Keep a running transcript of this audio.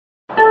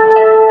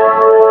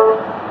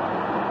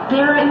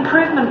There are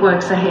improvement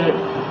works ahead,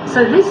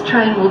 so this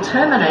train will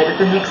terminate at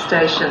the next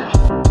station.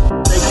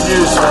 Fake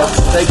news, sir.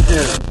 Fake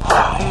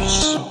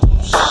news.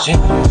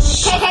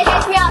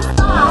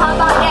 How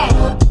about that?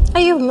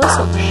 Are you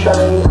Muslim?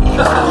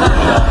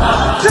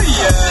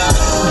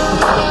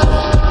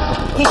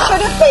 He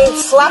should have been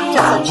slapped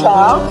as a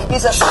child.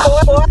 He's a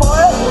spoiled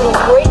little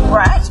Greek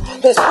brat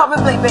who's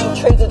probably been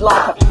treated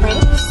like a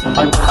prince.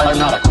 I'm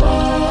not a crook.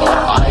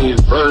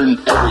 I've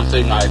earned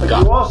everything I've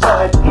got. You also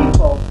had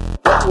people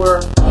that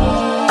were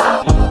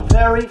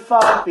very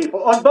fine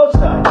people on both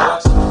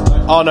sides.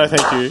 Oh, no,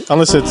 thank you.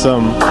 Unless it's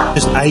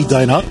Just a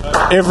donut.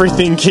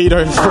 everything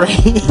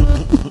keto-free.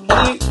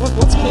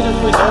 What's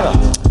keto-free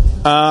donuts?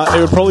 It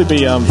would probably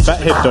be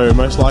fathead dough,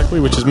 most likely,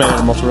 which is made out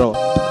of mozzarella.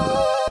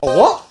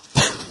 What?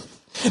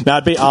 No,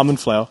 it'd be almond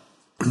flour.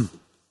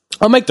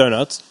 I'll make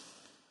donuts.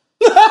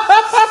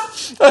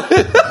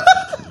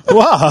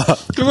 Wow.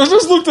 Because I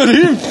just looked at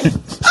him.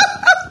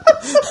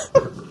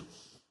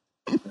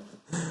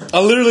 I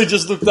literally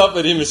just looked up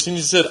at him as soon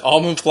as he said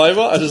almond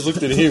flavour. I just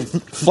looked at him.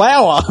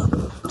 Flour.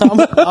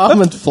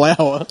 Almond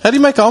flour. How do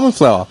you make almond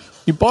flour?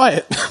 You buy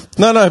it.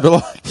 No, but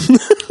like,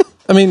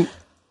 I mean,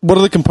 what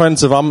are the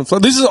components of almond flour?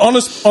 This is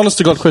honest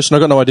to God question. I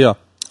got no idea.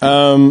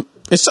 I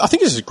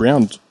think it's just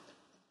ground.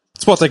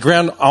 It's what they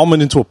ground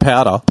almond into a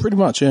powder, Pretty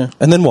much, yeah.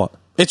 and then what?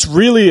 It's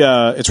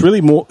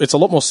really more. It's a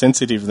lot more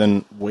sensitive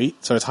than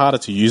wheat, so it's harder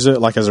to use it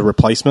like as a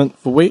replacement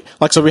for wheat.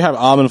 Like, so we have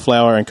almond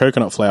flour and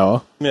coconut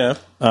flour. Yeah.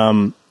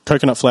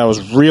 Coconut flour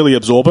is really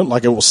absorbent;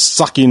 like it will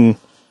suck in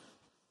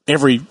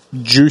every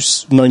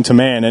juice known to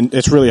man, and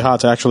it's really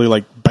hard to actually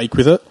like bake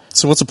with it.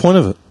 So what's the point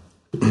of it?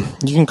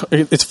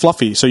 It's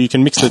fluffy, so you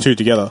can mix the two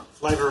together.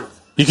 Flavoring.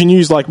 You can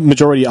use like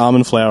majority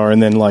almond flour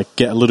and then like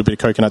get a little bit of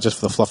coconut just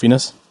for the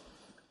fluffiness.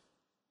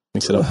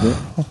 Mix it up a bit.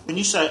 When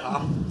you say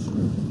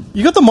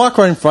You got the mic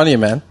right in front of you,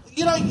 man.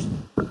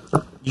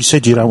 You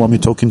said you don't want me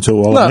talking to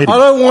while No, I'm eating. I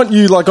don't want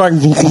you like going.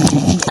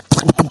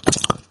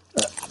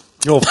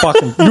 You're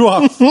fucking. You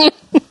are.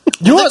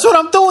 That's what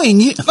I'm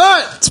doing.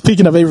 It's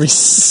picking up every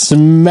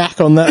smack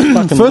on that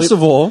fucking First lip.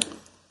 of all,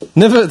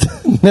 never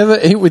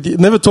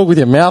talk with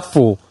your mouth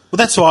full. well,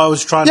 that's why I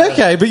was trying Yeah,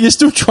 okay, but you're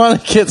still trying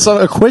to get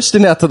a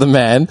question out to the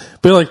man.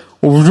 Be like,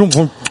 you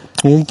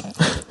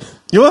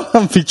know what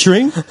I'm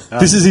picturing?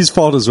 This is his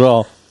fault as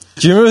well.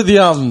 Do you remember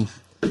the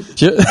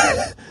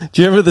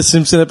Do you remember the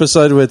Simpson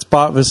episode where it's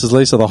Bart versus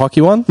Lisa, the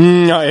hockey one?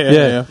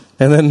 Yeah.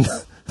 And then,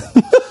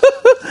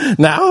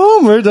 now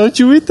Homer, don't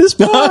you eat this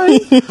pie?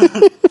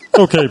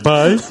 Okay,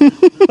 bye.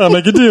 I'll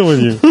make a deal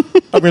with you.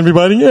 I'm going to be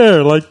biting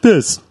air like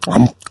this.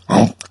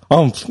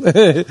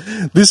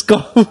 This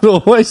guy would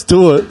always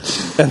do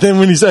it, and then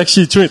when he's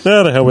actually chewing,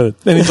 the hell with it.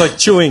 And he's like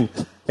chewing.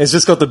 He's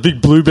just got the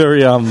big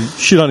blueberry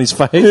shit on his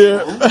face.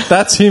 Yeah.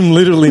 That's him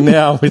literally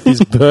now with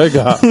his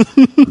burger.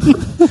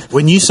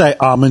 When you say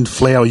almond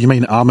flour, you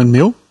mean almond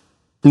meal?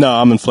 No,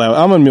 almond flour.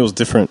 Almond meal is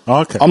different.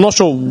 Okay. I'm not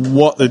sure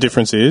what the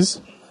difference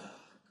is.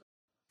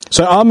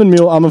 So almond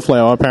meal, almond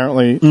flour,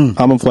 apparently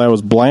almond flour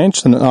is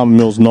blanched and almond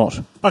meal is not.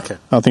 Okay. I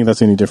don't think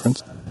that's any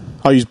difference.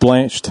 I use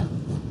blanched.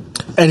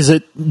 And is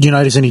it, you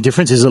notice any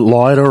difference? Is it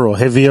lighter or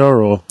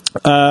heavier or?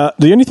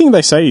 The only thing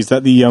they say is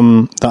that the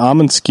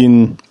almond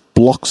skin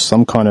blocks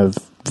some kind of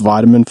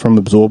vitamin from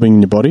absorbing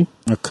in your body.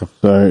 Okay.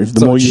 So if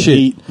the more you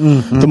eat,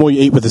 the more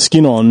you eat with the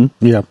skin on,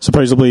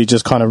 supposedly it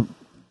just kind of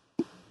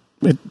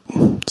it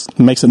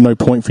makes it no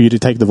point for you to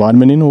take the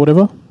vitamin in or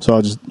whatever. So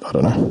I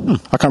don't know.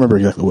 I can't remember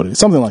exactly what it is.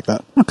 Something like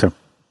that. Okay.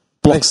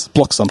 Blocks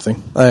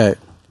something. Okay.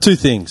 Two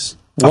things.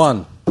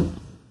 One.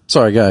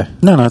 Sorry, go.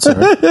 No, it's all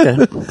right. Okay.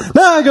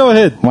 No, go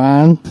ahead.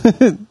 One.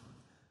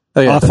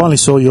 I finally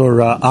saw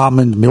your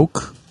almond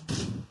milk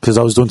because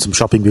I was doing some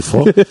shopping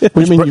before. What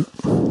do you mean?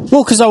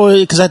 Well, because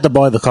I had to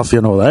buy the coffee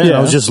and all that. Yeah.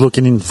 I was just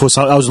looking for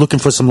some. I was looking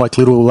for some like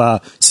little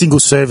single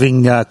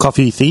serving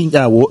coffee thing.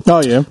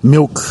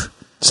 Milk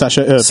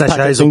sachets or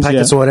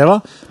packets or whatever.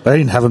 But I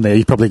didn't have them there.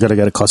 You probably got to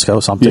go to Costco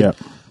or something. Yeah.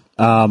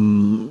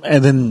 And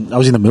then I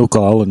was in the milk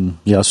aisle and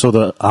I saw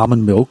the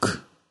almond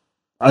milk,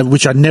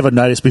 which I'd never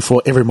noticed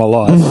before ever in my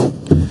life.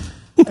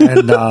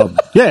 And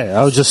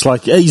I was just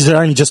like, is there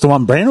only just the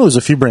one brand or is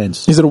there a few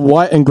brands? Is it a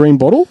white and green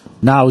bottle?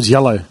 No, it was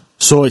yellow.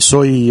 Soy,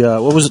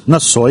 what was it?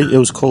 Not soy, it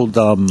was called...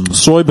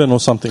 Soybean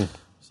or something.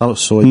 It's not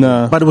soy.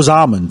 No. But it was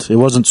almond. It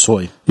wasn't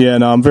soy. Yeah,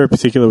 no, I'm very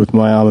particular with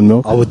my almond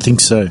milk. I would think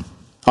so.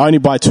 I only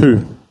buy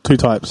two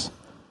types.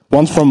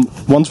 One's from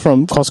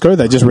Costco.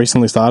 They just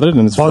recently started,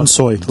 and it's Bon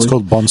Soy. It's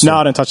called Bon Soy. No,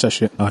 I don't touch that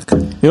shit. Okay.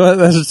 You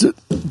know, do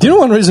you know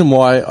one reason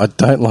why I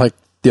don't like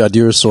the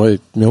idea of soy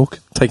milk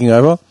taking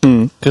over?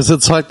 Because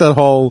it's like that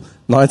whole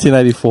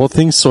 1984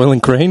 thing,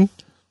 Soylent Green.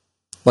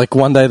 Like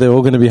one day they're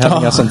all going to be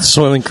having us on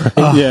Soylent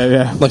Green.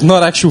 Yeah. Like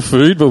not actual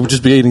food, but we'll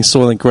just be eating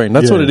Soylent Green.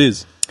 That's what it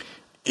is.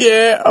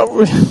 Yeah.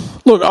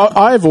 Look,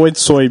 I avoid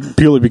soy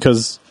purely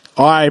because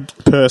I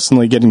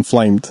personally get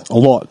inflamed a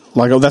lot.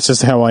 Like, that's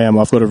just how I am.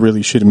 I've got a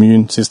really shit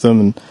immune system,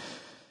 and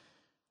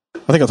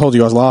I think I told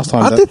you guys last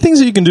time. Are there things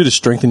that you can do to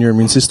strengthen your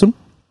immune system?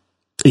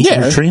 Eat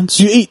nutrients?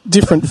 You eat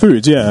different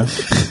foods, yeah.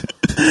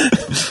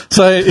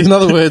 So, in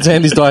other words,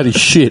 Andy's diet is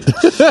shit.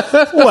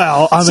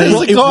 Well, I So mean,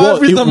 there's a guy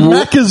with a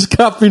Macca's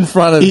cup in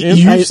front of him.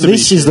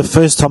 this is the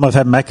first time I've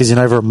had Macca's in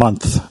over a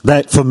month.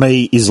 That for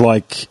me is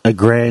like a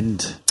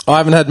grand. I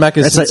haven't had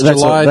Macca's since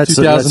July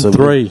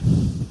 2003.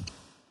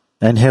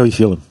 And how are you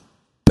feeling?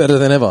 Better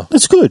than ever.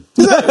 That's good.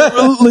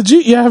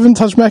 Legit, you haven't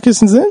touched Macca's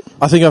since then?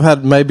 I think I've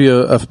had maybe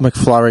a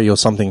McFlurry or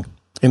something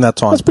in that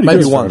time. That's pretty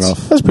maybe good. once. Fair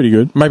enough. That's pretty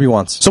good. Maybe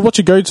once. So what's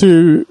your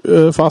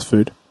go-to fast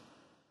food?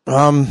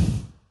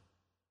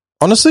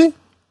 Honestly,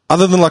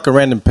 other than like a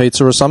random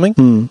pizza or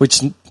something,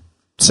 which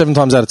 7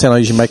 times out of 10 I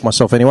usually make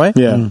myself anyway.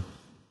 Yeah.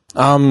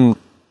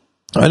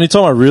 Only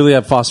time I really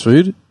have fast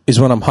food is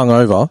when I'm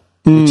hungover,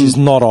 which is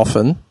not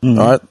often. All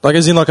right, like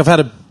as in like I've had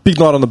a big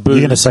night on the booze.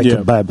 You're going to say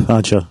kebab,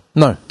 aren't you?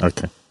 No.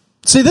 Okay.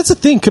 See, that's the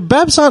thing.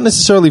 Kebabs aren't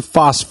necessarily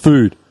fast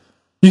food.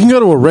 You can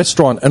go to a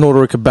restaurant and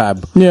order a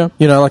kebab. Yeah.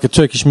 You know, like a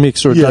Turkish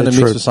mix or a Dana mix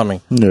true. or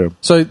something. Yeah.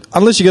 So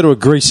unless you go to a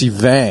greasy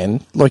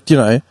van, like, you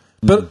know,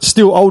 but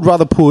still, I would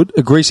rather put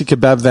a greasy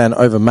kebab van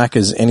over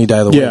Macca's any day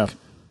of the Yeah. week.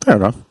 Fair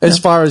enough. As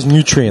far as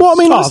nutrients. Well, I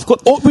mean, I've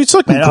got- it's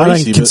like Man, I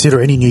greasy, don't but- consider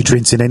any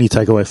nutrients in any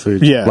takeaway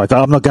food. Yeah. Like,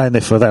 I'm not going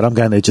there for that. I'm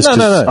going there just No,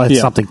 because no, no. I had Yeah.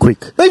 something quick.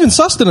 even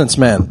sustenance,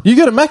 man. You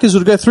go to Macca's,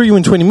 it'll go through you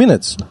in 20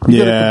 minutes. You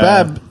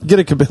Yeah. get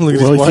a kebab, look at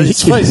his Well, worried.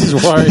 His face is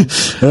worried.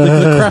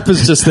 the crap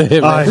is just there,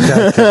 man.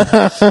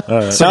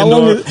 Okay. How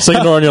long?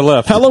 Second door on your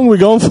left. How long are we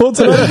going for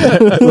today?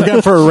 We're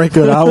going for a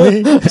record, aren't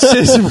we?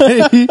 Says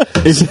me.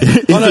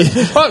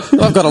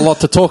 I've got a lot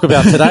to talk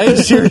about today,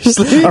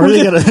 seriously. I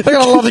really gotta- I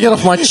got a lot to get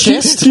off my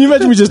chest. Can you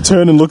imagine we just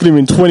turn and look at him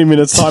in 20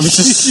 minutes' time? He's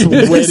just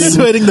sweating.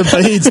 Sweating the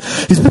beads.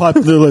 His pipe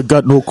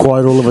gotten all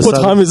quiet all of a What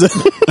sudden. time is it?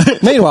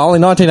 Meanwhile,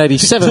 in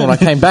 1987, when I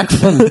came back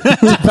from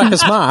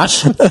Bacchus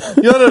Marsh, you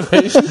know what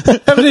I mean?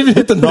 Haven't even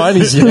hit the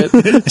 90s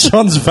yet.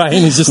 John's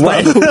vein is just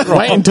Wait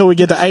until we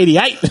get to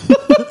 88.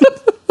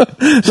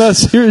 No,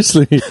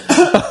 seriously.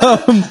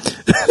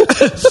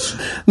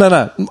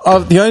 No.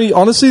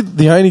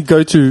 The only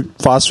go-to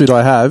fast food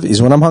I have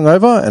is when I'm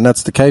hungover, and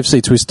that's the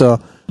KFC Twister,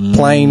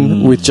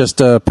 plain with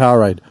just a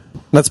Powerade.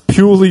 And that's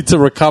purely to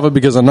recover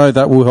because I know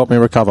that will help me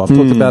recover. I've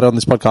talked about it on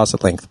this podcast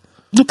at length.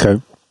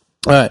 Okay.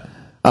 All right.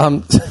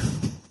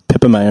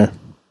 Pepper mayo.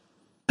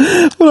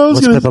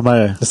 What's pepper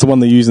mayo? That's the one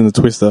they use in the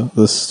Twister,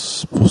 the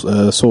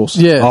sauce.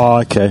 Yeah. Oh,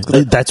 okay.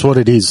 That's what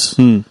it is.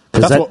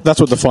 That's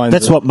what defines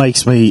That's it. what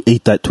makes me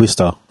eat that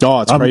Twister.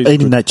 Oh, it's I'm crazy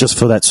eating good. that just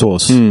for that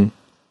sauce.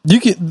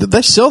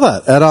 They sell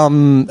that at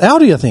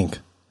Aldi, I think.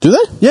 Do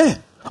they? Yeah.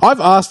 I've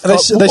asked. They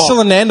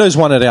sell a Nando's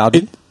one at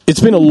Aldi. It's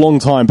been a long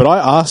time, but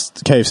I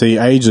asked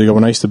KFC ages ago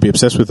when I used to be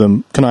obsessed with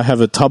them, can I have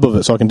a tub of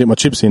it so I can dip my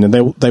chips in? And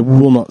they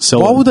will not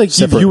sell it. Why would they give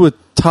separate. you a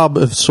tub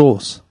of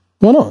sauce?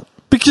 Why not?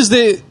 Because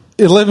they're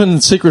 11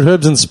 secret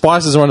herbs and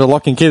spices are under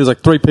lock and key. There's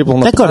like 3 people on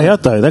the That got planet.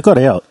 out, though. That got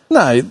out.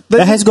 No,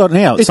 That has gotten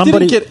out. It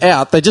Somebody- didn't get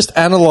out. They just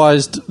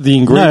analysed the No,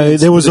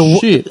 ingredients. there was for the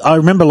shit. I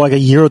remember like a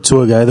year or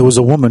two ago, there was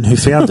a woman who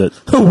found it.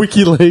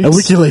 WikiLeaks. A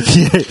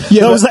WikiLeaks,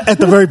 yeah. That was at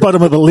the very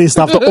bottom of the list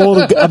after all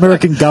the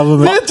American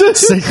government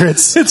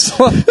secrets. It's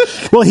like,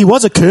 Well, he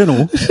was a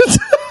colonel.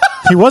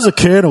 He was a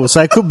colonel,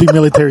 so it could be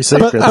military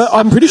secrets. But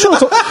I'm pretty sure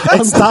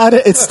it's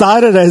It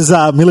started as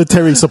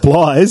military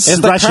supplies. it's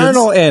the rations.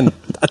 colonel, and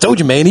I told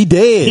you, man, he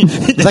did.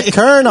 The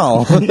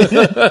colonel.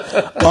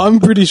 I'm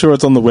pretty sure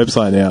it's on the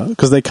website now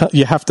because they can't.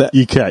 You have to.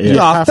 You can't, yeah. You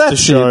Oh, have to that's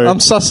show. it. I'm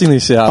sussing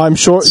this out. I'm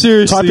sure.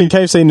 Seriously. Type in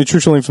KFC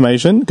nutritional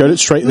information. Go to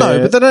straight No,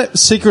 there. but they don't.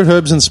 Secret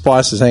herbs and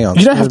spices. Hang on.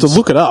 You don't have to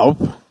look it up.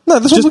 No,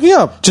 that's what I'm looking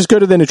up. Just go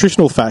to their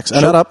nutritional facts.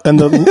 And Shut up. And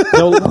they'll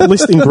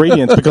list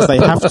ingredients because they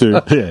have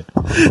to.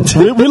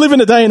 Yeah, We live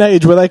in a day and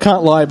age where they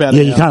can't lie about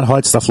yeah. it. You can't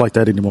hide stuff like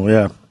that anymore.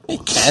 Yeah, You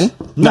can.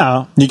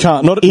 no. You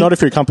can't. Not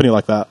if you're a company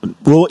like that.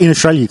 Well, in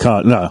Australia, you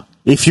can't. No,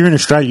 if you're in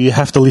Australia, you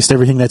have to list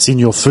everything that's in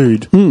your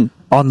food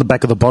on the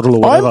back of the bottle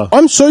or whatever.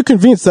 I'm so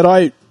convinced that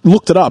I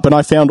looked it up and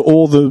I found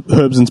all the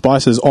herbs and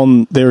spices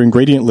on their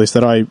ingredient list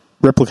that I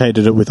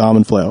replicated it with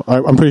almond flour.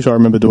 I'm pretty sure I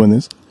remember doing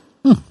this.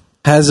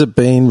 Has it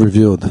been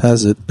revealed?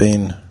 Has it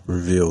been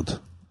revealed?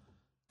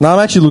 No, I'm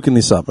actually looking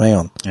this up. Hang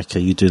on.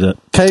 Okay, you do that.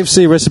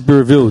 KFC recipe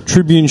revealed.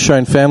 Tribune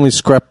shown family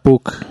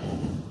scrapbook.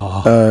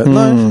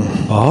 No.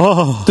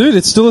 Oh, Dude,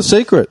 it's still a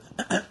secret.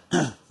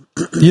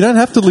 You don't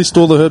have to list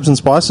all the herbs and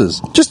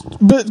spices.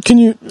 But can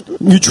you?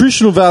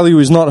 Nutritional value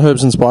is not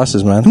herbs and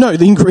spices, man. No,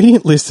 the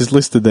ingredient list is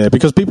listed there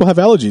because people have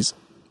allergies.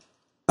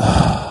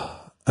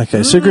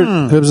 Okay, secret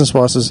herbs and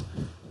spices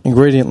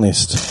ingredient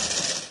list.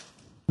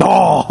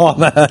 Oh,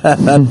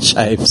 that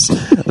shaves.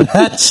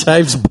 That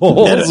shaves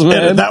balls,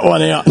 man. that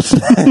one out.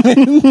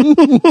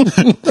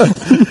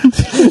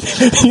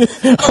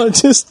 I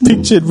just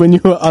pictured when you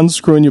were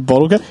unscrewing your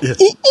bottle cap.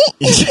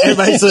 it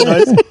makes a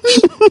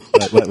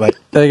noise. Wait.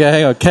 There you go,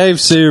 hang on.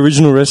 KFC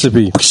original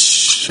recipe.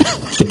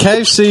 The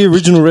KFC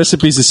original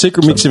recipe is a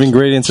secret mix of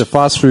ingredients a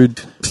fast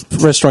food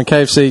restaurant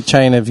KFC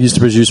chain have used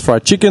to produce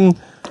fried chicken.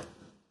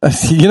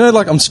 You know,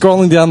 like I'm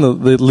scrolling down the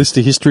list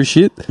of history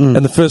shit, and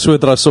the first word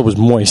that I saw was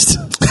moist.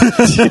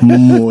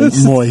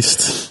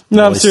 Moist.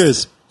 No, I'm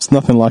serious. It's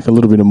nothing like a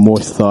little bit of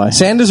moist thigh.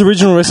 Sanders'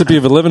 original recipe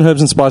of 11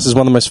 herbs and spices is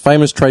one of the most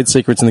famous trade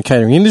secrets in the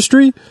catering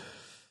industry.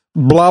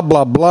 Blah,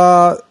 blah,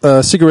 blah.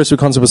 Secret recipe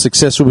concept was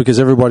successful because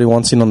everybody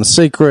wants in on the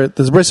secret.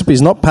 The recipe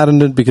is not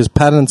patented because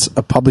patents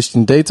are published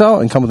in detail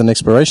and come with an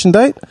expiration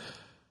date.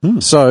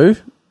 So,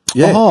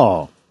 yeah.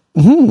 Oh,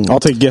 I'll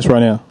take a guess right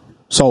now.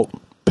 Salt,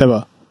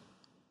 pepper,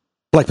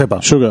 black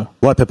pepper, sugar,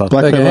 white pepper,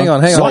 black Okay,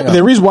 pepper. hang on.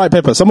 There is white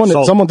pepper.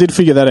 Salt. Someone did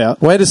figure that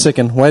out. Wait a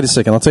second.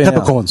 I'll tell you now.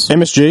 peppercorns,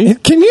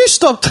 MSG, Can you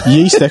stop?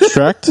 yeast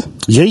extract,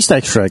 yeast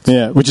extract.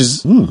 yeah, which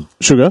is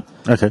sugar.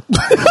 Okay.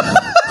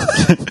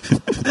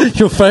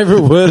 Your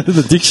favourite word of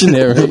the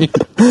dictionary.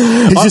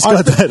 He's just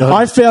got that on.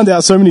 I found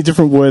out so many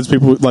different words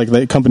people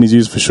that companies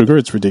use for sugar.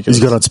 It's ridiculous.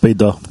 He's got on speed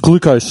dial.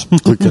 Glucose.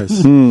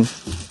 Glucose.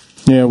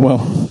 Yeah,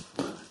 well,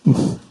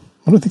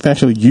 I don't think they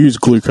actually use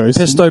glucose.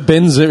 Pesto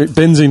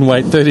benzene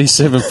weight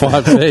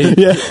 37.5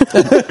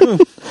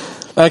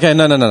 Yeah. Okay,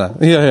 no.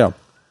 Here.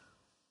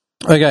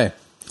 Okay.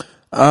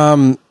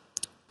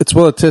 It's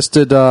well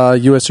attested,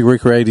 US to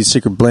recreate his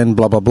secret blend,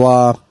 blah, blah,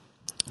 blah.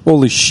 All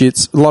these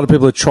shits. A lot of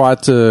people have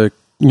tried to,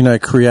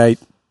 create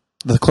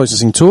the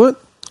closest thing to it.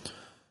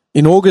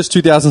 In August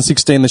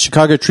 2016, the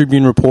Chicago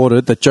Tribune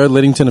reported that Joe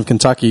Ledington of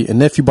Kentucky, a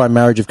nephew by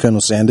marriage of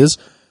Colonel Sanders,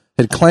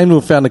 had claimed to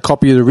have found a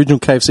copy of the original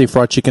KFC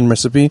fried chicken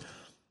recipe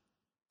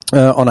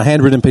on a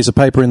handwritten piece of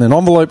paper in an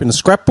envelope in a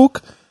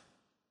scrapbook.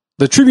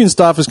 The Tribune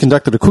staffers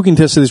conducted a cooking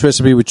test of this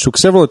recipe, which took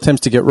several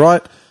attempts to get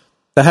right.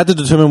 They had to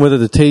determine whether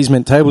the T's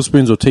meant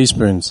tablespoons or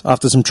teaspoons.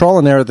 After some trial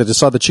and error, they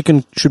decided the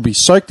chicken should be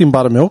soaked in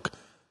buttermilk,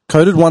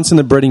 coated once in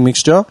the breading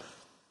mixture,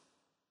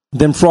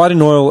 then fried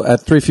in oil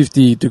at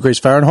 350 degrees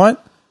Fahrenheit,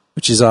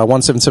 which is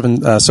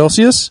 177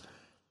 Celsius,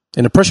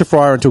 in a pressure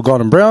fryer until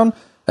golden brown.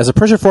 As a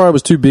pressure fryer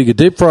was too big, a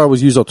deep fryer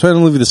was used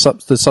alternatively to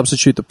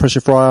substitute the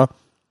pressure fryer.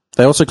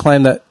 They also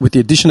claimed that with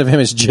the addition of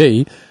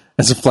MSG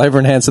as a flavour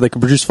enhancer, they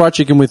could produce fried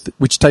chicken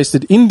which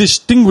tasted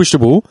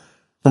indistinguishable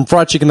from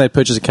fried chicken they'd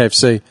purchased at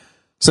KFC.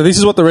 So this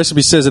is what the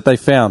recipe says that they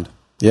found,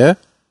 yeah?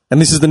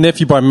 And this is the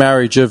nephew by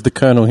marriage of the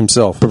Colonel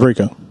himself.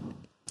 Paprika.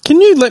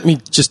 Can you let me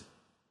just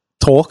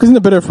talk? Isn't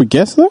it better if we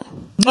guess, though?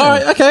 All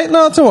right, okay.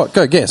 No, I'll tell you what.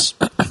 Go, guess.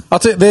 I'll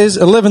tell you, there's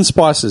 11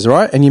 spices,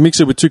 right? And you mix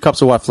it with 2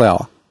 cups of white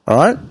flour, all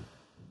right?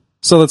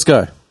 So let's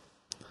go.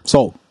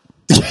 Salt.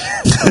 Done,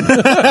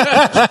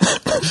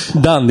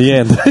 the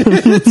end.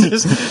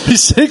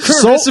 His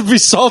secret recipe,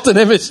 salt and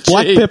MSG.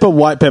 Black pepper,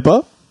 white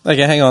pepper,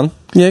 Okay, hang on.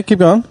 Yeah, keep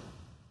going.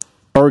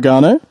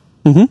 oregano,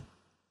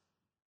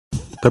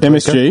 Paprika.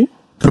 MSG,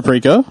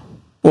 paprika.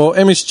 Well,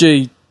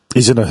 MSG,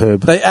 Isn't a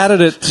herb. they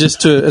added it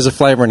just as a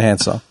flavour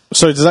enhancer.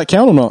 So does that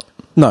count or not?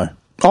 No.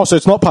 Oh, so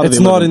it's not part It's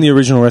of the not in the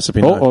original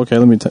recipe, no. Oh, okay.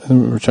 Let me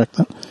recheck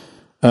that.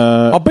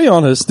 I'll be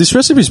honest, this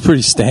recipe is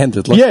pretty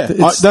standard. Like, Yeah,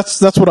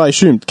 that's what I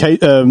assumed.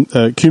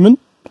 Cumin.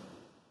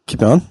 Keep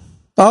going.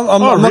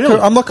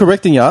 I'm not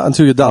correcting you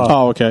until you're done.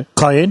 Oh, okay.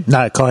 Cayenne?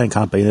 No, cayenne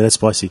can't be there. That's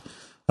spicy.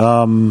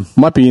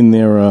 Might be in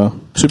there.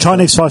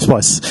 Chinese five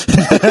spice.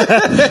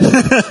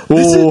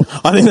 Oh,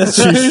 I think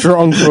that's too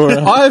strong for.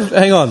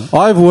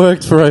 I've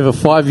worked for over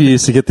 5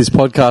 years to get this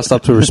podcast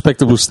up to a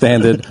respectable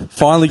standard.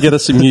 Finally get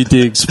us some new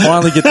digs.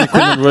 Finally get the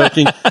equipment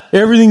working.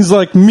 Everything's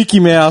like Mickey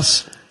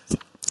Mouse.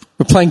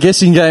 We're playing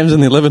guessing games on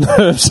the 11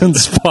 herbs and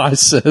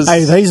spices.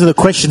 Hey, these are the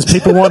questions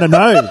people want to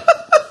know.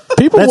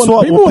 People That's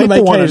want what to make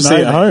people wanna KFC know.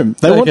 at home.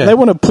 Okay. They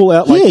want to pull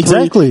out like Yeah,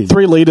 exactly.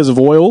 3 liters of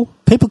oil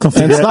People can and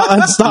figure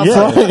it start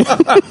Yeah. frying.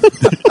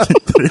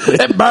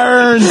 It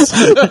burns.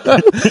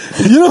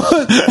 You know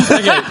what?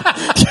 Okay.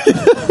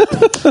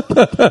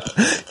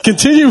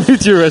 Continue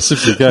with your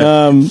recipe.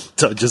 Go.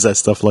 So just that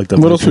stuff like that.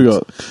 What else we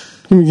got?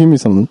 Give me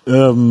something.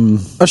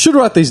 I should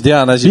write these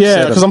down as you Yeah,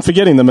 said because them. I'm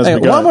forgetting them as Hey,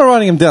 we go. why am I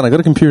writing them down? I got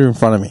a computer in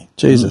front of me.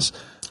 Jesus.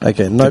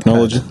 Okay, notepad.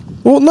 Technology.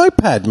 Well,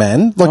 notepad,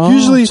 man. Like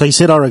usually. So you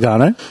said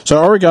oregano,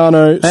 So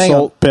oregano, Hang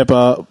salt,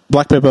 pepper,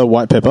 black pepper,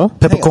 white pepper.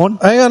 peppercorn.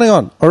 Hang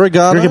on.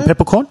 Oregano. You reckon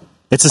peppercorn?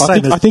 It's the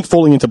same I think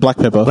falling into black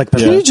pepper. Black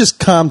pepper. Can you just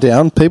calm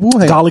down, people?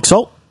 Hang on. garlic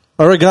salt,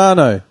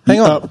 Oregano. Hang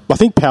on. I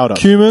think powder.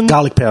 Cumin.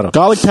 garlic powder.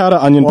 Garlic powder,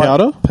 onion white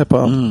powder.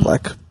 Pepper.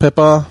 Black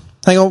pepper.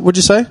 Hang on. What'd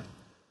you say?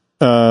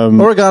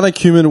 Oregano,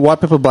 cumin,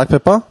 white pepper, black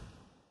pepper.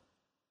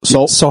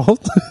 Salt.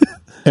 Salt.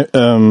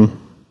 How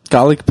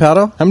Garlic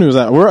powder. many was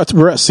that? We're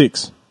at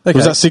 6. Okay.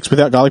 Was that 6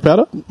 without garlic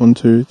powder? 1,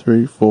 2,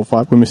 3, 4,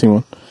 5. We're missing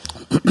one.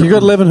 You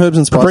got 11 herbs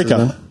and spices. Paprika.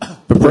 man.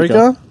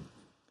 Paprika.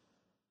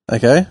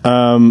 Okay.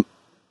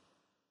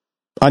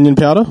 Onion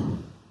powder.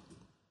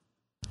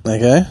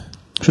 Okay.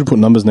 Should put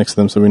numbers next to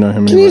them so we know how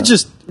many. Can we're you at.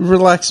 just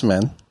relax,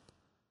 man?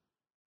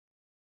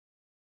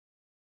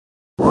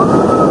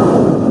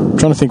 I'm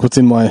trying to think what's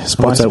in my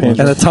spice that one?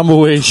 pantry. And a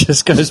tumbleweed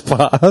just goes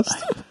past.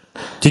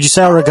 Did you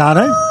say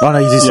oregano? Oh no,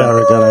 you did say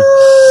oregano.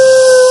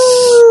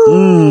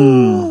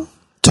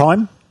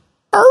 Thyme,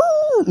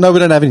 No, we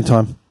don't have any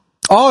time.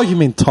 Oh, you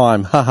mean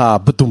time. Haha.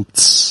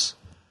 Ba-dum-ts.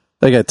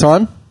 Okay,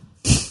 time.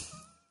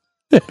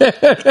 Look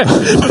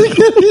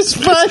at his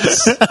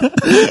face.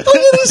 Look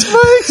at his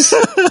face.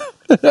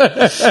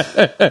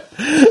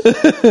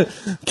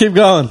 Keep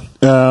going.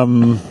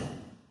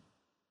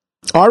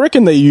 I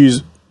reckon they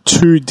use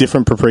 2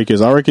 different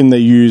paprikas. I reckon they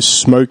use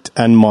smoked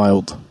and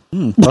mild.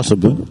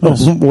 possibly.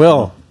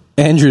 Well,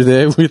 Andrew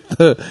there with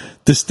the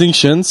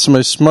distinction,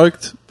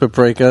 smoked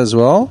paprika as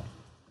well.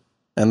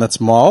 And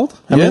that's mild.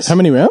 Yes. How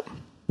many are out?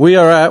 We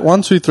are at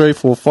 1, 2, 3,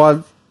 4,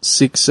 5,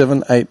 6,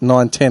 7, 8,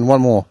 9, 10.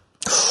 One more.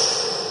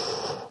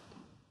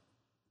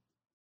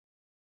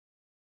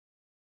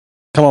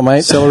 Come on,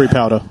 mate. Celery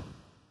powder.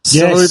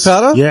 Celery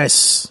powder?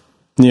 Yes.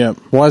 Yeah.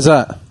 Why is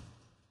that?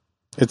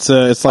 It's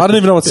like I don't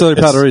even know what celery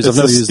powder is. I've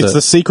never used it. It's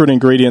the secret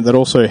ingredient that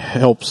also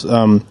helps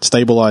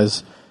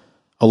stabilize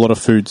a lot of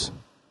foods.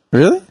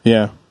 Really?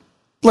 Yeah.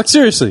 Like,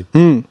 seriously?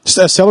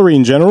 Celery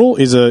in general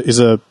is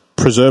a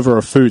preserver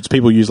of foods.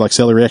 People use like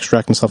celery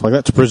extract and stuff like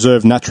that to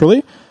preserve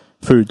naturally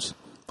foods.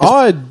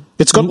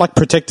 It's got like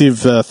protective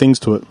things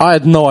to it. I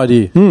had no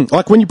idea.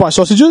 Like when you buy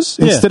sausages,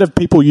 instead of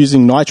people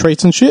using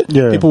nitrates and shit,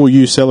 people will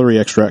use celery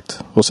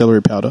extract or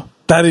celery powder.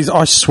 That is,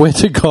 I swear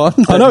to God.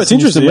 I know, it's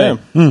interesting, yeah.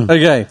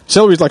 Okay.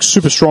 Celery is like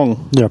super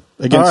strong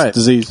against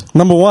disease.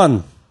 Number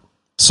 1,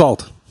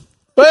 salt.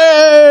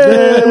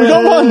 Hey, we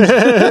got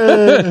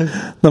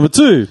one. Number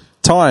 2,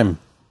 thyme.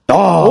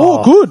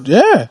 Oh, good,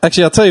 yeah.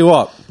 Actually, I'll tell you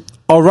what.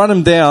 I'll run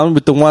them down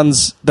with the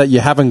ones that you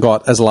haven't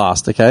got as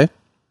last, okay?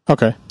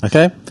 Okay.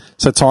 Okay.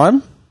 So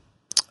thyme,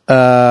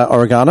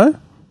 oregano,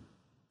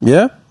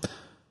 yeah,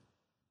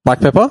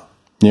 black pepper,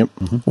 Yep.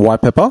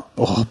 white pepper.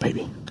 Oh,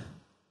 baby.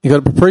 You got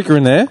a paprika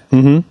in there.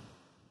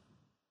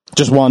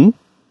 Just one?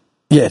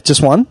 Yeah,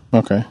 just one.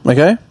 Okay.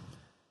 Okay.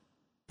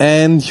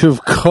 And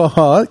you've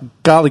got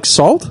garlic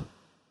salt.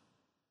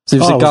 So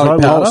you've said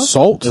garlic powder.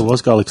 Salt? It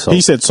was garlic salt.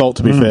 He said salt,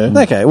 to be fair.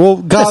 Okay, well,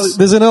 garlic.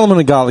 There's an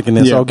element of garlic in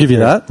there, so I'll give you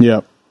that.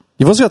 Yeah.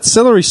 You've also got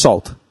celery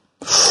salt.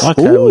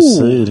 Okay, it was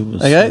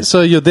Okay,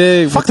 so you're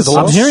there. Fuck, there's a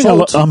lot I'm of hearing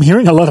salt. I'm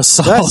hearing a lot of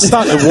salt That's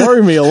starting to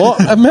worry me a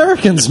lot.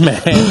 Americans, man.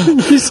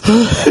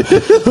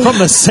 from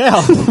the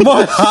south.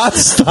 My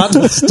heart's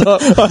starting to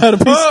stop. I had a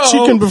piece of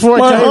chicken before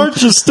I came. My heart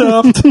just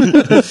stopped.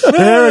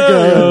 There it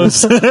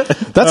goes.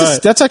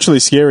 That's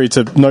actually scary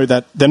to know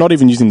that they're not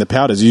even using the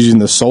powders, they're using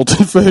the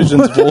salted versions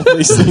of all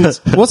these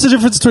things. What's the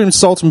difference between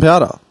salt and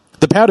powder?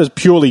 The powder's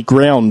purely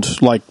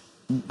ground, like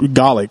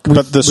garlic,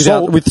 but the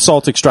salt... with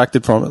salt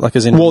extracted from it, like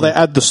as in. Well, they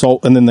add the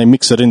salt and then they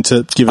mix it in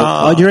to give it...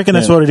 Do you reckon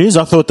that's what it is?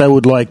 I thought they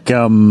would like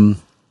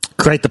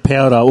create the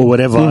powder or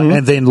whatever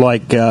and then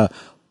like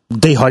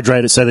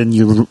dehydrate it so then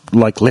you're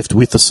like left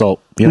with the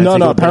salt. You know,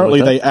 No,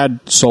 apparently they add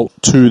salt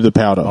to the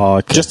powder. Oh,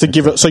 okay. Just to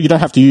give it... So you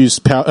don't have to use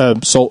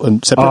salt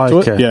and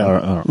separate to it. Yeah.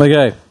 All right.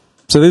 Okay,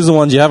 so these are the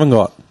ones you haven't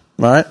got,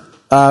 all right?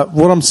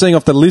 What I'm seeing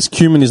off the list,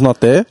 cumin is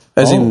not there,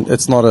 as in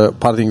it's not a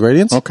part of the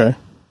ingredients. Okay.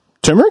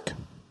 Turmeric?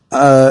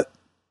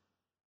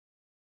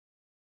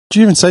 Did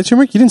you even say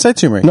turmeric? You didn't say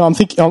turmeric. No, I'm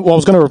thinking... Well, I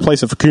was going to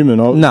replace it for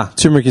cumin. Nah,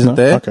 turmeric isn't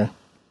there. Okay.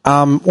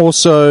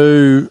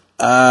 Also,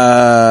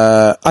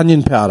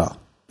 onion powder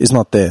is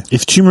not there.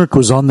 If turmeric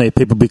was on there,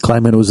 people would be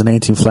claiming it was an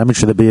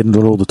anti-inflammatory. They'd be eating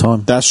it all the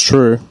time. That's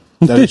true.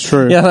 That is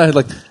true. Yeah, no,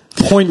 like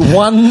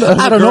 0.1.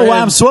 I don't know why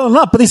I'm swelling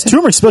up, but this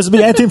turmeric's supposed to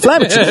be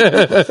anti-inflammatory.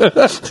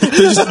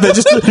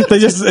 they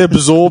just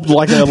absorbed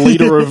like a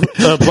liter of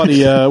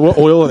bloody what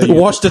oil.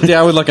 Washed it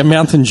down with like a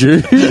Mountain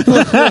Dew.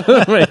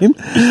 I mean,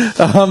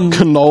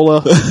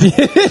 canola.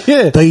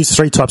 Yeah. They use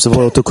 3 types of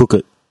oil to cook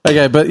it.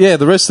 Okay, but yeah,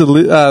 the rest of the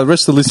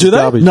list is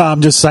garbage. No,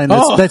 I'm just saying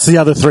that's the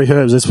other 3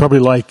 herbs. It's probably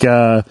like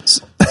I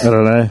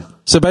don't know,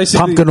 So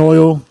basically, pumpkin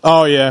oil,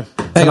 Oh yeah.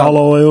 canola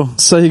oil,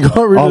 So you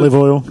got rid olive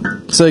of. oil.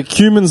 So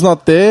cumin's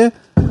not there.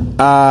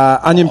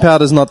 Onion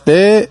powder's not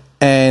there,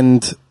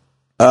 and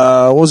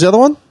what was the other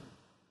one?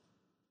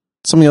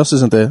 Something else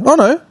isn't there. Oh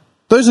no,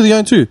 those are the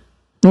only 2.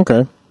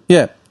 Okay.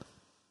 Yeah.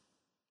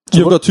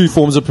 You've got 2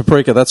 forms of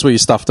paprika. That's where you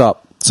stuffed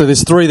up. So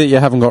there's 3 that you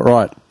haven't got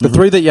right. The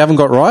 3 that you haven't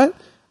got right: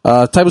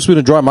 tablespoon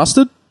of dry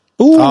mustard.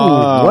 Ooh, of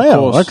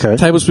wow. course. Okay.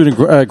 Tablespoon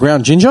of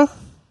ground ginger.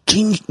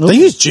 They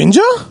use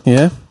ginger?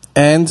 Yeah.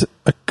 And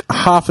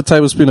half a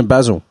tablespoon of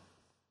basil.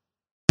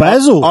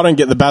 Basil. I don't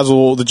get the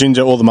basil, the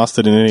ginger, or the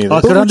mustard in any of I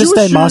this. could would you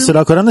understand assume- mustard.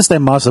 I could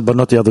understand mustard, but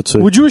not the other 2.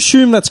 Would you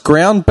assume that's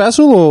ground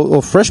basil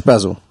or fresh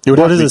basil? It would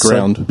have to be does it say?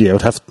 ground. Yeah, it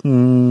would have.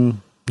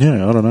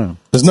 Yeah, I don't know.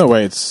 There's no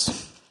way it's...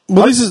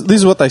 Well, this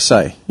is what they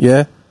say,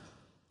 yeah?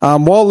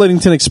 While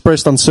Leadington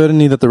expressed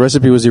uncertainty that the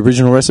recipe was the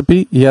original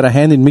recipe, he had a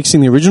hand in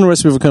mixing the original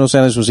recipe for Colonel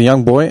Sanders was a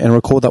young boy and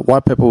recalled that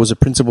white pepper was a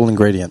principal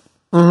ingredient.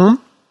 I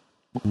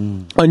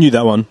knew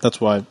that one. That's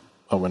why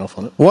I went off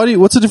on it.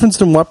 What's the difference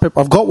between white pepper?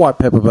 I've got white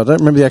pepper, but I don't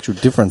remember the actual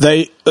difference.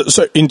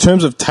 So in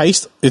terms of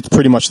taste, it's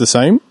pretty much the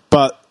same,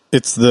 but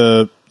it's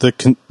the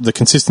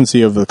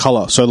consistency of the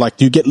color. So like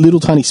you get little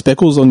tiny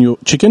speckles on your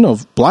chicken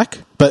of black,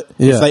 but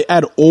Yeah. if they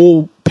add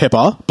all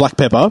pepper, black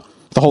pepper,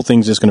 the whole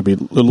thing's just going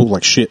to look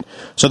like shit.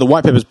 So the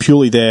white pepper's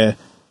purely there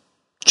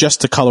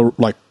just to color,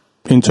 like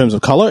in terms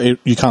of color,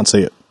 you can't see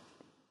it.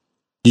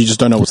 You just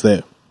don't know what's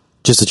there.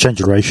 Just to change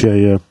the ratio,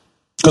 yeah.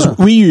 Because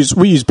we use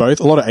both.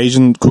 A lot of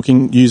Asian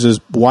cooking uses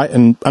white,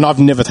 and I've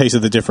never tasted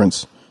the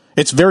difference.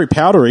 It's very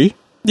powdery.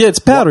 Yeah, it's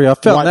powdery. I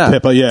found White that.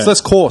 pepper, yeah. It's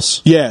less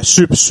coarse. Yeah,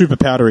 super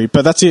powdery.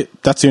 But that's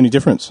it. That's the only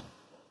difference.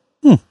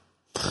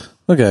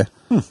 Okay.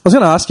 I was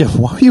going to ask you,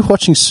 why were you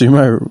watching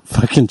sumo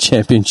fucking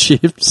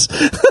championships?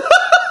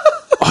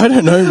 I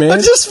don't know, man. I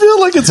just feel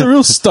like it's a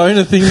real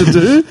stoner thing to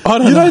do.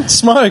 You don't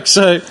smoke,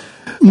 so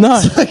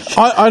No,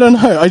 I don't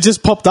know. I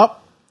just popped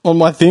up on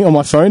my thing on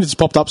my phone. It's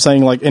popped up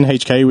saying like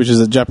NHK, which is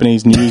a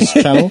Japanese news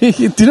channel. Do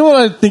you know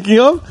what I'm thinking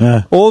of?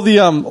 Yeah. All the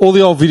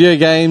old video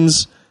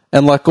games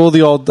and like all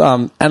the old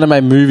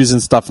anime movies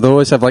and stuff. They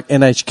always have like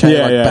NHK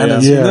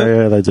banners. yeah. in it.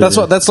 Yeah, they do, That's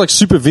yeah. what. That's like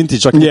super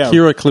vintage, like Yeah. a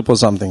Akira clip or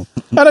something.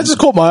 And I just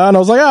caught my eye and I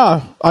was like,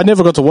 I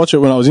never got to watch it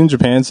when I was in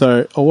Japan,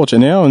 so I'll watch it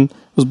now, and it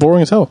was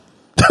boring as hell.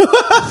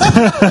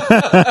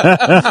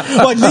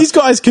 Like, these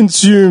guys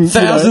consume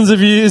Thousands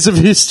of years of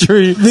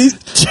history.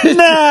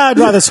 Nah, I'd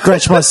rather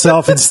scratch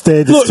myself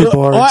instead. It's too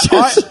boring.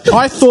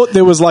 I thought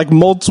there was like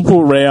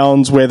multiple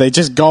rounds where they're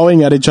just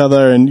going at each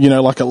other, and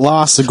like it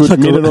lasts a good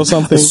minute or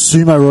something. A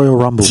sumo Royal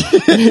Rumble.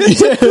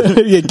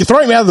 Yeah, throw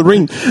him out of the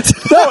ring.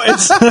 No,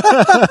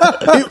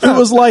 it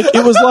was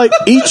like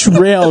each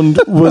round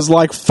was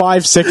like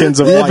 5 seconds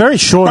of like very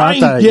short,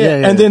 aren't bang, they? Yeah,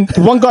 Yeah. and then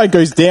one guy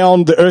goes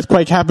down, the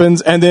earthquake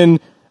happens, and then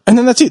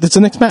that's it. That's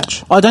the next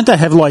match. Oh, don't they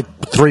have like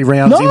 3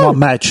 rounds in one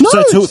match? No,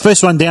 So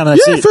first one down,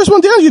 that's it. First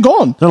one down, you're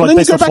gone. They're like And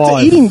then you best go of back to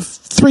 5. eating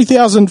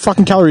 3,000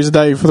 fucking calories a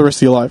day for the rest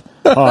of your life.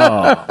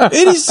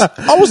 It is.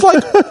 I was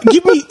like,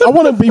 I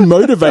want to be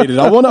motivated.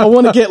 I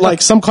want to get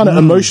like some kind of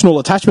emotional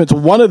attachment to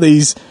one of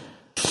these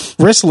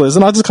wrestlers,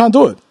 and I just can't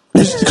do it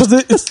because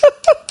it's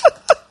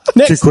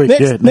next, Too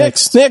quick,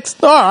 next.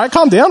 All right,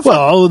 calm down.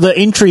 Well, the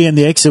entry and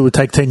the exit would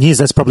take 10 years.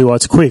 That's probably why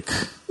it's quick.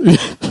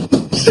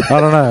 I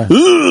don't know.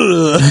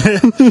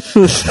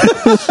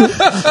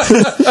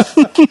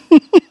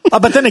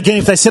 But then again,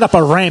 if they set up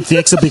a ramp, the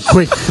exit would be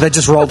quick. They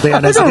just roll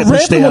down as they get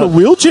pushed on a out.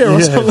 wheelchair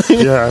or something.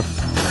 Yeah.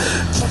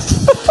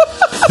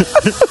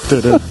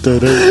 Can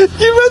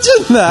you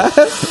imagine that?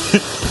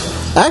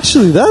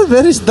 Actually,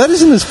 that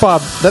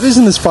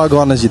isn't as far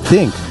gone as you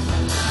think.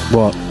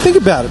 What? Think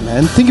about it,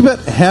 man. Think about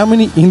how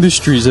many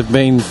industries have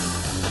been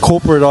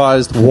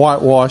corporatized,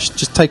 whitewashed,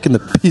 just taken the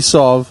piss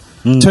of,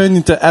 turned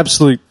into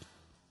absolute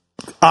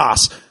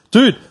ass.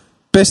 Dude,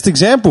 best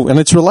example, and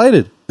it's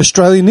related.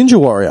 Australian Ninja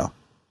Warrior.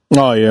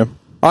 Oh yeah.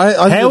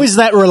 How is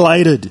that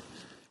related?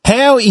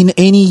 How in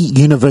any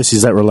universe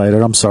is that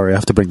related? I'm sorry, I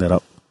have to bring that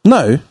up.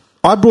 No,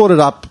 I brought it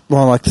up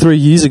like 3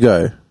 years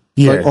ago.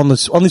 Yeah. Like on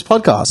this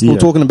podcast. We Yeah. were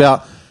talking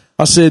about.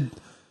 I said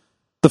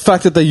the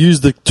fact that they use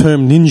the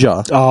term ninja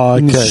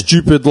in the okay.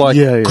 stupid like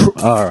Yeah.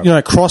 All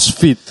right.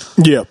 CrossFit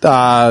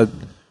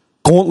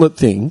gauntlet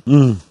thing.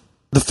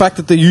 The fact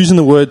that they're using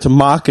the word to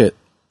market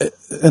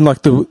and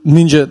like the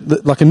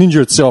ninja, like a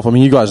ninja itself. I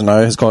mean, you guys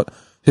know has got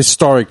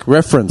historic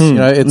reference.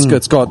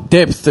 It's got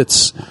depth.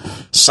 It's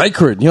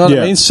sacred. You know what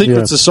I mean?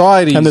 Secret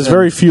society. And there's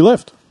very few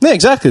left. Yeah,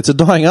 exactly. It's a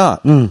dying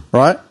art,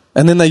 right?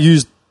 And then they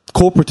used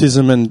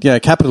corporatism and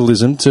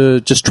capitalism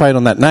to just trade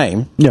on that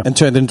name and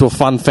turned it into a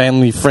fun,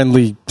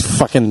 family-friendly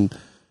fucking...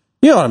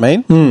 You know what I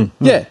mean?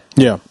 Yeah.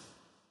 Yeah.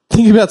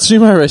 Think about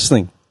sumo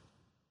wrestling.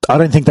 I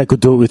don't think they could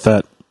do it with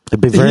that. It'd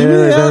be very,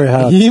 very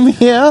hard. Hear me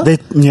out.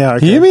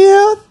 Okay. Hear me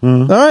out.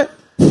 All right.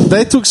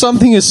 They took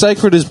something as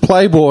sacred as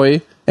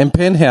Playboy and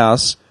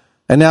Penthouse,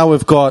 and now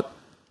we've got,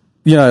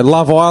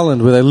 Love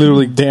Island, where they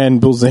literally... Dan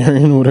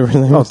Bilzerian, whatever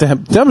his name Oh, is.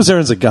 Dan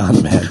Bilzerian's a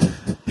gun, man.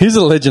 He's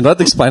a legend. I had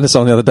to explain to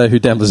someone the other day who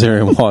Dan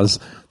Bilzerian was.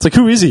 It's like,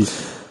 who is he?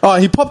 Oh,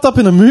 he popped up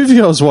in a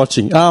movie I was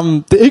watching.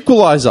 The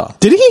Equalizer.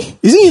 Did he?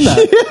 Is he in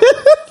that?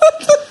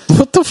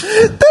 What the?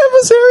 Dan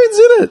Bilzerian's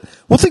in it.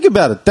 Well, think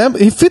about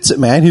it. He fits it,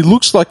 man. He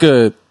looks like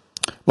a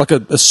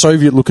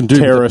Soviet-looking dude.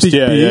 Terrorist, with a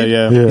big beard.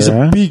 yeah. He's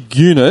a big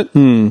unit.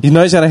 He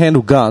knows how to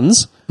handle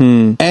guns.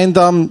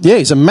 And,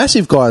 he's a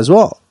massive guy as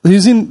well.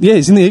 He's in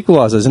the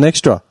Equalizer as an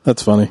extra.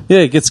 That's funny.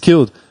 Yeah, he gets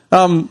killed.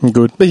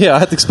 Good. But yeah, I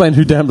had to explain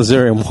who Dan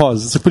Bilzerian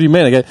was. It's like, what do you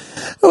mean? I go,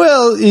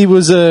 well, he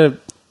was a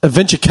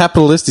venture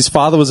capitalist. His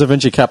father was a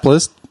venture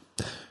capitalist.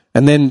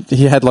 And then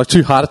he had like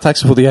 2 heart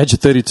attacks before the age of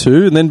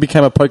 32 and then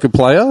became a poker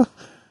player.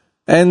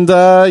 And,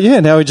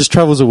 now he just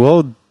travels the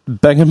world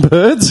banging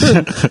birds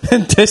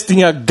and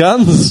testing out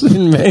guns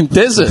in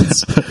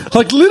deserts.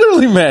 Like,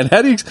 literally, man. I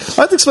had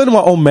to explain to my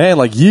old man,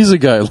 like, years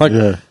ago, like,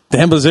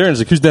 Dan Bilzerian.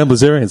 Like, who's Dan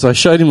Bilzerian? So I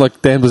showed him,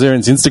 like, Dan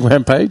Bilzerian's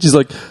Instagram page. He's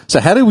like, so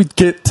how did we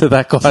get to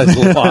that guy's life?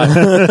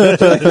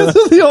 That's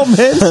what the old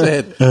man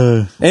said.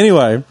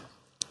 Anyway,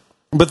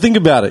 but think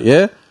about it,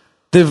 yeah?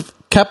 They've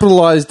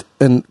capitalized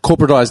and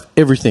corporatized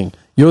everything.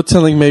 You're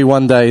telling me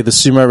one day the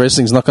sumo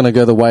wrestling's not going to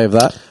go the way of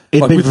that?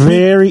 It'd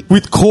be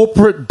with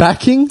corporate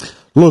backing?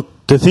 Look,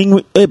 the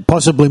thing, it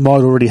possibly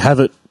might already have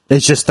it.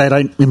 It's just they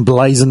don't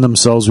emblazon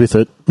themselves with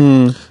it.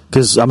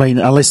 Because, I mean,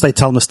 unless they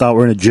tell them to start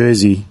wearing a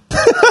jersey.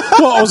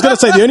 Well, I was going to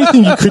say the only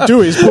thing you could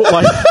do is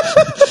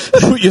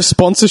put your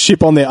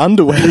sponsorship on their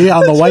underwear. Yeah,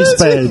 on the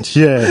waistband.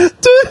 Yeah.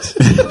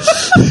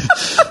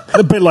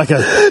 A bit like a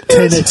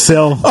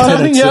 10XL. I'm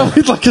hanging out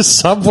with like a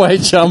Subway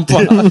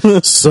jumper.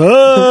 Subway.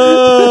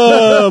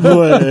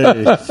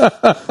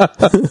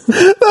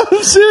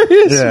 I'm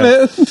serious,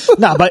 man.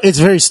 No, but it's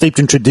very steeped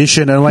in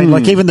tradition. And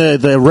like even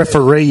the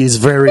referee is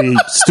very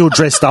still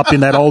dressed up in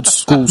that old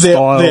school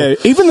style.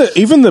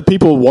 Even the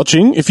people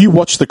watching, if you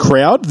watch the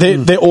crowd,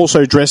 they're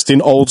also dressed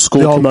in old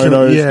school The old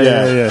kimonos.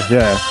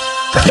 Yeah.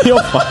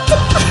 You're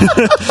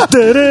fucked.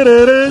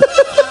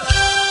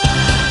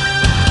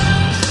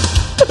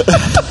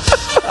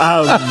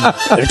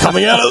 They're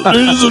coming out of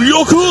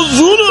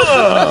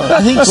Yokozuna.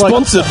 I think it's like,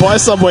 Sponsored by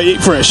Subway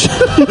Eat Fresh.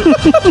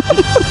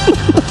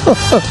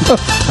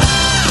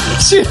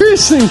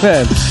 Seriously,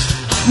 man.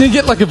 You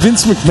get like a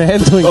Vince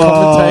McMahon doing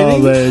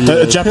commentating. man,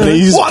 yeah.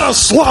 Japanese. What a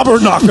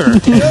slobber knocker!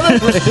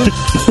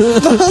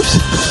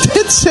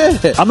 Dead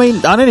set. I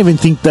mean, I don't even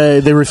think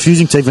they're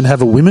refusing to even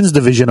have a women's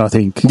division, I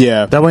think.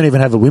 Yeah. They won't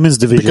even have a women's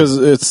division. Because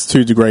it's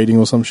too degrading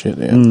or some shit.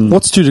 Yeah.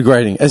 What's too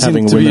degrading? As in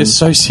Having to be women.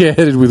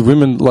 associated with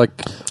women, like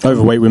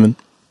Overweight women.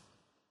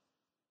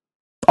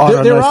 I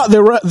don't know.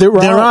 There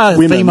There are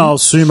women. female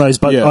sumos,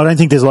 but Yeah. I don't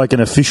think there's like an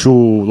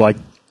official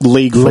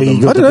league for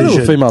them. I don't know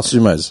division. female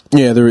sumos.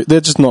 Yeah,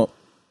 they're just not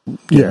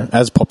Yeah.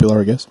 as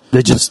popular, I guess.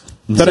 They're just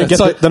They don't get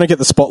they don't get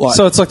the spotlight.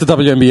 So it's like the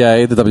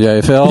WNBA, the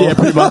WAFL. yeah,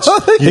 pretty much.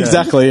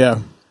 Exactly. Yeah.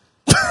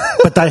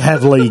 but they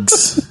have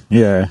leagues.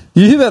 Yeah.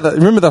 You hear about that?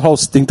 Remember that whole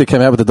stink that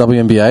came out with the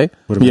WNBA?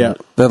 Yeah.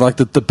 They're like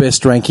the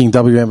best ranking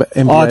WNBA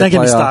Oh, don't get me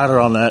player. started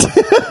on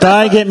that.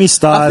 Don't get me I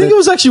started. think it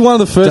was actually one of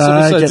the first Don't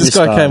episodes get this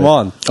me guy came started.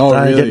 on. Oh,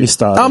 Don't really? get me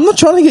started. I'm not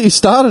trying to get you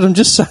started. I'm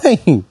just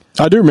saying.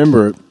 I do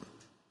remember it.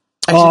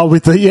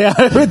 with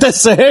the with the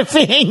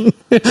surfing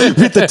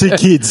with the two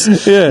kids.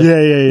 Yeah,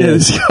 yeah.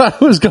 This guy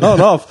was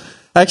going off.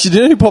 Actually, do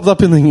you know who popped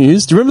up in the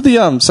news? Do you remember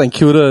the St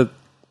Kilda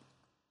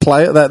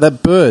player,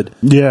 that bird?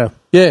 Yeah.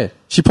 Yeah,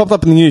 she popped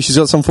up in the news. She's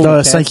got some form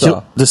of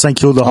cancer. The St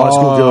Kilda high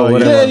school girl. Yeah,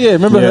 Whatever. yeah.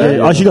 Remember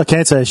her? Oh, she got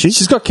cancer. Has she?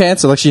 She's got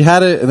cancer. Like she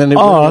had it, and then it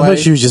Oh, went I away. thought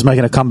she was just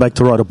making a comeback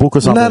to write a book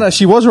or something. No,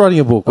 she was writing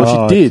a book.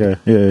 Well, Oh, she did. okay,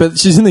 yeah. But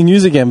she's in the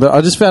news again. But I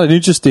just found it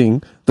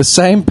interesting. The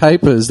same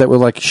papers that were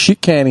like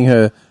shit canning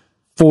her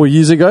 4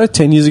 years ago,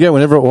 10 years ago,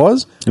 whenever it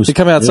was they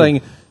come out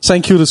saying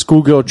St Kilda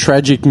schoolgirl,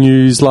 tragic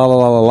news, la la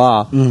la la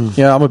la.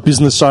 Yeah, I'm a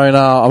business owner.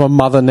 I'm a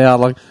mother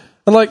now.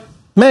 Like,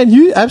 man,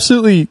 you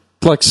absolutely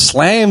like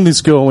slammed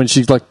this girl when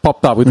she like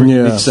popped up with Ricky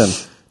Nixon.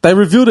 They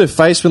revealed her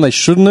face when they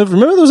shouldn't have.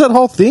 Remember there was that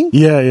whole thing?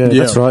 Yeah,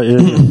 that's right. Yeah.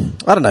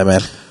 I don't know,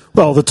 man.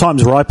 Well, the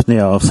time's ripe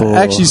now for.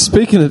 Actually,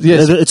 speaking of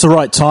it's the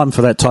right time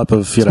for that type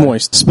of. You know,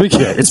 moist.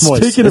 Speaking, it's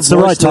moist. Speaking It's of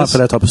the right time moistness, for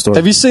that type of story.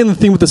 Have you seen the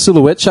thing with the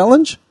silhouette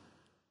challenge?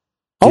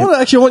 I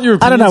want your opinions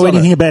I don't know on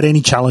anything it. about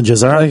any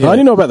challenges. All right. Okay. I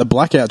only know about the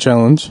blackout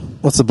challenge.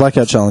 What's the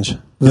blackout challenge?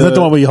 Is that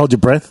the one where you hold your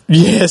breath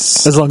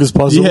Yes. as long as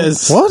possible?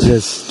 Yes. What?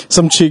 Yes.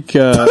 Some chick,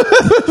 some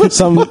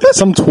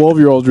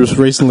 12-year-old just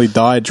recently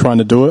died trying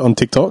to do it on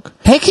TikTok.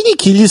 How can you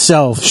kill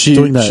yourself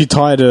doing that? She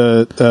tied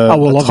a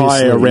well, tie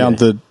obviously, around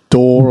the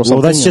door or something.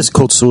 well, that's just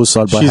called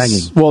suicide by hanging.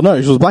 Well, no,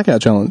 it was a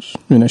blackout challenge.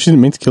 You know, she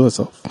didn't mean to kill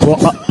herself. Well,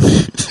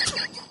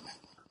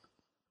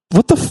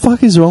 What the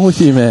fuck is wrong with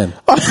you, man?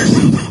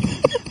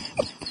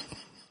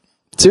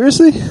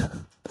 Seriously?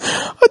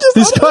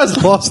 This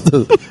guy's lost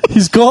it.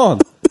 He's gone.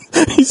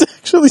 He's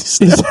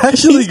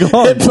actually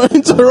gone.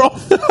 Headphones are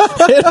off.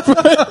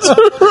 Headphones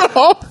are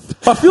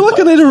off. I feel like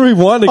I need to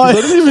rewind it because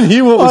I didn't even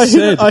hear what was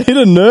said. I hit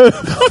a nerve.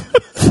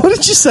 What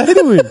did you say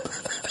to him?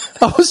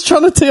 I was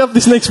trying to tee up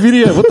this next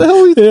video. What the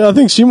hell? Yeah, I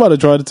think she might have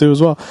tried it too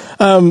as well.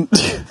 oh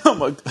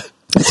my God.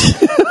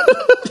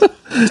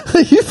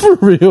 Are you for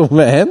real,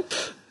 man?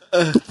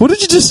 What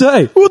did you just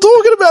say? We were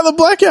talking about the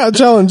blackout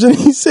challenge, and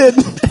he said,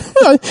 he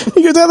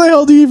goes, how the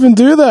hell do you even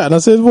do that? And I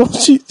said, well,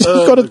 she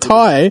got a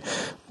tie,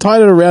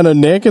 tied it around her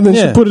neck, and then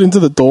she put it into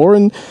the door,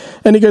 and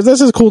he goes, that's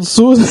just called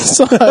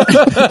suicide.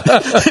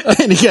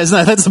 And he goes,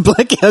 no, that's a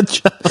blackout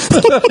challenge.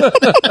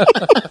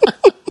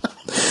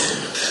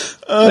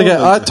 Okay,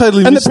 I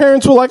totally And missed the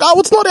parents were like, oh,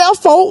 it's not our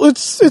fault,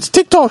 it's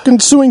TikTok,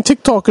 and suing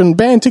TikTok, and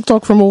ban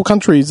TikTok from all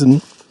countries,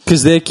 and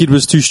because their kid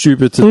was too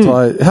stupid to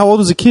tie. How old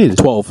was the kid?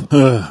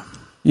 12.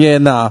 Yeah,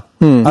 nah.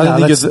 I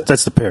don't think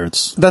That's the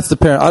parents. that's the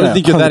parent. I don't Yeah,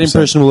 think you're that 100%.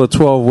 impressionable at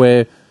 12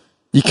 where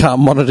you can't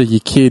monitor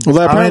your kid. Well,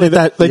 apparently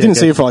that- they yeah, didn't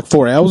go- see it for like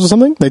 4 hours or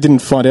something. They didn't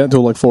find out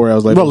until like 4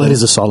 hours later. Well, it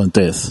is a silent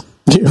death.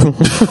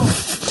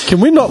 Can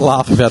we not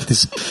laugh about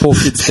this poor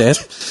kid's death?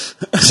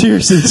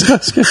 Seriously, this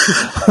guy's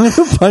I'm going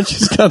to punch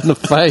this guy in the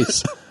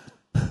face.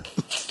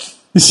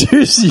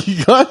 Seriously,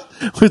 you guys,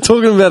 we're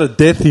talking about a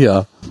death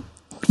here.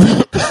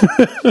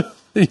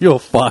 You're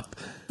fucked.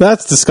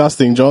 That's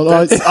disgusting, John.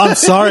 I'm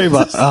sorry,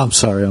 but I'm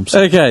sorry.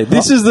 Okay,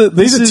 these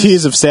These are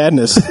tears of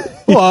sadness.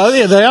 Well,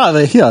 yeah, they are.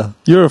 They're here.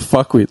 You're a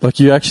fuckwit, like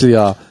you actually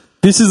are.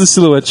 This is the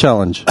silhouette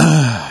challenge.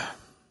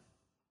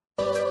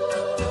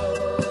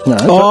 No,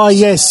 Oh,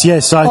 yes.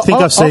 I think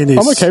I've seen this.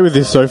 I'm okay with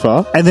this so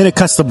far. And then it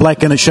cuts to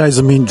black and it shows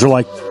them in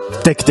like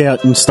decked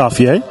out and stuff.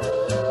 Yeah.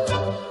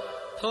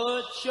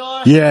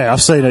 Yeah,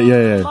 I've seen it.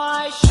 Yeah.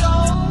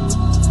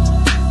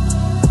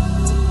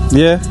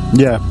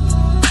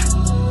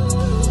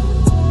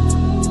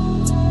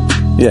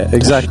 Yeah,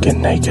 exactly.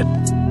 Getting naked.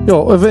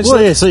 Yo, eventually,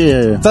 Well, yeah. So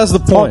yeah. that's the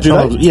point.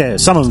 Yeah,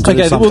 some of them do.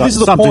 Okay, some well, don't. this is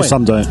the Some point. do,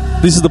 some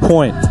don't. This is the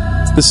point.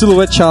 The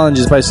silhouette challenge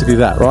is basically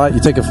that, right? You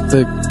take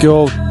the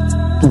girl,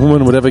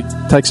 woman, whatever,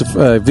 takes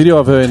a video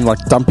of her in like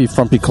dumpy,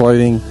 frumpy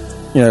clothing,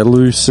 you know,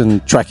 loose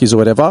and trackies or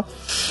whatever.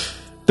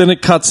 Then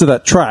it cuts to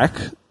that track,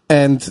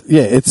 and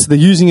yeah, they're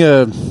using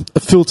a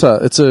filter.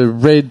 It's a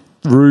red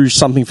Rouge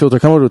something filter. I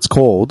can't remember what it's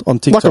called on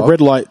TikTok. Like a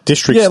red light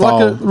district yeah,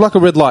 style. like a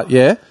red light,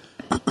 yeah.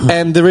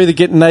 And they're either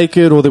getting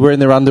naked or they're wearing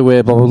their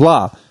underwear, blah, blah,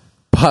 blah.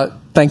 But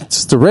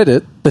thanks to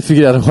Reddit, they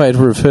figured out a way to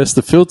reverse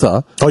the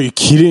filter. Oh, you're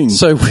kidding.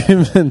 So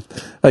women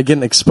are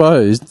getting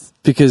exposed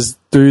because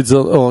dudes,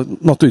 or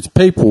not dudes,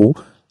 people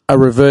are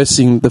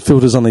reversing the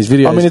filters on these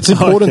videos. I mean, it's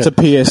important to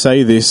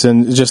PSA this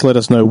and just let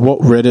us know what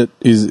Reddit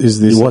is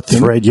this. What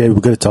thread? Yeah,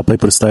 we've got to tell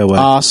people to stay away.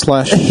 r/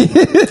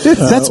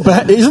 That's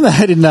bad. Isn't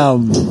that in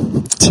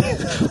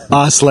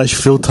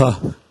r/filter?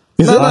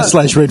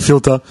 r/red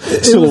filter.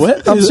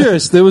 Silhouette? I'm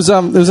serious. There was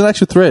an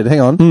actual thread. Hang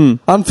on.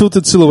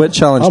 Unfiltered silhouette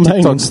challenge. I'm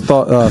TikTok's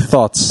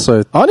thoughts.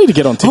 So I need to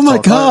get on TikTok. Oh my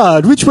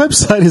god! Which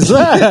website is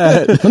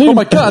that? oh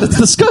my god, it's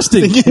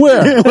disgusting.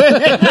 Where?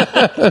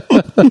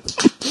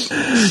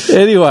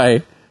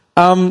 Anyway,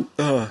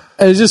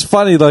 it's just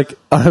funny. Like,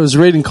 I was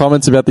reading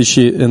comments about this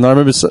shit, and I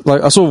remember,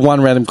 like, I saw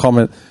one random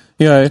comment.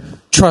 You know,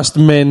 trust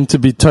men to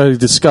be totally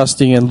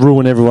disgusting and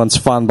ruin everyone's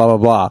fun. Blah blah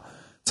blah.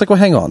 It's like, well,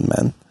 hang on,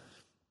 man.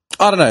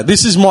 I don't know.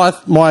 This is my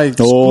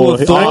school of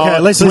thought. Okay,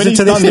 let's listen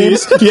to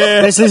this. Yeah,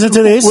 let's listen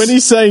to this. When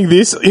he's saying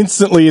this,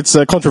 instantly it's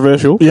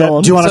controversial. Yeah.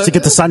 Do you want us to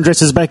get the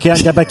sundresses back out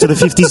and go back to the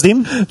 50s,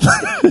 Dim?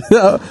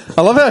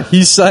 I love how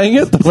he's saying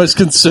it, the most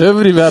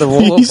conservative out of all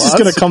of us. He's just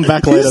going to come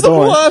back later. He's the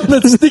one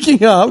that's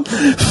sticking up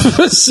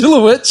for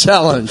silhouette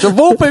challenge. Of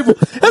all people,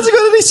 hasn't got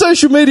any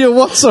social media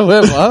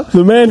whatsoever.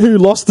 The man who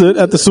lost it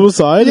at the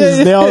suicide is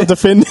now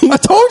defending. I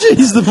told you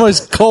he's the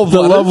most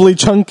cold-blooded. The lovely,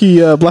 chunky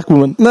black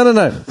woman.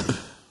 No.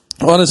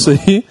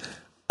 Honestly,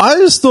 I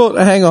just thought,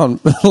 hang on,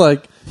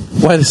 like,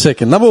 wait a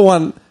second. Number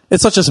one,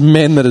 it's not just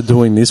men that are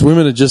doing this.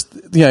 Women are just,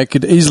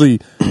 could easily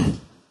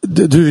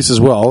do this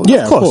as well.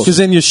 Yeah, of course. Because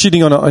then you're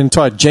shitting on an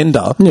entire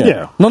gender.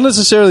 Yeah. Not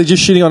necessarily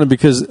just shitting on it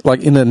because, like,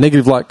 in a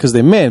negative light because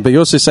they're men, but you're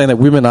also saying that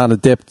women aren't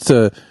adept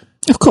to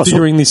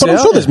figuring this but out.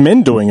 I'm sure there's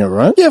men doing it,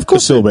 right? Yeah, of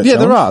course. The silhouette Yeah,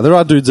 challenge. there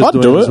are dudes that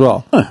do it as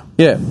well. Huh.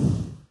 Yeah.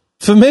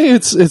 For me,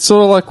 it's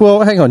sort of like,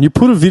 well, hang on. You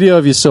put a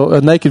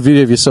naked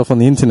video of yourself on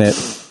the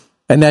internet,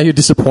 and now you're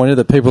disappointed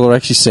that people are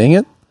actually seeing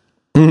it?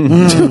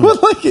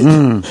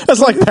 That's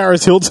like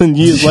Paris Hilton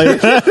years later.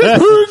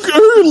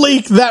 who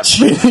leaked that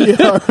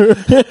video?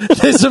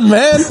 There's a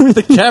man with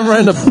a camera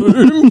and a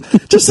boom.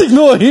 Just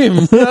ignore him.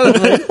 You know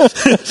what I mean?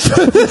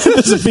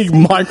 There's a big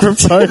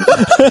microphone.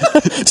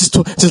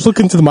 just look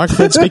into the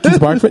microphone, speak into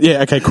the microphone.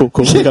 Yeah, okay, cool.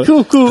 We got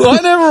it. Cool. I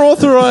never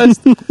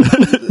authorized.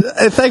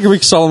 Thank you,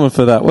 Rick Solomon,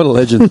 for that. What a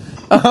legend.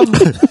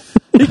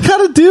 He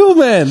cut a deal,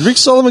 man. Rick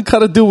Solomon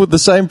cut a deal with the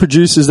same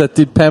producers that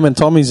did Pam and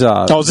Tommy's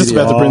I was just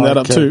about to bring that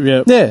up too,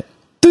 yeah. Yeah.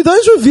 Dude,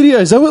 those were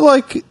videos. They were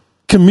like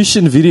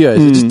commissioned videos.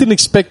 I just didn't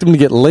expect them to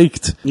get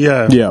leaked.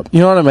 Yeah. Yeah. You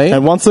know what I mean?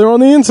 And once they're on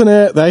the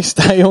internet, they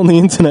stay on the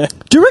internet.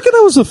 Do you reckon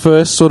that was the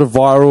first sort of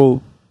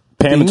viral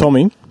Pam thing? and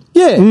Tommy?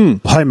 Yeah.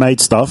 Homemade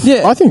stuff.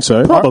 Yeah. I think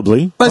so.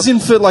 Probably. As in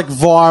for like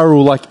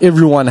viral, like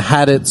everyone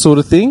had it sort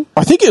of thing?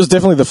 I think it was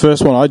definitely the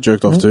first one I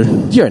jerked off to.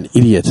 You're an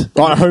idiot.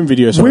 Home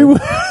video, sorry.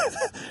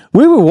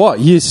 We were what?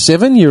 Year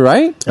 7, year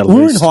 8? At We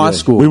were in least, high yeah.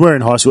 school. We were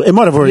in high school. It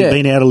might have already Yeah.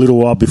 been out a little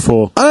while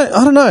before. I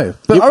don't know.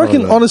 But Yep. I reckon, I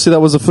don't know. honestly,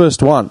 that was the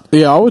first one.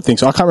 Yeah, I would think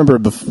so. I can't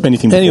remember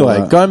anything before Anyway,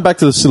 that. going back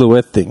to the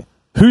silhouette thing.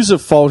 Who's at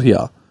fault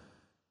here?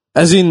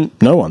 As in,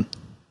 No one.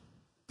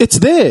 it's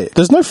there.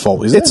 There's no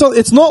fault, is there?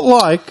 It's not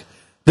like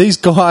these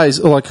guys,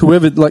 or like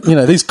whoever, like,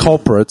 these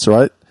culprits,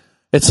 right?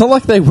 It's not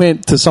like they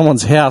went to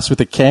someone's house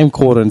with a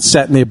camcorder and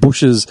sat in their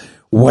bushes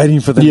waiting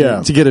for them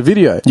Yeah. to get a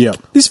video. Yeah.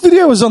 This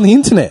video was on the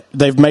internet.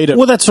 They've made it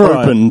Well, that's right.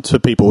 open to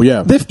people,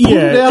 yeah. They've put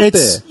it out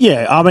there.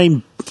 Yeah, I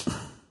mean,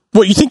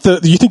 What, you think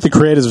the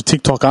creators of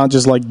TikTok aren't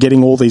just like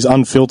getting all these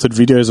unfiltered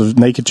videos of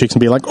naked chicks and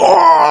be like,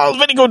 oh,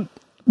 very good.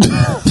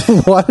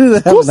 Why do they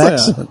have Of course an they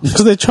accent? are.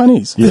 Because they're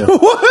Chinese. yeah.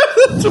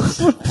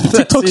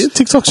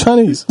 TikTok's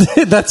Chinese.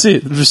 That's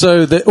it.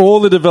 So all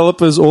the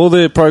developers, all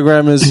the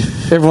programmers,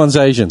 everyone's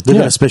Asian. They've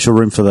got a special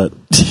room for that.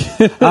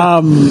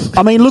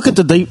 I mean, look at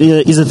the deep.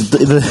 Is it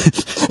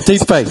the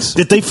Deep fakes.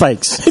 the deep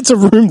fakes? It's a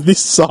room this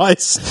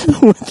size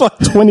with like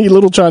 20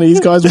 little Chinese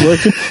guys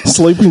working,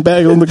 sleeping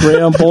bag on the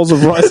ground, balls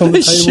of rice on the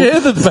They table. share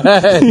the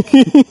bag.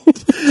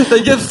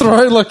 They get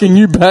thrown like a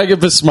new bag of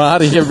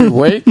Basmati every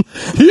week.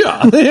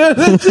 Yeah.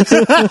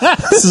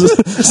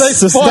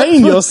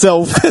 Sustain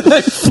yourself.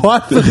 They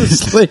fight for the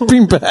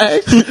sleeping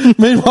bag.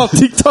 Meanwhile,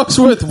 TikTok's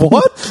worth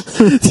what?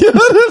 Do you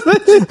know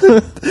what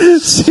I mean?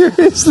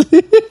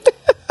 Seriously.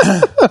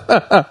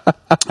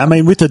 I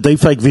mean, with the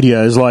deepfake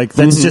videos, like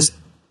that's just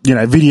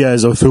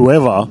videos of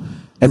whoever,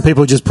 and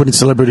people are just putting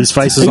celebrities'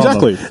 faces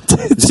Exactly. on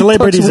them.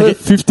 Celebrities are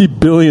worth $50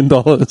 billion.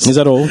 Is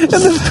that all?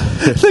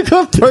 They've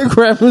got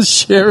programmers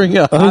sharing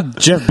it. I think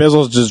Jeff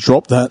Bezos just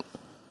dropped that.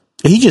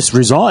 He just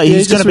resigned. Yeah,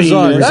 He's he going just to be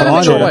resigned.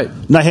 resigned. No,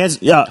 wait. No, he has.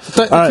 Yeah.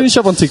 Finish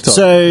up on TikTok.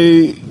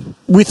 So,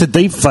 with the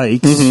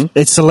deepfakes,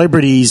 it's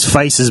celebrities'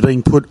 faces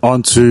being put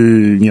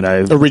onto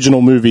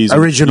Original movies.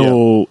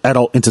 original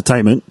adult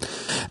entertainment,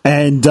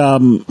 and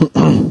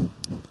now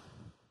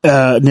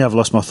I've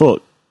lost my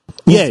thought.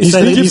 Yeah, He's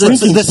so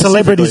thinking the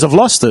celebrities specifically. have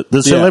lost it. The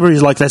Yeah.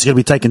 celebrities like that's going to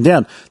be taken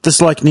down.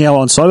 Just like now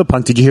on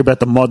Cyberpunk, did you hear about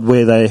the mod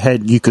where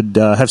you could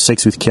have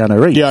sex with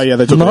Keanu Reeves? Yeah,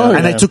 they took it out.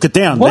 And they took it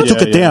down. What? They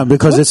took Yeah, it down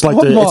because it's like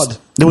What mod?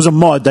 there was a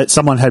mod that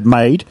someone had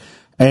made,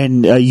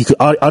 and you could.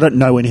 I don't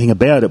know anything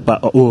about it,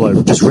 but all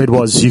I just read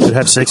was you could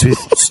have sex with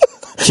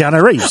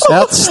Keanu Reeves.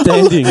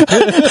 Outstanding.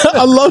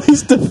 I love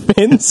his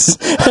defense.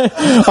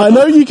 I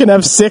know you can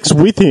have sex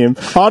with him.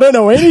 I don't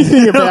know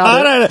anything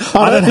about it.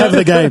 I don't have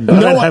the game. I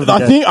don't have the I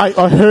game. think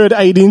I heard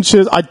 8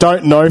 inches. I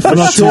don't know for I'm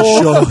not sure.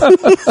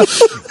 too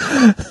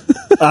sure.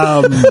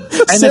 And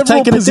they've Several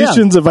taken it down.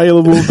 positions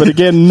available, but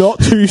again, not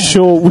too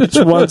sure which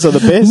ones are the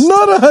best.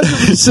 Not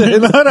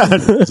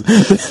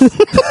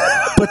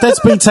 100%. But that's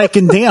been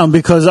taken down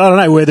because I don't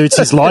know whether it's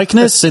his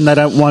likeness and they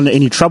don't want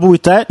any trouble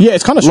with that. Yeah,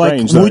 it's kinda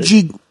strange, though.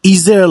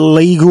 Is there a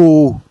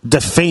legal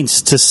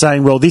defense to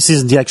saying, well, this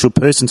isn't the actual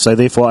person, so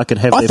therefore I can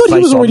have I their thought face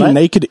he was on already that?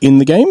 naked in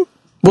the game.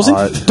 Wasn't?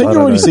 I Didn't don't you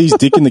already know. see his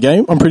dick in the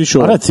game? I'm pretty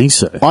sure. I don't think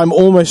so. I'm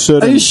almost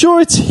certain. Are you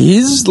sure it's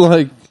his?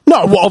 Like,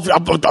 No, well,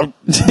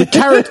 the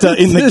character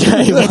in the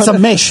game. It's a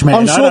mesh, man.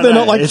 I'm I sure don't they're know.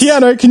 not like, It's-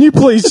 Keanu, can you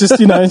please just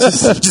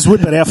just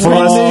whip it out for We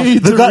us. need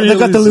They've the got the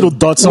realism. little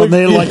dots on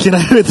there, like, you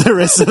know, with the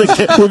rest of the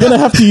We're going to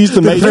have to use the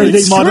the 3D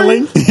Matrix.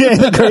 modeling. Yeah,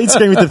 the green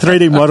screen with the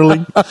 3D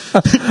modeling.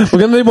 we're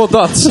going to need more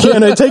dots.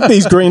 Keanu, take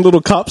these green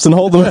little cups and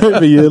hold them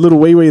over your little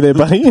wee-wee there,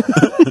 buddy.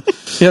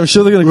 Yeah, I'm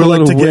sure they're going to We call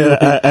like it to a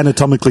get wheel.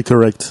 anatomically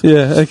correct.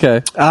 Yeah,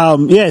 okay.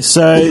 Yeah,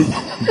 so,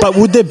 but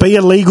would there be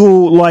a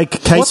legal,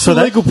 like, case What's for the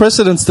that? legal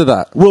precedence to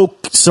that? Well,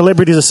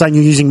 celebrities are saying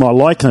you're using my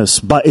likeness,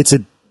 but it's a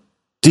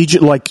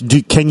digit. Like,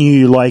 can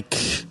you like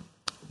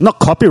not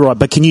copyright,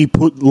 but can you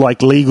put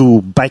like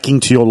legal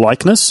backing to your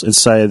likeness and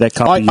say that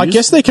can't be used? I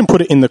guess they can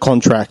put it in the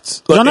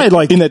contract. No, no,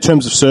 like- in their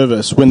terms of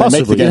service when Possibly.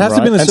 they make the game. It has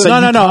to be in right? the And ser- so no,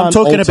 you no, no. I'm can't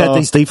talking alter- about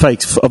these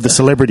deepfakes of the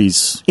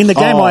celebrities in the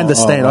game. I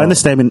understand. I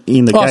understand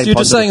in the Oh, game. so you're just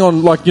possibly. saying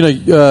on, like, you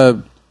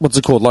know, what's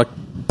it called? Like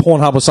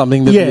Pornhub or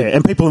something? that Yeah, you-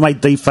 and people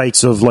make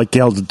deepfakes of like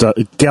Gal Gadot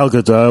or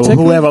Technically-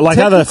 whoever, like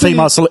other technically-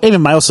 female,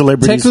 even male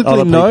celebrities. Technically,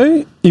 other people.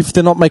 no, if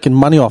they're not making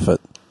money off it.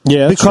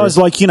 Yeah, that's Because,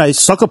 true. like, you know,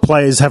 soccer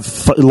players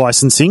have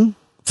licensing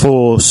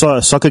for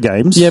soccer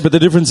games. Yeah, but the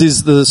difference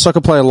is the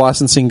soccer player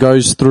licensing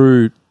goes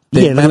through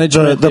their Yeah, the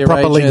management, the their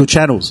proper agent. legal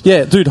channels.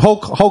 Yeah, dude,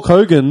 Hulk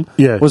Hogan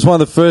Yeah. was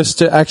one of the first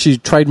to actually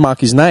trademark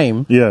his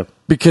name. Yeah.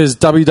 Because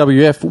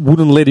WWF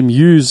wouldn't let him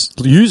use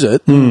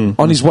it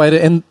on his way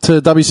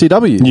to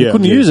WCW. He Yeah,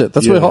 couldn't yeah, use it.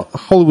 That's yeah. where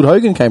Hollywood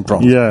Hogan came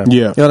from. Yeah.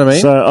 Yeah. You know what I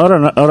mean? So I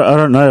don't know. I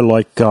don't know.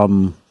 Like,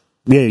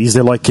 yeah, is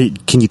there like,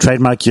 can you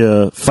trademark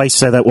your face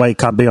so that way it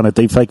can't be on a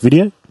deepfake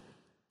video?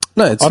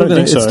 no, it's I still don't gonna,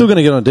 think so. it's still going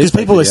to get on a Because deepfake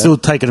people are video. still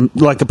taking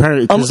like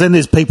apparently. Because then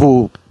there's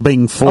people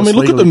being forced. I mean,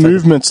 look at the legally to-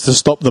 movements to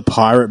stop the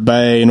Pirate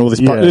Bay and all this.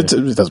 Yeah. It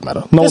doesn't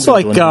matter. No It's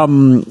one's like gonna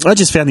do anything. I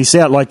just found this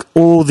out. Like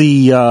all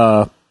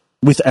the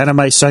with anime,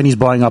 Sony's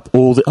buying up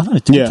all the. I don't know.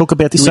 Did Yeah. we talk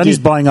about this? We Sony's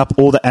did. buying up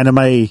all the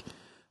anime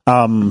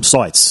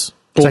sites.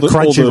 All So the-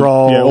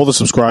 Crunchyroll, all the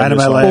subscribers, Anime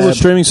like- Lab, all the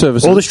streaming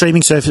services. all the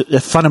streaming services,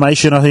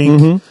 Funimation. I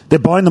think they're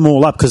buying them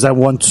all up because they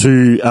want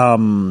to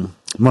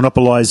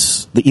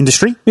monopolize the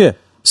industry. yeah.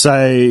 So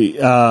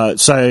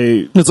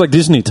It's like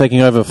Disney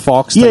taking over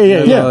Fox. yeah, taking yeah,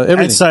 over yeah. Everything.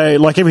 And so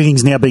like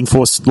everything's now being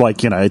forced,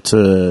 like, you know,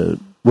 to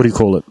what do you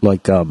call it,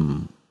 like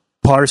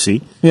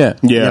piracy. yeah.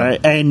 Yeah. You know,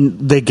 and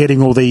they're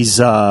getting all these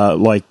well,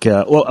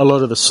 a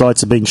lot of the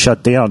sites are being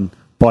shut down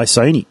by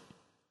Sony.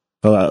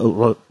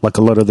 Like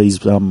a lot of these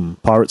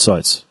pirate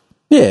sites.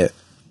 Yeah.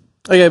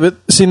 Okay, but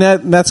see, now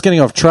that's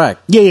getting off track.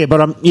 Yeah,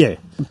 but yeah.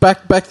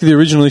 Back to the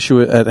original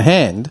issue at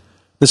hand,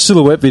 the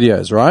silhouette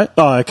videos, right?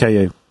 Oh,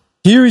 okay, yeah.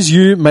 Here is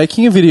you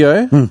making a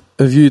video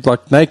of you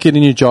like naked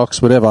in your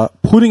jocks, whatever,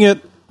 putting it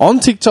on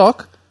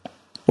TikTok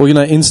or, you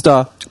know,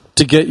 Insta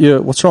to get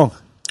your, what's wrong?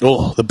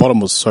 Oh, the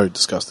bottom was so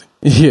disgusting.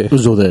 Yeah. It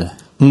was all there.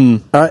 All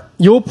right.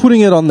 You're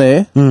putting it on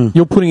there.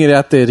 You're putting it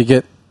out there to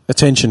get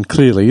attention,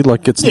 clearly.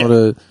 Like, it's not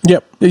a...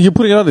 Yep. You're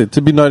putting it out there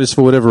to be noticed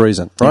for whatever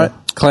reason, right?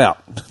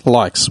 Clout,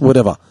 likes,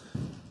 whatever.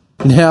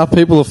 Now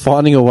people are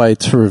finding a way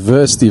to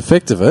reverse the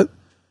effect of it,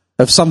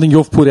 of something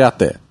you've put out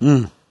there.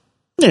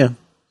 Yeah.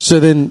 So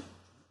then,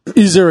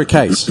 is there a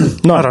case?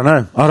 No, I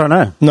don't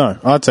know. No,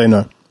 I'd say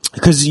no.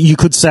 Because you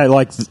could say,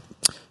 like,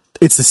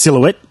 it's the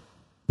silhouette.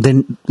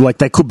 Then, like,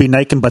 they could be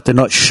naked, but they're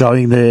not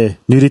showing their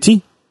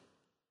nudity.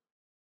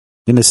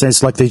 In the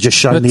sense, like, they're just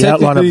showing But the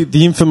outline technically, of...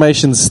 the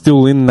information's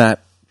still in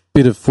that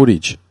bit of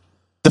footage.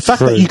 The fact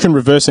True. that you can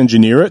reverse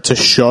engineer it to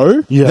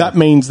show, Yeah. that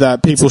means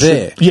that people It's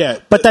there. should... Yeah,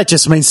 But that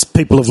just means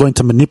people have learned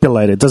to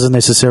manipulate it. It doesn't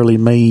necessarily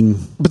mean...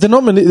 But they're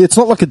not. It's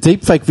not like a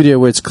deepfake video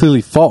where it's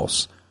clearly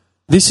false.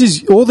 This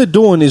is all they're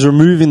doing is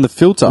removing the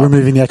filter.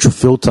 removing the actual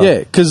filter. Yeah,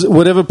 because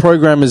whatever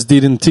programmers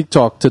did in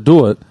TikTok to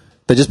do it,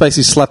 they just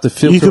basically slapped the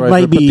filter could over it,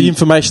 but maybe- the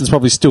information's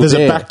probably still there's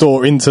there. a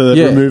backdoor into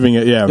Yeah. removing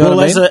it, yeah. You know Well,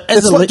 what I as mean? a- as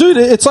It's a like, li- dude,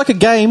 it's like a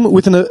game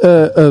with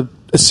a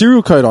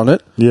serial code on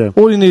it. Yeah.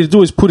 All you need to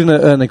do is put in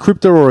an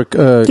encryptor or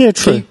a Yeah,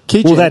 true.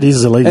 keychain. Well, that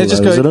is illegal, And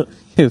just though, isn't it?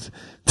 Yeah,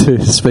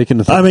 speaking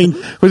of that. I mean,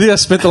 what do you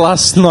guys spent the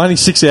last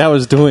 96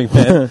 hours doing,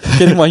 man?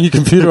 Getting my new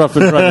computer up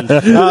and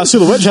running.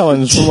 Silhouette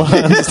challenge, from what I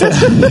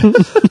understand.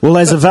 well,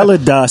 as a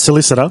valid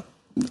solicitor,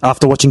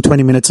 after watching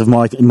 20 minutes of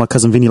my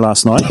cousin Vinny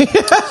last night,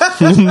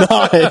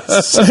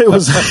 Nice. it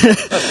was.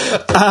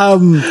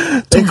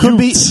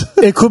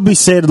 It could be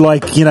said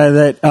like, you know,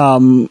 that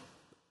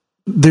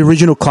the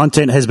original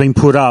content has been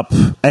put up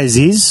as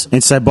is,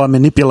 and so by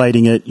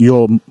manipulating it,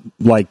 you're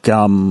like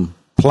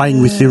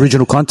playing with the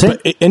original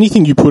content. But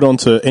anything you put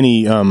onto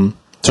any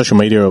social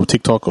media or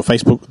TikTok or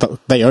Facebook,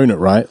 they own it,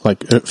 right?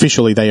 Like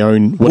officially, they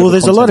own. Well,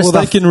 there's a lot of Well,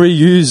 stuff. they can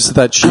reuse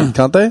that shit,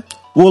 can't they?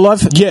 Well,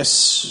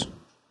 Yes.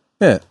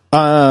 Yeah.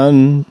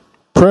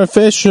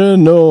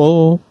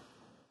 Unprofessional. What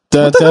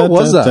the hell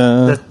was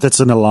that? that's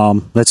an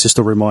alarm. That's just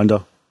a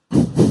reminder.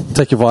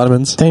 Take your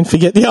vitamins. Don't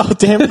forget the. Oh,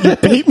 damn it! You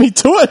beat me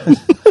to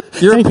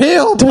it. You're a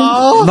pill,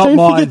 pal. Not don't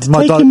mine. forget to My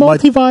take dog, your my,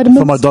 multivitamins.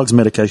 for my dog's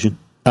medication.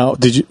 Oh,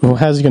 did you? Well,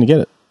 how's he going to get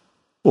it?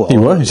 Well, He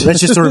won't. That's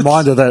just a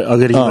reminder that I'm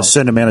getting Oh. a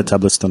certain amount of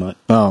tablets tonight.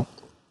 Oh,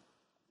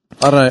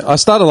 I don't know. I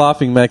started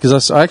laughing, man,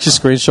 because I actually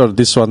screenshotted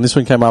this one. This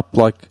one came up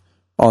like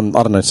on,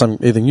 I don't know, some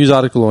either news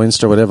article or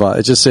Insta or whatever.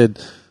 It just said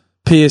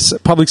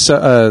public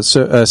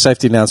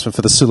safety announcement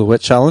for the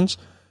Silhouette Challenge.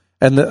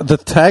 And the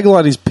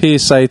tagline is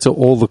PSA to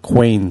all the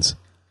queens.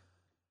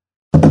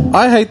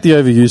 I hate the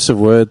overuse of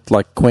word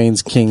like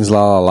queens, kings,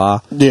 la la la.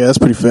 yeah, that's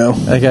pretty fair.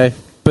 Okay,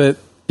 but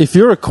if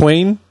you're a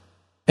queen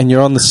and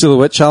you're on the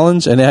Silhouette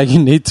Challenge and now you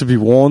need to be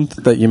warned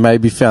that you may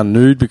be found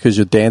nude because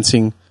you're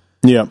dancing,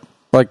 Yeah.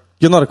 like,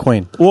 you're not a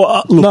queen.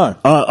 Well, look, No.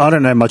 I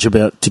don't know much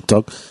about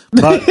TikTok,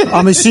 but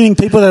I'm assuming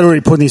people that are already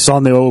putting this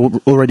on, they're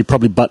already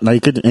probably butt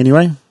naked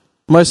anyway.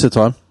 Most of the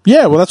time.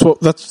 Yeah, well,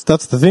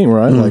 that's the thing,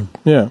 right? Like,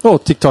 yeah. Or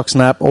TikTok,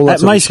 Snap, all that At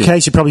sort of most shit.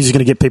 case, you're probably just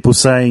going to get people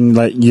saying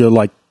like you're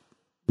like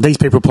these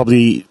people are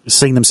probably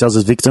seeing themselves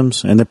as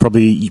victims, and they're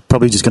probably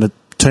just going to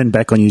turn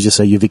back on you, just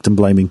say you're victim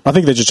blaming. I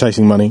think they're just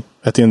chasing money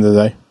at the end of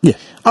the day. Yeah,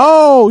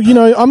 Oh, you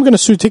know, I'm going to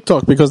sue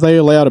TikTok because they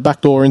allowed a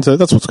backdoor into.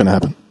 That's what's going to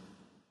happen.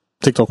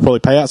 TikTok will probably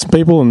pay out some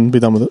people and be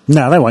done with it.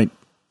 no, they won't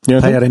You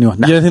know pay out anyone.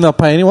 Nah. You don't think they'll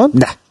pay anyone?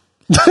 Nah.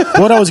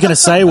 What I was going to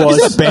say was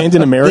Is that banned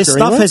in America? this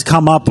stuff anyway? has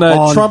come up No,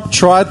 on Trump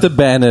tried to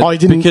ban it Oh, he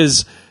didn't-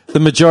 because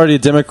the majority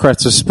of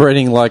Democrats are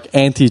spreading like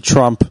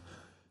anti-Trump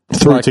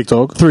through like,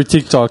 TikTok. Through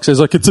TikTok. So it's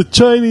like it's a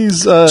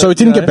Chinese. So it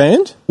didn't get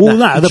banned. Well,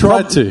 Nah, no, he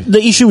tried to.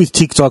 The issue with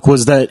TikTok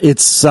was that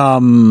it's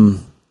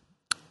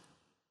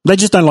they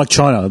just don't like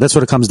China. That's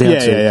what it comes down Yeah,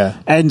 to. yeah.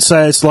 And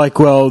so it's like,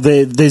 well,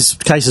 there's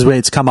cases where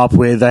it's come up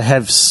where they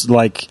have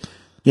like,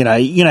 you know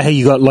how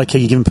you got like how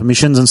you give them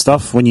permissions and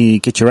stuff when you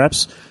get your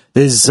apps.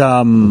 There's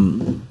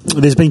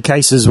been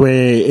cases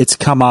where it's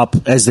come up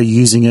as they're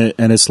using it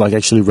and it's like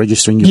actually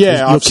registering your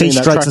I've seen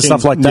that keystrokes and tracking.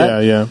 stuff like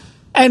that. Yeah, yeah.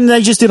 And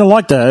they just didn't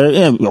like that.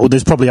 Yeah, well,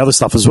 there's probably other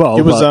stuff as well.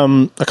 It was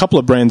but- a couple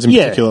of brands in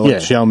Yeah, particular, like yeah.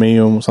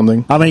 Xiaomi or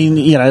something. I mean,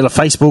 you know, like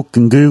Facebook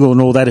and Google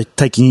and all that are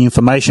taking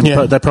information, Yeah.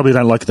 but they probably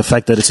don't like the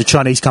fact that it's a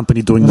Chinese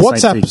company doing the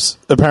same thing. WhatsApp's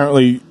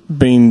apparently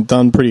been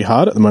done pretty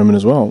hard at the moment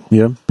as well.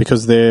 Yeah.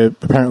 Because they're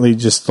apparently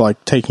just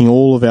like taking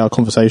all of our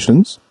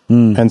conversations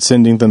and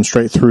sending them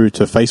straight through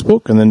to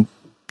Facebook and then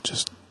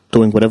just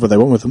doing whatever they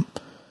want with them.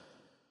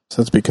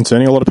 So that's a bit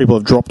concerning. A lot of people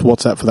have dropped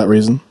WhatsApp for that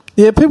reason.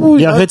 Yeah, people.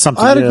 Yeah, I heard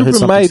something. I had a Yeah, I group heard of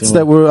something mates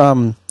similar. that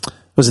were.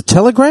 Was it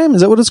Telegram? Is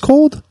that what it's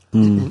called?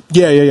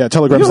 Yeah.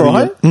 Telegram's You the,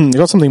 alright? I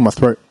got something in my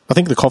throat. I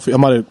think the coffee, I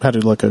might have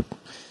had like a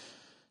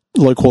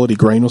low quality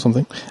grain or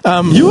something.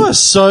 You are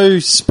so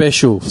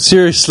special.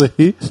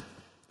 Seriously.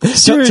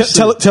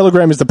 Seriously.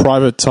 Telegram is the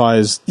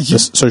privatized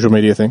social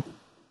media thing.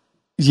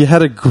 You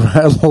had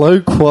a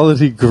low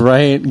quality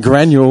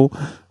granule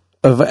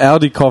of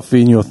Audi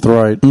coffee in your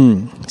throat,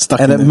 Stuck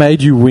and in it there.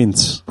 made you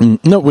wince.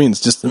 Not wins,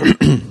 just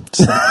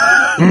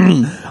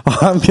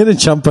I'm going to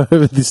jump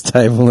over this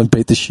table and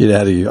beat the shit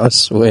out of you. I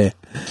swear.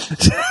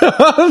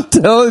 I'm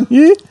telling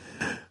you.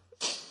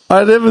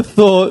 I never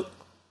thought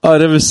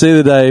I'd ever see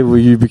the day where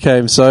you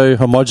became so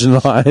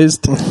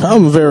homogenized.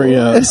 I'm a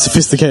very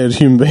sophisticated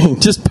human being.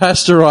 Just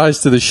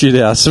pasteurized to the shit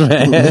house,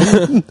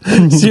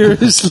 man.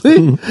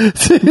 Seriously?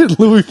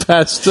 Louis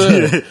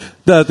Pasteur.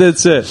 No,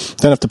 that's it.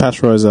 Don't have to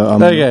pasteurize.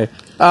 Okay.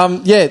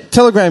 Yeah,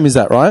 Telegram is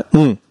that, right?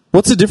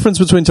 What's the difference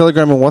between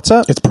Telegram and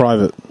WhatsApp? It's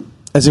private.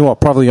 As in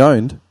what? Privately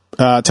owned?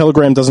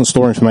 Telegram doesn't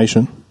store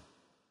information.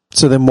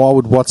 So then why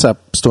would WhatsApp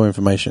store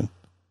information?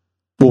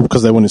 Well,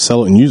 because they want to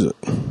sell it and use it.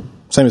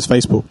 Same as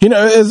Facebook. You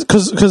know,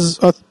 because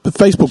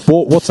Facebook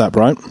bought WhatsApp,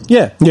 right?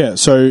 Yeah. Yeah,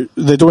 so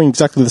they're doing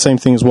exactly the same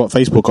thing as what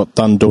Facebook got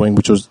done doing,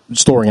 which was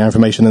storing our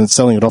information and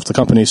selling it off to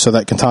companies so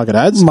that can target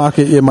ads.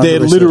 Market They're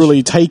research.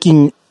 literally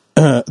taking...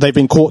 they've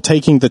been caught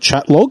taking the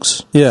chat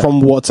logs Yeah. from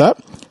WhatsApp,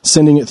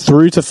 sending it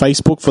through to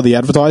Facebook for the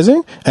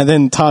advertising, and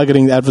then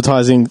targeting the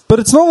advertising But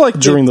it's not like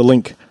during the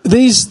link.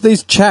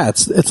 these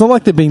chats. It's not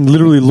like they're being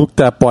literally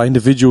looked at by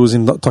individuals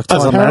in like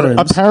time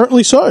rooms.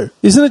 Apparently so.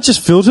 Isn't it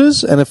just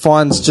filters and it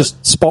finds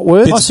just spot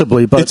words?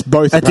 Possibly, but it's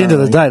both, at the end of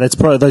the apparently.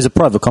 day, those are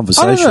private I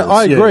conversations. don't know.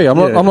 I agree. Yeah,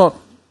 I'm not.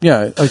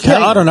 Yeah. Okay.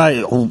 Yeah, I don't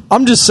know.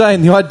 I'm just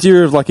saying the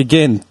idea of like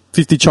again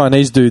 50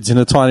 Chinese dudes in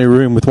a tiny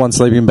room with one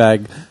sleeping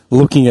bag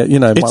looking at, my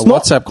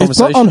WhatsApp conversations. It's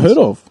not unheard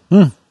of.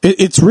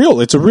 It's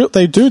real. It's a real.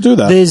 They do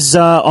that. There's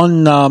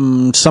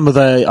on some of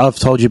the. I've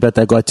told you about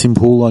that guy Tim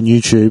Pool on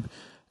YouTube,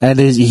 and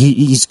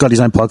he's got his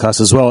own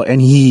podcast as well.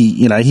 And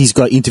he's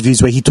got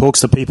interviews where he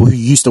talks to people who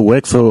used to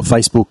work for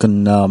Facebook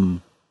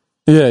and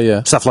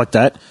stuff like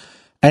that.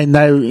 And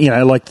they,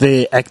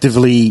 they're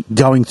actively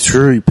going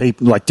through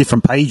people like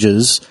different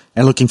pages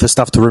and looking for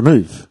stuff to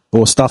remove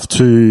or stuff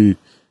to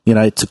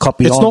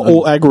copy. It's not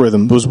all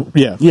algorithm.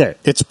 Yeah.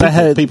 It's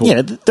people.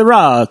 Yeah, there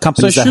are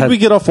companies. So should we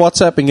get off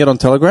WhatsApp and get on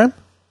Telegram?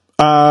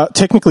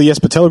 Technically, yes,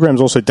 but Telegram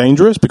is also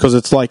dangerous because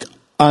it's like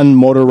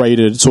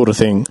unmoderated sort of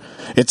thing.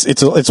 It's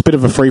a bit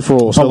of a free for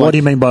all. So what do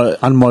you mean by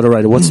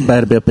unmoderated? What's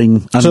bad about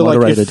being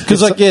unmoderated?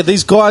 Because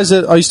these guys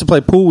that I used to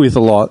play pool with a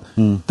lot,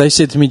 they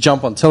said to me,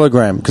 jump on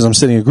Telegram because I'm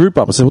setting a group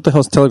up. I said, what the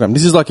hell's Telegram?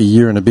 This is like a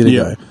year and a bit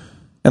ago.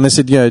 And they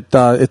said,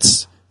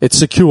 it's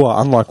secure,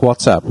 unlike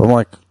WhatsApp. I'm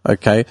like,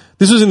 okay.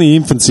 This was in the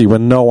infancy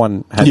when no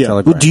one had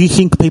Telegram. Well, do you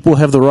think people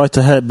have the right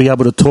to be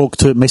able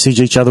to message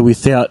each other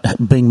without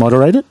being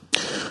moderated?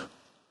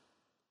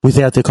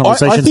 Without their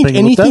conversations I think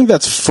being looked at? anything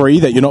that's free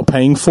that you're not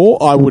paying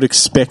for, I would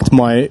expect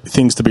my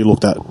things to be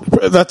looked at.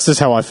 That's just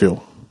how I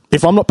feel.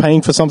 If I'm not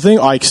paying for something,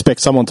 I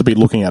expect someone to be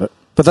looking at it.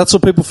 But that's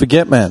what people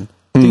forget, man.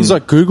 Things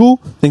like Google,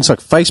 things like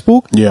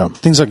Facebook,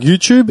 things like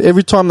YouTube,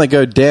 every time they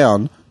go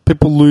down,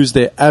 people lose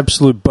their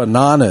absolute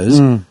bananas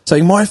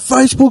saying, my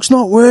Facebook's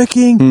not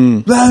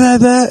working, blah, blah,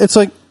 blah. It's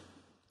like,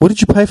 what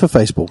did you pay for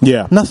Facebook?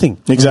 Yeah. Nothing.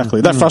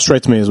 Exactly. That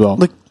frustrates me as well.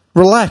 Like,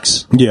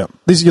 relax. Yeah.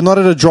 You're not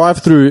at a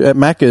drive-through at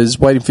Macca's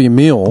waiting for your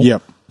meal.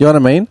 Yep. You know what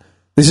I mean?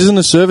 This isn't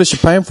a service you're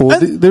paying for.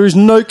 There is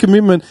no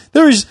commitment.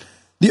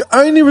 The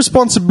only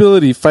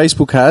responsibility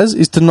Facebook has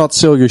is to not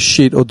sell your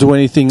shit or do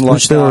anything like that.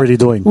 Which they're already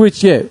doing. Well,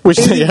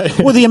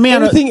 the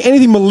amount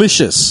anything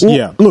malicious.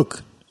 Well,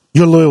 look,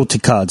 your loyalty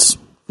cards,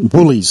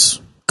 Woolies,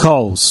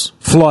 Coles,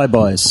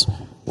 Flybys,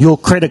 your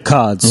credit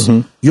cards,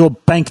 your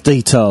bank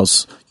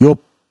details, I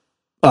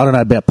don't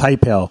know about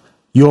PayPal,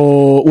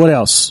 what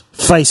else?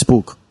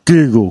 Facebook,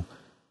 Google,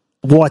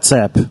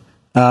 WhatsApp,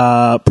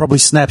 probably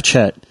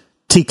Snapchat,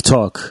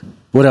 TikTok.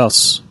 What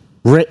else?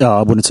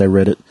 I wouldn't say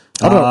Reddit.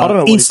 I don't know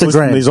what he's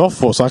listing Instagram. these off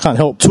for, so I can't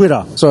help.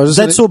 Twitter. So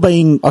that's all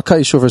being. I'll cut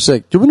you short for a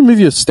sec. Do you want me to move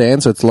your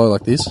stand so it's low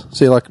like this?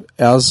 See, like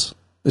ours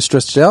is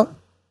stretched out,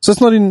 so it's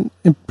not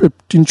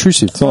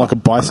intrusive. It's not like a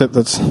bicep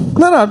that's.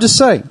 No. I'm just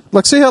saying.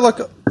 Like, see how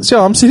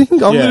I'm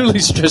sitting? I'm literally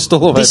stretched all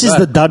the way This is back.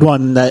 the dud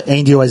one that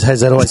Andy always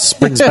has that always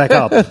springs back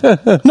up.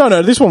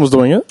 No, this one was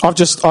doing it.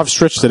 I've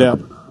stretched it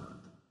out.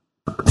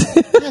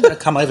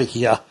 Come over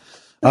here.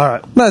 All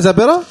right. No, is that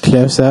better?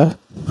 Closer.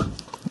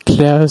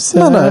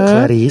 No.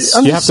 Clarice.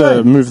 You have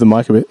to move the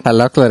mic a bit.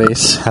 Hello,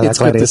 Clarice. Hello, It's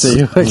good to Clarice. see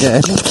you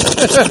again.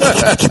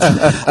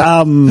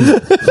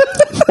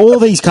 All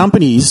these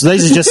companies,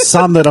 these are just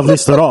some that I've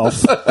listed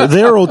off,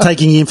 they're all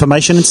taking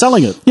information and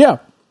selling it. Yeah.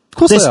 Of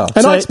course they are.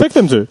 And I expect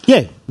them to.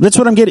 Yeah, that's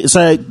what I'm getting.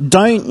 So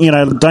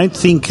don't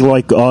think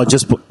like,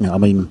 this what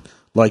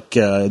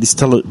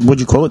do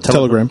you call it?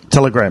 Telegram.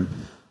 Telegram.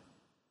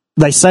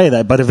 They say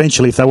that, but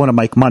eventually, if they want to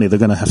make money, they're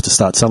going to have to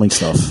start selling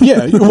stuff.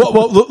 Yeah,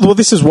 well,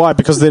 this is why,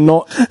 because they're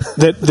not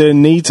their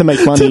need to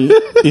make money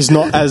is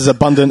not as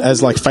abundant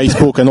as like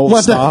Facebook and all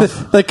the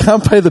stuff. They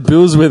can't pay the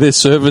bills where their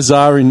servers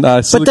are in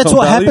Silicon that's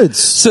what Valley. happens.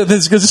 So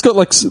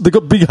they've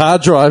got big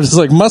hard drives. It's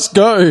like must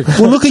go.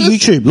 Well, look at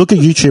YouTube. Look at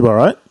YouTube. All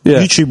right. Yeah.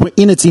 YouTube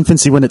in its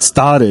infancy when it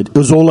started, it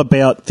was all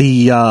about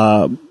the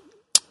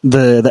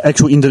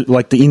actual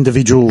the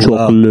individual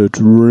Chocolate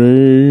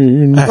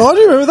rain. Oh, do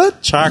you remember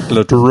that?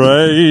 Chocolate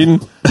rain.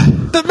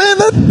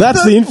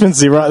 That's the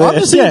infancy right there. I'm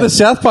just seeing the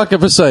South Park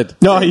episode.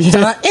 No,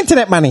 yeah.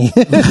 Internet money.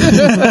 They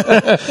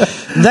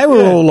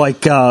were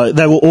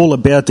all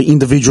about the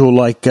individual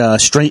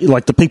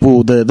the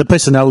people, the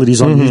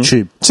personalities on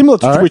YouTube. Similar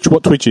to Twitch,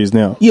 what Twitch is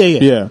now.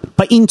 Yeah.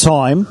 But in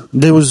time,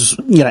 there was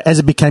as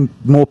it became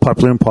more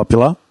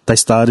popular, they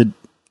started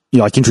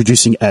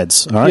introducing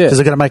ads, all right? Because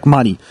they're going to make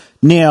money.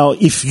 Now,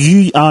 if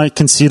you are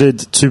considered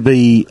to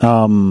be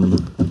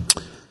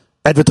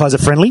advertiser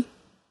friendly,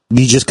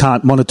 you just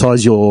can't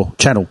monetize your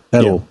channel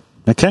at all.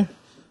 Okay?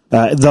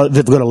 They've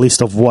got a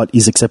list of what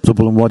is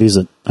acceptable and what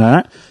isn't. All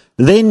right?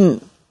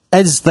 Then,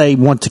 as they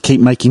want to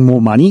keep making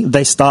more money,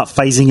 they start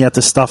phasing out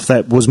the stuff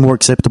that was more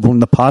acceptable in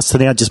the past, so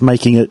now just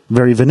making it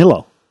very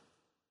vanilla.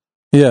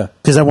 Yeah.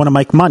 Because they want to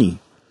make money.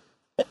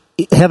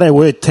 How they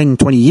were 10,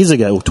 20 years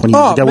ago, or 20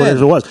 years ago,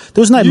 whatever it was.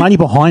 There was no money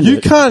behind it.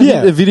 You can't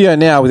hit a video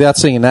now without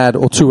seeing an ad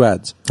or two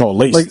ads. Oh, at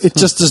least. Like, it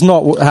just does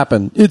not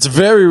happen. It's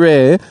very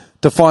rare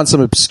to find some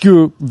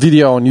obscure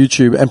video on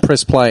YouTube and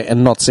press play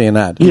and not see an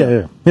ad.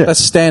 Yeah. That's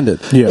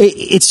standard. Yeah.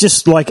 It's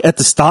just like at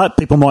the start,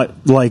 people might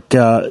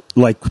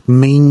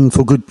mean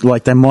for good,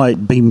 they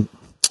might be, what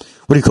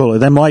do you call it?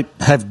 They might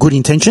have good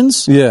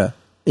intentions. Yeah.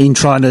 In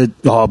trying to,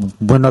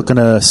 we're not going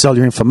to sell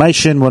your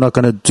information, we're not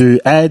going to do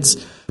ads,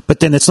 but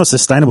then it's not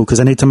sustainable because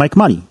they need to make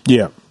money.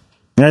 Yeah.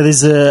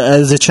 there's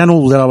a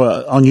channel that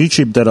on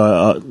YouTube that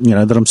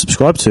that I'm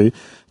subscribed to.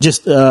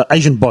 Just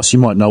Asian Boss, you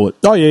might know it.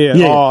 Oh yeah.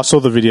 Oh, I saw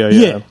the video.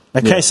 Yeah.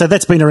 Okay, so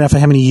that's been around for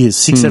how many years?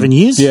 6-7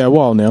 years. Yeah, a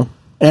while now.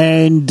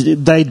 And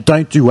they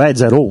don't do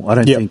ads at all. I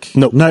don't think.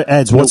 Nope. No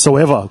ads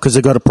whatsoever because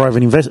they've got a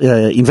private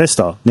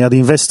investor. Now the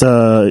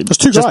investor, it's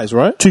two guys,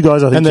 right? Two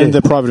guys, I think. And then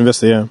the private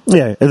investor, yeah.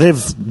 Yeah,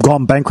 they've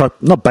gone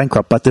bankrupt. Not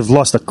bankrupt, but they've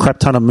lost a crap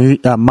ton of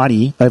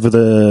money over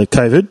the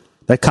COVID.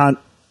 They can't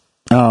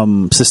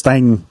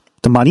sustain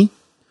the money.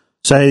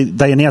 So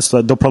they announced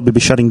that they'll probably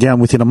be shutting down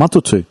within a month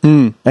or two.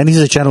 And this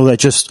is a channel that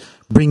just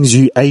brings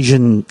you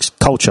Asian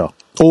culture.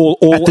 All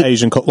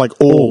Asian,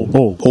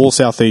 all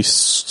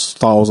Southeast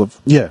styles of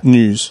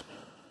news.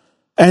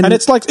 And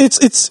it's like,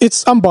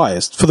 it's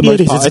unbiased for the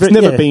most part. It's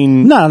never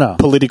been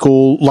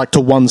political, like to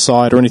one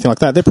side or anything like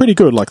that. They're pretty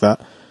good like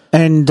that.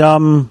 And,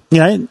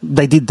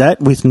 they did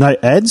that with no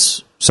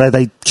ads. So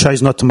they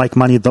chose not to make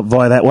money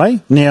via that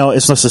way. Now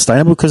it's not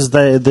sustainable because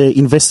the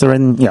investor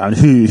and,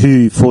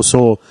 who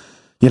foresaw,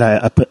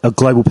 a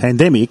global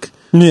pandemic.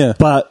 Yeah.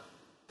 But,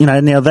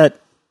 now that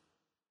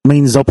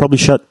means they'll probably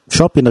shut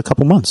shop in a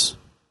couple months.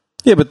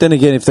 Yeah, but then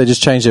again, if they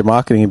just change their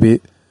marketing a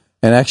bit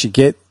and actually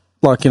get,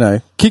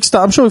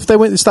 Kickstarter, I'm sure if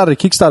they started a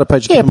Kickstarter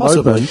page,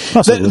 possibly.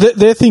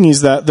 Their thing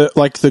is that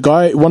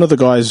one of the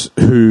guys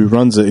who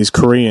runs it is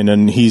Korean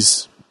and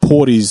he's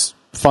poured his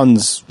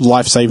funds,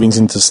 life savings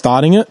into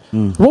starting it.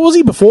 What was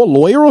he before?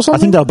 Lawyer or something?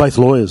 I think they were both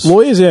lawyers.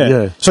 Lawyers,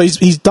 yeah. So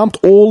he's dumped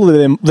all of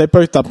them. They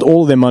both dumped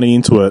all of their money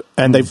into it,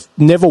 and they've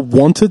never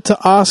wanted to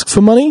ask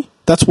for money.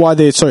 That's why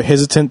they're so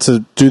hesitant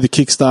to do the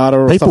Kickstarter.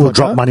 Or people will like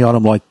drop money on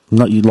them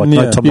no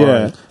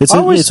tomorrow. Yeah.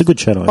 It's a good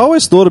channel. I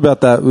always thought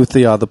about that with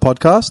the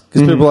podcast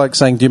because people are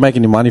saying, "Do you make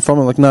any money from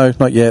it?" I'm like, no,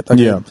 not yet.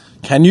 Okay.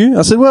 Can you?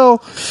 I said,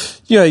 well,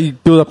 you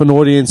build up an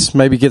audience,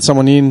 maybe get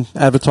someone in,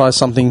 advertise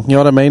something. You know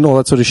what I mean? All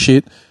that sort of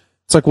shit.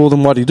 It's like, well,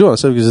 then why do you do it? I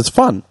said, because it's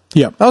fun.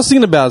 Yeah. I was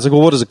thinking about it. I was like,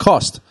 well, what does it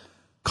cost?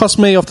 Cost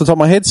me off the top of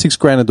my head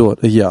 $6,000 to do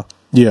it a year.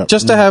 Yeah.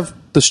 Just to have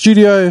the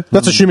studio.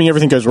 That's assuming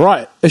everything goes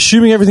right.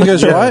 Assuming everything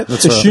goes right.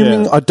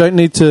 Assuming I don't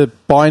need to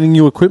buy any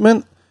new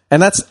equipment.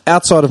 And that's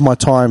outside of my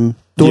time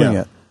doing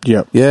it.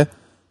 Yeah. Yeah.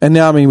 And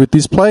now, with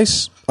this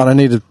place, I don't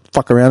need to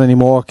fuck around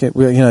anymore.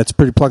 It's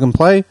pretty plug and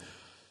play.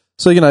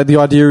 So, the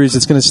idea is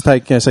it's going to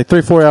take, say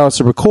 3-4 hours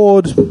to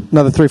record,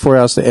 another 3-4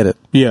 hours to edit.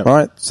 Yeah. All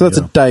right. So that's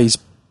a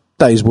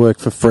day's work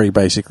for free,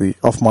 basically,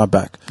 off my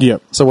back. Yeah.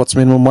 So what's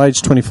minimum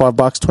wage? $25,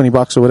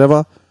 $20 or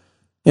whatever.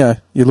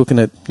 You're looking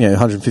at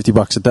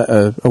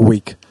 $150 a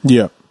week.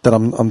 Yeah. That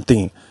I'm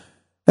thinking.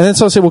 And then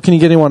so I said, well, can you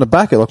get anyone to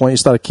back it? Like, why don't you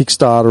start a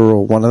Kickstarter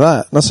or one of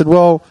that? And I said,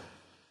 well,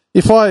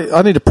 if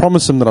I need to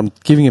promise them that I'm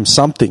giving him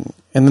something,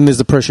 and then there's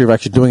the pressure of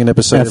actually doing an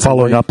episode and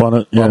following up on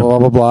it, blah blah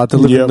blah blah,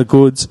 delivering the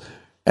goods,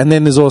 and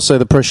then there's also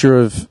the pressure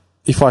of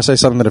if I say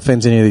something that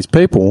offends any of these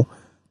people,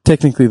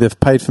 technically they've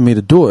paid for me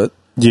to do it.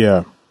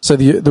 Yeah. So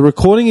the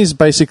recording is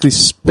basically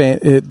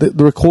the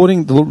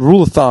recording. The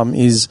rule of thumb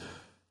is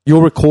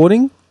your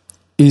recording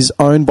is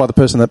owned by the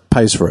person that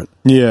pays for it.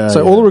 Yeah.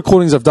 So all the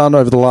recordings I've done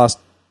over the last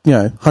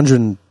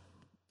 100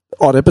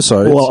 odd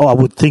episodes. Well, I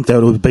would think that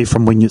it would be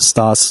from when you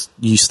start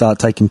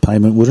taking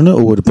payment, wouldn't it,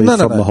 or would it be from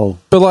the whole?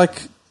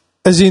 But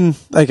as in,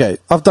 okay,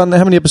 I've done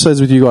how many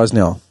episodes with you guys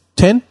now?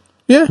 10?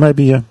 Yeah,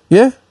 maybe. Yeah.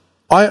 Yeah.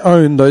 I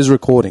own those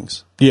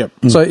recordings. Yeah.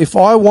 So if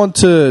I want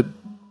to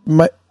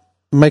make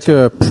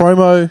a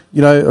promo,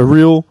 a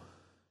reel,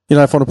 if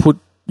I want to put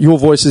your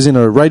voices in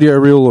a radio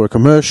reel or a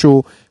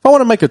commercial, if I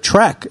want to make a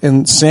track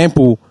and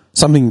sample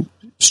something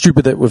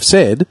stupid that we've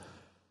said,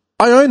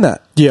 I own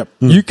that. Yep.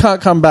 You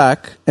can't come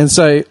back and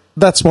say,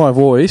 that's my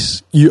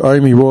voice, you owe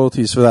me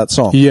royalties for that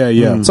song. Yeah.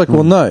 It's like,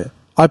 well, no,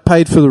 I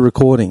paid for the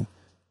recording.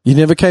 You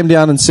never came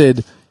down and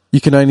said you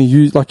can only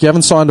use, you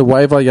haven't signed a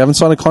waiver, you haven't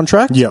signed a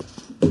contract. Yep.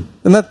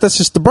 And that's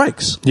just the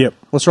breaks. Yep.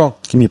 What's wrong?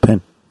 Give me a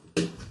pen.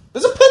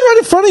 There's a pen right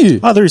in front of you.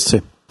 Oh, there is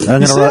too.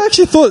 I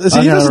actually thought, he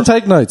doesn't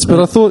take notes,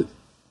 but I thought,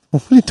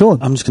 what are you doing?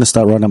 I'm just going to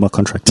start writing out my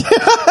contract.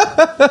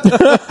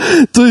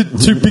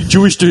 Two big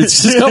Jewish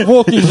dudes just come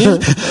walking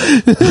in.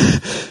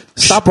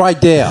 Stop right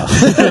there.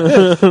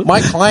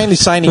 My client is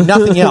signing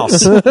nothing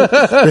else.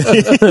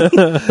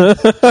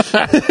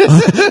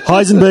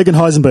 Heisenberg and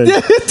Heisenberg.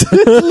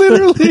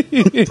 Literally.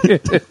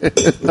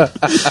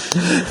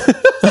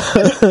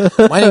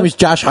 My name is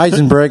Josh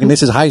Heisenberg, and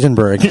this is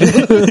Heisenberg.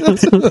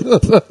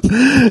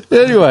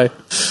 Anyway,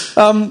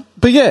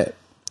 but yeah.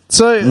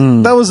 So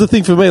that was the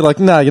thing for me. Like,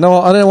 no, you know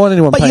what? I don't want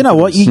anyone. But you know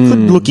what? You could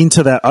look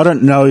into that. I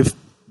don't know if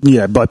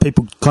by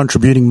people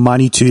contributing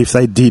money to if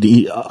they did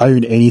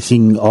own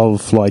anything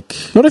of like.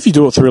 Not if you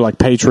do it through like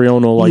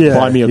Patreon or like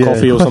Buy Me a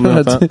Coffee or something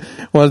like that.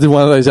 Want to do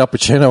one of those Al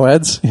Pacino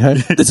ads?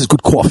 This is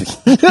good coffee.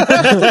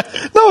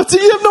 No,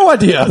 you have no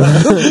idea.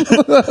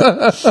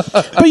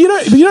 But you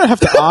don't have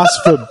to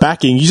ask for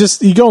backing.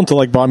 You go onto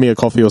like Buy Me a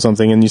Coffee or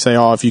something, and you say,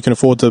 oh, if you can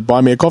afford to buy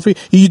me a coffee,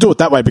 you do it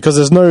that way because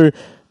there's no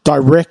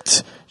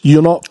direct.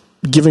 You're not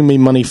giving me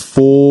money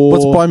for.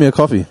 What's Buy Me a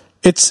Coffee?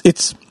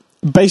 It's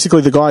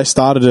basically the guy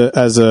started it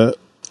as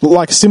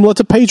similar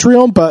to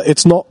Patreon, but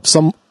it's not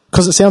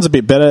because it sounds a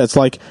bit better. It's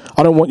like,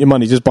 I don't want your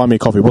money, just buy me a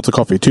coffee. What's a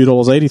coffee?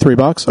 $2.80,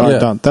 $3? All right, Yeah.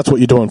 done. That's what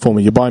you're doing for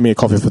me. You're buying me a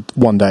coffee for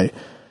one day.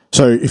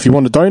 So if you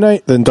want to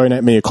donate, then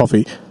donate me a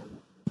coffee,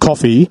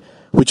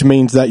 which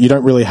means that you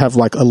don't really have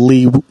like a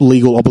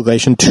legal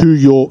obligation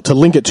to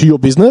link it to your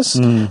business,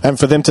 and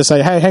for them to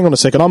say, hey, hang on a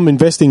second, I'm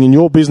investing in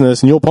your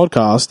business and your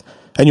podcast,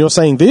 and you're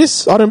saying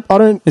this. I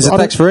don't. Is it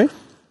tax free?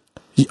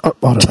 I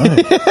don't know.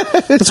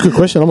 That's a good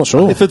question. I'm not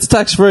sure. If it's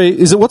tax free,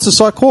 what's the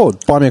site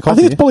called? Buy me a I coffee.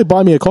 think it's probably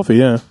buy me a coffee.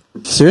 Yeah.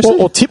 Seriously?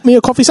 Or tip me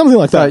a coffee, something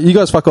like that. You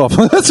guys fuck off.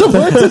 That's a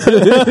word.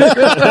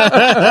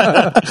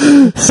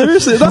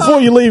 Seriously, Before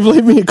you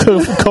leave me a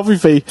coffee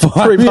fee.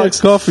 Buy me a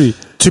coffee.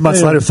 2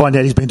 months later, find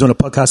out he's been doing a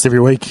podcast every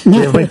week.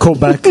 Never been called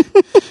back.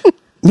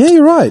 Yeah,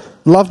 you're right.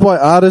 Loved by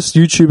artists,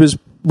 YouTubers,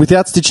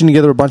 without stitching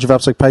together a bunch of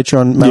apps like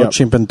Patreon,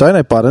 MailChimp, and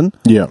donate button.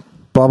 Yeah.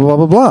 Blah blah blah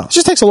blah blah. It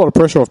just takes a lot of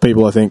pressure off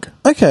people, I think.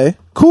 Okay,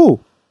 cool.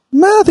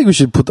 Man, I think I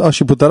should put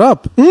that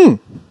up.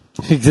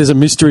 There's a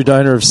mystery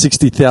donor of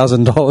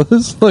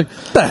 $60,000. Like,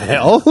 the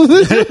hell?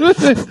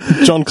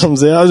 John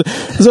comes out.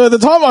 So at the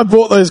time I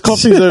bought those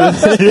coffees over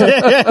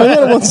there, I'm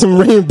going to want some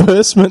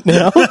reimbursement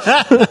now.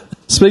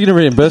 Speaking of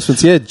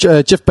reimbursements,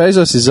 Jeff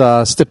Bezos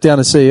is stepped down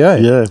as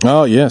CEO. Yeah.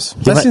 Oh, yes.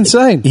 That's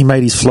insane. He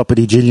made his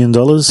floppity jillion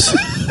dollars.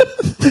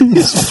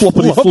 His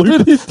floppity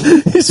floop.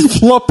 His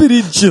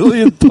floppity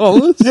jillion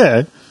dollars.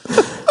 Yeah.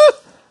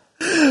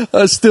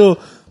 Still,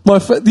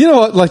 you know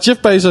what? Like,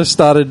 Jeff Bezos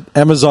started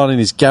Amazon in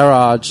his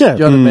garage. Yeah. You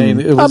know what I mean?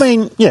 It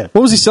was, yeah.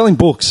 What was he selling?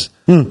 Books.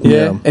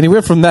 Yeah. And he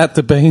went from that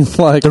to being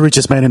like The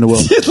richest man in the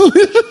world.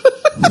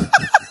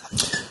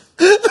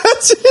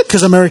 That's it.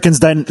 Because Americans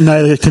don't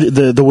know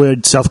the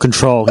word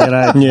self-control. You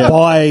know, Yeah.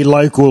 buy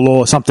local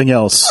or something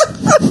else.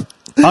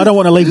 I don't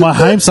want to leave my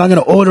home, so I'm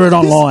going to order it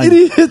online.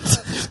 Idiot.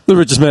 The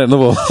richest man in the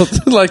world.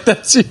 Like,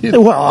 that's it.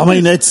 Well, I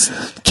mean, it's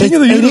King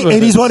of the universe.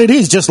 It is what it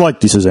is. Just like,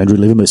 this is Andrew,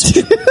 leave a message.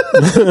 You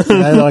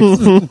know,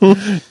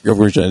 like, Go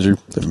rich, Andrew.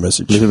 Leave a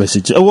message. leave a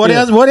message. What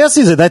else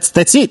is it?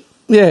 That's it.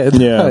 Yeah.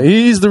 Yeah.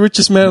 He is the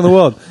richest man in the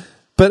world.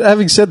 But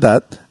having said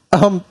that,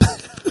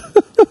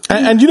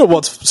 And you know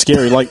what's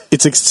scary? Like,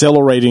 it's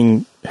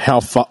accelerating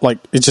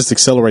it just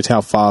accelerates how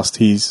fast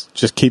he's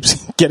just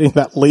keeps getting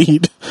that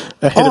lead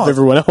ahead of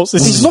everyone else.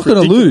 He's not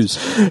going to lose.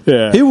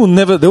 Yeah. There will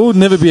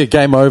never be a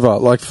game over,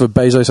 like, for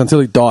Bezos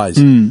until he dies.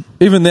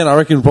 Even then, I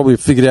reckon he'll probably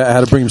figured out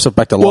how to bring himself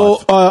back to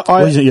life.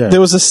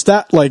 There was a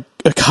stat like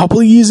a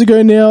couple of years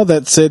ago now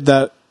that said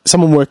that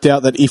someone worked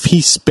out that if he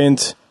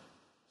spent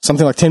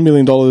something like $10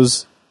 million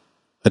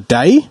a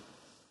day,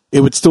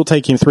 it would still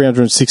take him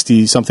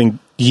 360 something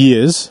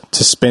years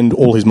to spend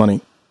all his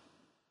money.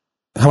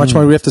 How much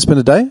money do we have to spend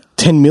a day?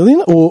 10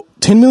 million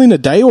a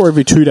day or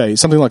every 2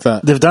 days, something like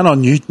that. They've done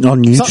on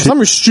YouTube.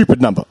 Some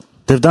stupid number.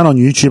 They've done on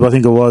YouTube, I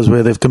think it was,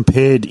 where they've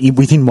compared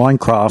within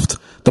Minecraft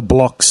the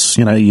blocks,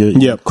 you know,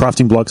 your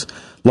crafting blocks,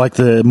 like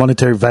the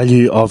monetary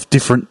value of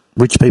different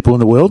rich people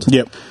in the world.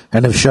 Yep.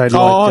 And they've showed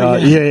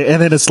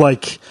and then it's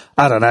like,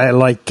 I don't know,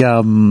 like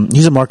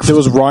here's a microphone. There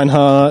was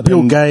Reinhardt,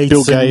 Bill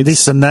Gates, and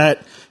this and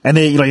that. And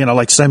they're, you know,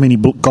 like so many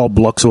gold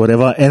blocks or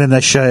whatever, and then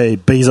they show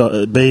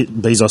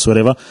Bezos or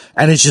whatever,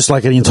 and it's just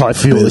like an entire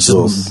field. It's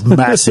just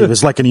massive.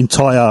 It's like an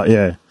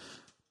entire,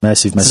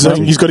 massive.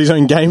 He's got his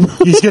own game.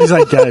 He's got his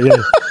own game,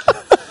 yeah.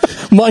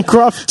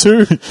 Minecraft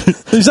 2.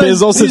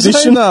 Bezos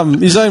edition.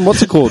 His own,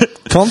 what's it called?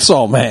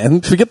 Console,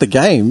 man. Forget the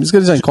game. He's got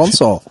his own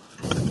console.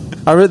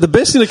 I read the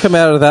best thing to come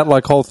out of that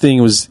whole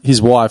thing was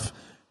his wife.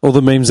 All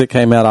the memes that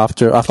came out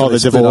after the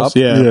split divorce, up.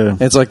 yeah.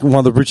 And it's like one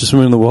of the richest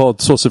women in the world,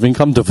 source of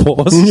income,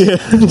 divorce. Yeah.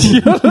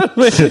 You know what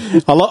I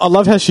mean? I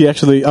love how she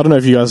actually, I don't know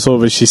if you guys saw,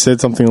 but she said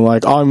something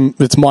like,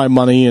 it's my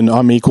money and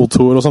I'm equal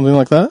to it or something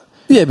like that.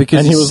 Yeah,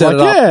 because he was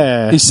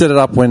like, he set it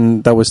up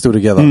when they were still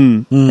together,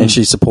 and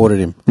she supported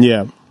him.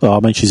 Yeah. Oh,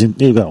 I mean, she's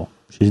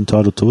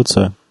entitled to it,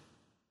 so.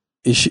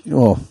 Is she?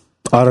 Well,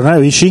 I don't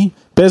know, is she?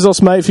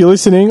 Bezos, mate, if you're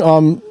listening,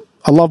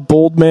 I love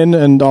bald men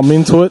and I'm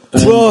into it.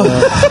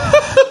 And,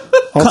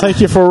 I'll take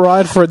you for a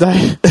ride for a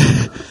day.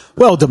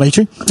 Well,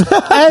 Dimitri,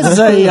 as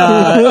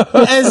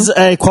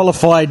a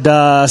qualified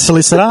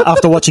solicitor,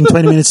 after watching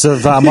 20 minutes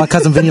of My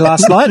Cousin Vinny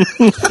last night,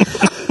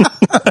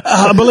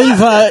 I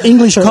believe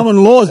English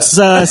common law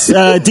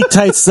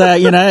dictates that,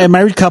 you know, a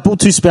married couple,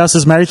 two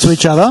spouses married to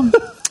each other,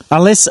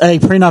 unless a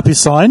prenup is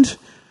signed,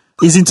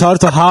 is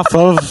entitled to half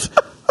of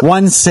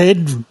one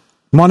said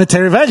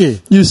monetary value.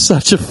 you're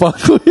such a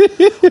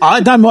fuckwit.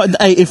 I don't mind.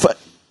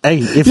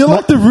 If You're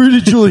like the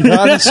Rudy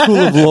Giuliani School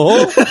of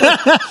Law.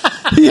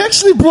 He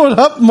actually brought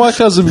up My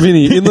Cousin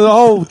Vinny in the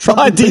whole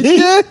Trump. I did.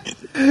 Yeah.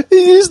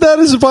 He used that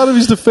as a part of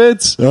his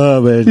defense. Oh,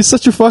 man. He's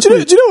such a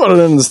fuckwit. Do you know what I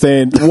don't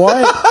understand?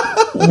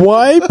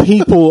 Why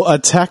people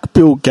attack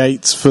Bill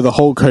Gates for the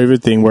whole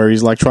COVID thing where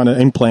he's like trying to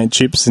implant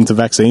chips into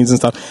vaccines and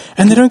stuff,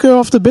 and they don't go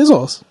after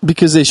Bezos?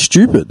 Because they're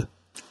stupid.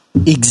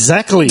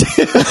 Exactly.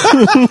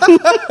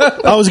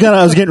 I was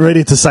getting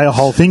ready to say a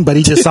whole thing, but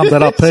he just summed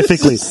that up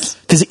perfectly.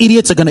 Because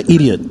idiots are going to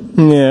idiot.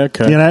 Yeah,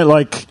 okay. You know,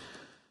 like,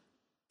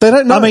 They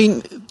don't know. I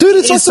mean, dude,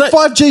 it's like the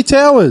 5G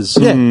towers.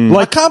 Yeah,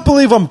 I can't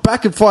believe I'm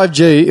back at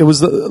 5G. It was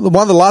the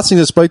one of the last things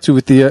I spoke to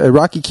with the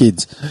Iraqi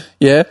kids.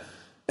 Yeah.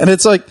 And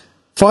it's like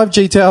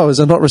 5G towers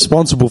are not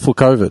responsible for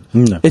COVID.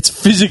 No. It's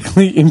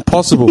physically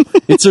impossible.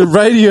 It's a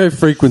radio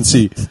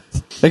frequency.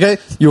 Okay,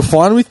 you're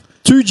fine with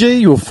 2G,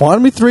 you were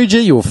fine with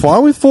 3G, you were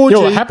fine with 4G.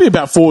 You were happy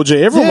about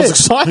 4G. Everyone was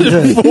excited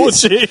about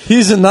 4G.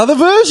 Here's another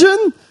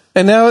version.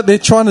 And now they're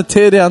trying to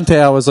tear down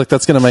towers like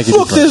that's going to make a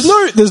difference.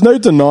 Look, there's no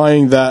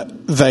denying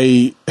that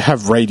they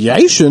have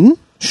radiation,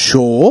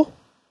 sure.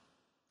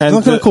 And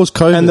It's not going to cause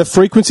COVID. And the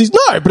frequencies,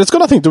 no, but it's got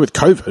nothing to do with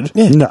COVID.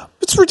 Yeah. No.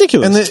 It's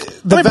ridiculous. And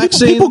the I mean,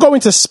 vaccine- people go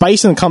into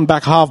space and come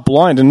back half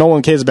blind, and no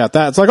one cares about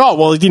that. It's like, oh,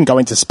 well, he didn't go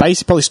into space.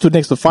 He probably stood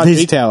next to the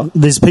 5G tower.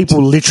 There's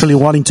people literally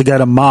wanting to go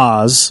to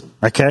Mars,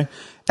 okay?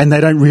 And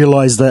they don't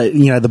realise that,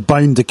 the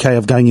bone decay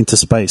of going into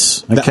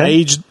space,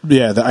 okay?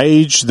 The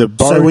age, the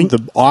bone, So when-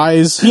 the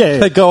eyes. Yeah.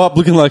 They go up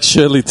looking like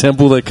Shirley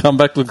Temple. They come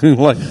back looking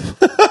like...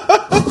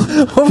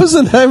 What was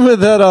the name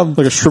of that?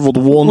 Like a shriveled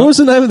What walnut. was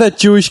the name of that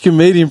Jewish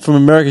comedian from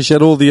America? She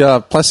had all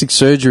the plastic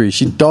surgery.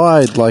 She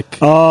died like...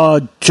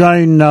 Joan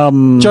Joan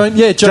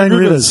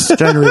Rivers.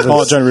 Joan Rivers.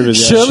 Oh, Joan Rivers,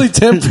 yeah. Shirley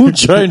Temple,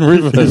 Joan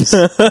Rivers.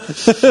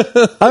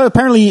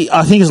 Apparently,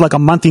 I think it's like a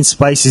month in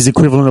space is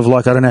equivalent of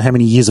like, I don't know how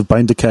many years of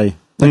bone decay.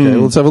 Okay,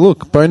 let's have a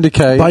look. Bone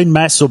decay. Bone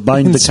mass or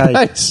bone in decay.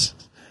 space.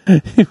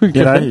 Here we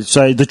go.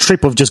 So the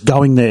trip of just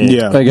going there,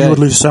 Yeah. Okay. you would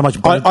lose so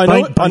much bone I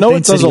know, bone I know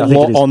it does density, a I think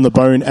lot it is. on the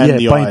bone and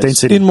the bone eyes.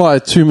 density. In my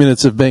 2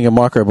 minutes of being a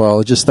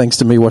microbiologist, thanks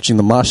to me watching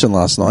The Martian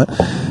last night,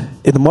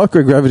 in the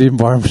microgravity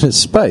environment of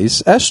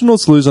space,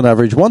 astronauts lose on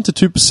average 1 to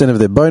 2% of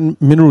their bone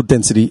mineral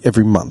density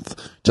every month.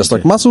 Just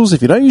like muscles,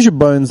 if you don't use your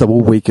bones, they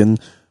will weaken.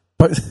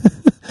 But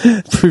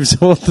proves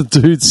all the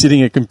dudes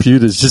sitting at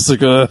computers just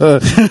like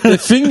their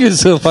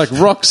fingers are like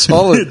rock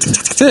solid.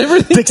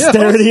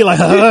 Dexterity,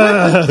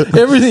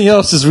 Everything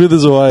else just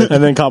withers away.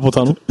 And then carpal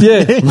tunnel.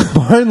 Yeah,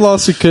 bone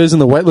loss occurs in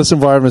the weightless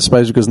environment of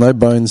space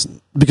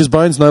because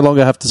bones no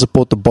longer have to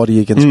support the body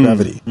against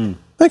gravity.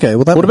 Okay,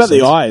 well, What about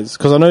the eyes?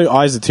 Because I know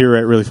eyes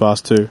deteriorate really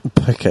fast too.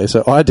 Okay,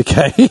 so eye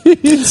decay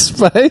in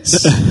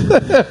space.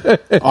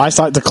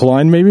 Eyesight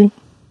decline, maybe?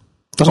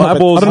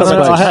 Eyeballs.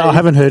 I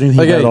haven't heard anything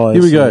Okay, about eyes.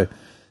 here we go.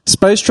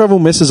 Space travel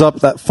messes up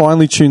that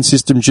finely tuned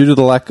system due to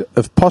the lack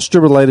of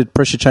posture-related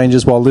pressure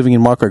changes while living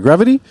in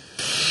microgravity.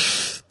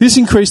 This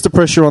increased the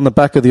pressure on the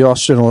back of the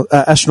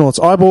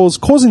astronauts' eyeballs,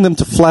 causing them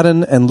to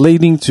flatten and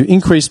leading to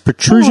increased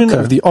protrusion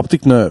of the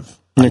optic nerve.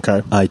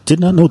 Okay. I did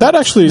not know That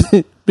actually,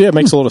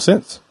 makes a lot of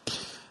sense.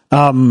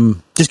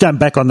 Just going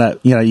back on that,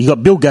 you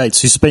got Bill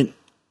Gates, who spent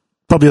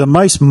probably the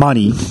most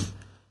money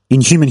in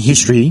human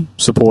history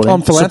Supporting.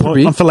 On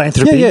philanthropy. on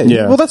philanthropy.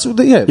 Yeah. Well, that's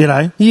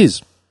he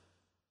is.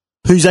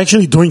 Who's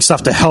actually doing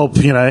stuff to help,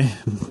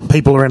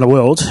 people around the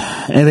world.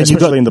 And then you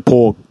Especially in the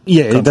poor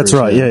yeah, countries, that's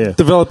right. Yeah.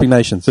 Developing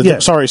nations. Yeah.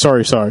 Sorry.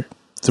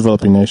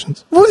 Developing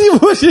nations.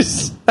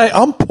 Hey,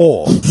 I'm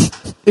poor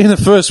in a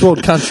first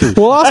world country.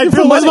 Well, ask Hey, him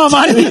Bill, for where's money.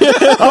 my money?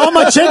 I want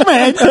my check,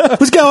 man.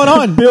 What's going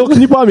on? Bill,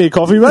 can you buy me a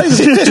coffee, mate?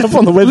 Jump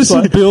on the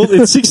Listen, website. Bill,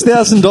 it's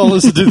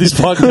 $6,000 to do this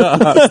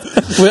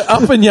podcast. We're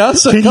up in ya,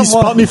 so Can come you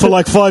spot on. me for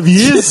like 5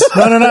 years?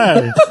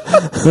 No.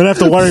 We don't have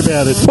to worry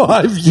about it.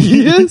 5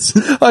 years?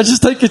 I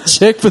just take a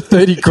check for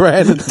 30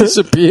 grand and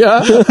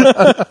disappear. See you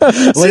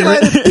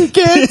later,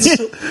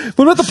 dickheads.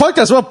 What about the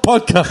podcast? What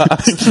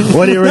podcast?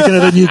 What do you reckon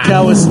of the new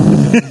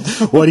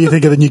Kawasaki? What do you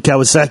think of the new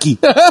Kawasaki?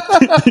 Come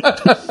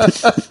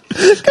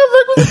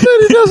back with a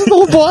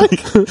 $30,000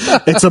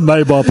 bike. It's a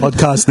mobile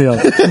podcast now.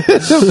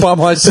 By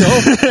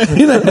myself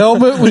in a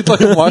helmet with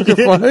like a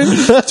microphone.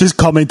 Just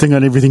commenting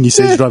on everything you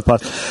see as you drive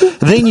past.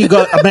 Then you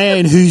got a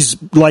man who's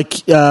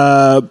like,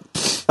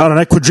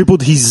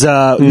 quadrupled his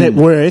net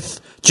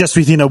worth just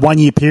within a 1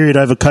 year period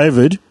over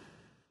COVID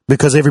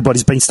because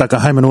everybody's been stuck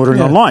at home and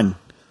ordering online.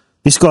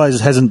 This guy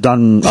hasn't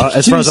done,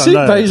 as far as I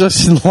know. Can you see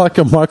Bezos in like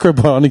a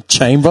microbionic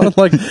chamber,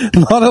 like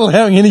not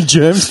allowing any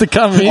germs to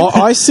come in?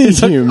 I see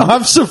It's like, him.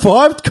 I've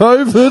survived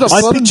COVID.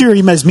 I picture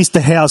him as Mr.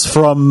 House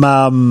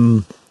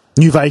from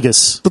New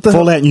Vegas.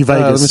 Fallout New Let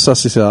me Vegas.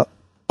 suss this out.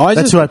 I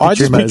That's just, who I I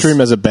just picture picture him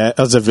him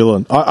as a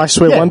villain. I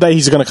swear one day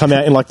he's going to come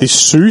out in like this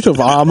suit of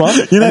armor and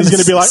he's going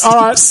to be like, all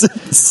right,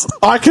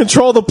 I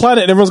control the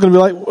planet. And everyone's going to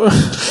be like,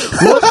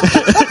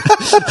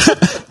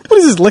 what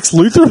is this, Lex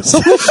Luthor or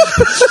something?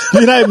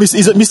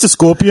 Is it Mr.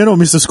 Scorpion or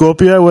Mr.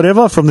 Scorpio,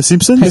 whatever, from The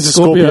Simpsons? Hey,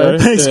 Scorpio.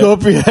 Hey,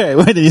 Scorpio.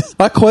 What is-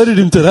 I quoted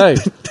him today.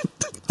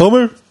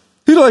 Homer, who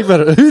do you like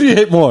better? Who do you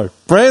hate more?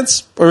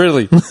 France or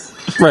Italy?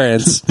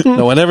 France.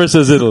 No one ever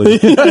says Italy.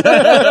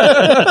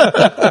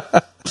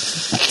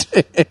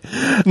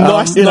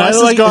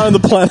 Nicest guy on the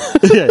planet.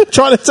 Yeah.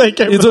 Trying to take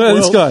over You're the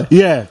talking about world. this guy.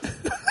 Yeah.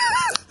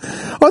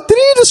 Oh, did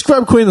you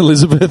describe Queen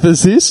Elizabeth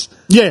as this?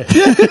 Yeah.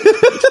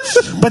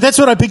 But that's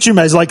what I picture him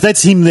as. Like,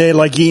 that's him there.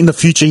 Like, in the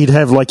future, he'd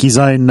have, like, his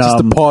own... Just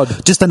a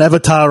pod. Just an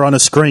avatar on a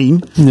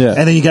screen. Yeah.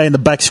 And then you go in the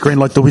back screen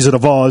like the Wizard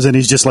of Oz, and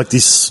he's just like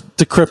this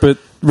Decrepit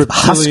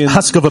reptilian.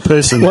 husk of a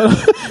person.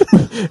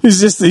 He's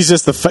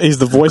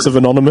the voice of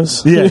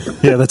Anonymous. Yeah,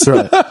 that's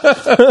right.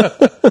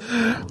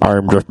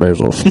 I'm Jeff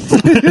Bezos.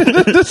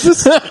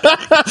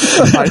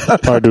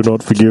 I do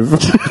not forgive.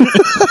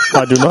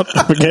 I do not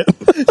forget.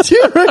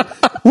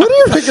 What do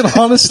you reckon,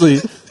 honestly,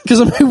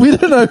 Because I mean, we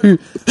don't know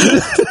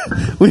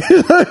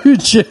who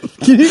Jeff.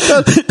 Can you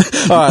go?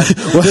 All right,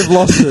 we've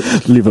lost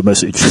it. Leave a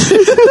message.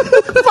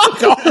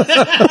 Fuck off.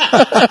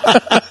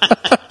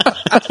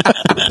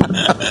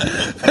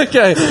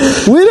 Okay,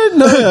 we don't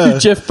know who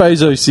Jeff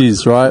Bezos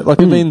is, right?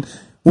 Like, I mean,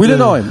 we don't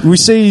know him. We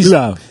see he's.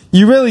 No.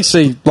 You rarely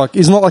see, like,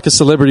 he's not like a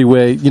celebrity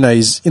where, you know,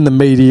 he's in the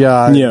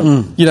media. Yeah.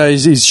 You know,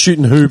 he's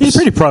shooting hoops. He's a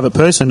pretty private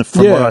person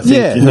from what I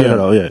think.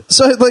 Yeah.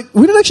 So, like,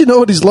 we don't actually know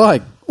what he's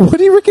like. What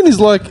do you reckon he's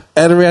like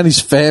at around his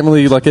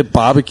family, like at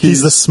barbecues?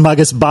 He's the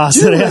smuggest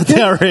bastard out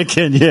there, I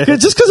reckon, yeah.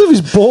 Just because of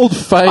his bald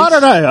face. I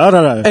don't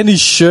know. And his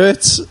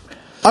shirts.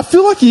 I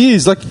feel like he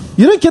is. Like,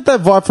 you don't get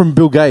that vibe from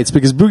Bill Gates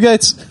because Bill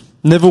Gates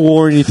never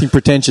wore anything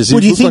pretentious. He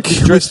What do you looked like think?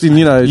 he's dressed in,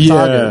 you know,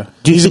 Target.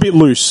 He's a bit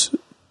loose.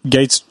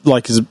 Gates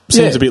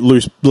seems a bit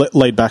loose,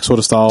 laid back sort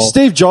of style.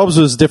 Steve Jobs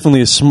was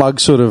definitely a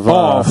smug sort of king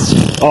of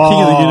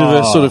the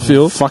universe sort of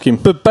feel. Fuck him.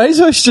 But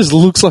Bezos just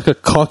looks like a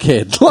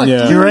cockhead. Like,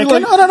 Yeah. You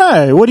reckon? like- I don't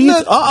know. What do you?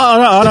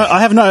 I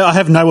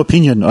have no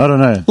opinion. I don't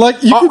know.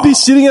 Like, you could be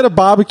sitting at a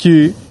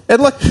barbecue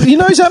and, like, he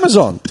knows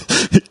Amazon.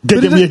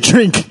 Get me a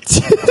drink.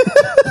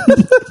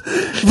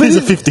 Here's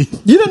a 50.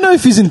 You don't know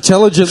if he's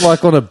intelligent,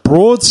 like, on a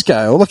broad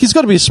scale. Like, he's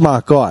got to be a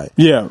smart guy.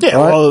 Yeah. Yeah,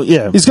 Right? well,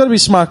 yeah. He's got to be a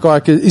smart guy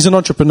because he's an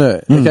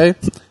entrepreneur, okay?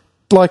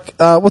 Like,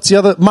 what's the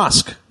other?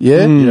 Musk,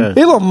 yeah? Yeah.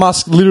 Elon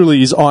Musk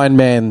literally is Iron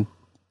Man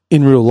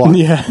in real life.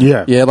 Yeah.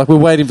 Yeah. Yeah, like, we're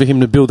waiting for him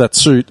to build that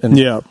suit and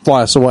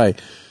fly us away.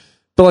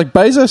 But, like,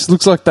 Bezos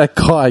looks like that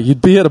guy.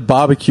 You'd be at a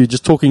barbecue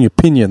just talking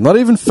opinion. Not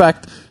even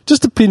fact,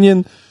 just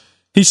opinion.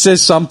 He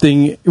says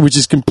something which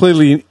is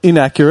completely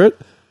inaccurate.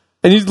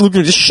 And you look at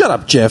him, just shut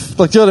up, Jeff.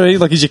 Like, do you know what I mean?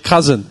 Like, he's your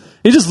cousin.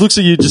 He just looks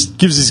at you, just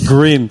gives his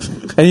grin.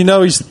 And you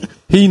know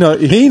he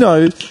knows,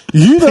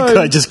 The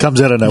guy just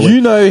comes out of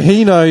nowhere.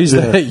 he knows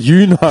that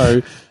you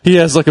know he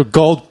has like a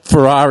gold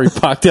Ferrari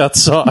parked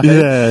outside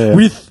Yeah.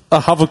 with a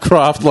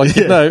hovercraft, like,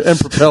 you know, and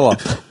propeller.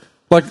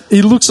 Like,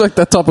 he looks like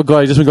that type of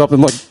guy who just went up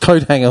and, like,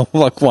 coat hanger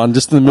like one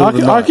just in the middle of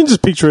the night. I can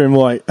just picture him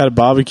like at a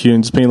barbecue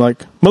and just being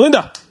like,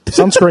 Melinda,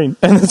 sunscreen.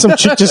 And then some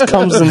chick just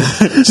comes and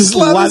just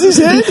Slathers his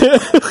head.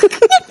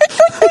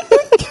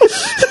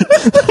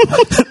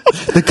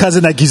 The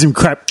cousin that gives him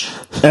crap,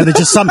 and then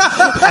just some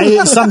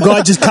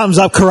guy just comes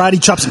up,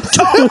 karate chops him.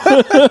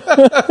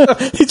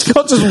 He's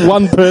got just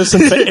one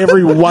person for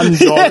every one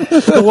job.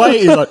 The way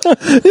he's like,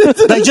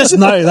 they just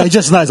know.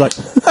 It's like,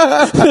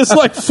 There's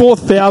like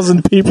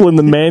 4,000 people in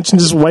the mansion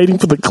just waiting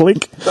for the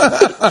click.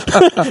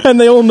 And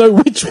they all know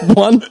which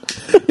one.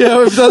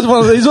 Yeah, if that's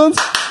one of these ones,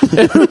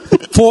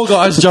 4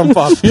 guys jump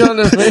up. You know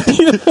what I mean?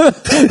 You know,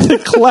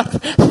 the clap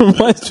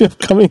reminds me of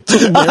Coming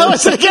to America. I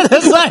was thinking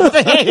the same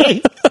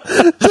thing.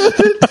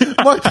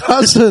 My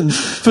cousin,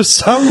 for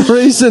some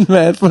reason,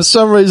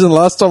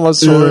 last time I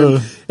saw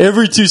him,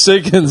 every 2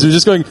 seconds, we're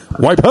just going,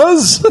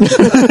 wipers!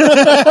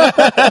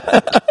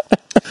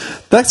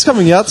 That's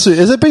coming out soon.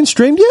 Has it been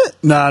streamed yet?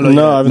 No,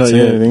 I haven't seen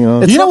anything.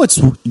 You know what's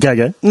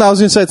go? No, I was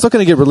going to say, it's not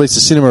going to get released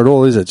to cinema at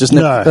all, is it? Just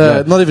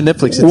No. not even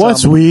Netflix. It's,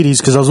 What's weird is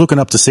because I was looking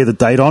up to see the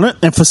date on it,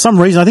 and for some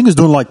reason I think it was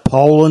doing like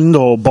Poland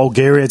or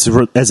Bulgaria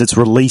as its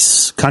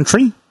release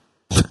country.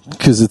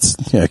 because it's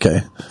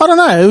okay. I don't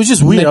know. It was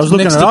just weird. I was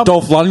looking next it to up.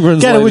 Dolph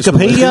Lundgren's Go to latest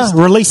Wikipedia,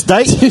 release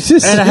date,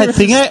 and I had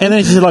thing out, and then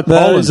it's just like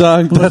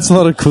Poland. That's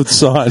not a good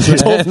sign.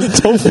 man.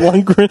 Dolph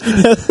Lundgren.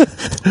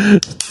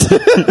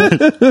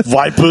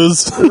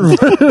 Vipers.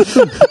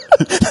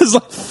 There's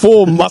like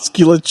 4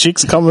 muscular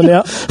chicks coming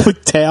out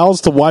with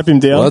towels to wipe him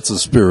down. Well, that's a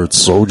spirit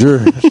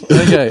soldier.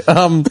 Okay,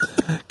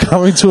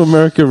 Coming to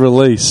America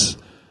release.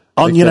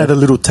 On the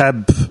little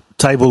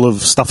table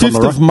of stuff on 5th the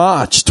right. of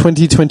March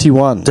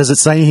 2021. Does it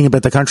say anything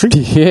about the country?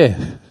 Yeah.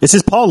 It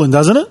says Poland,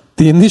 doesn't it?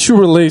 The initial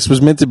release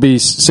was meant to be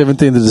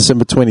 17th of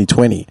December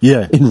 2020.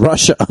 Yeah. In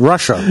Russia.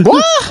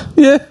 What?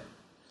 Yeah.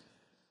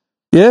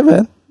 Yeah,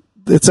 man.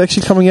 It's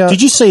actually coming out.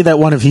 Did you see that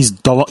one of his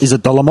is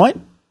it Dolomite?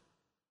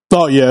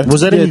 Oh, yeah.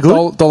 Was that any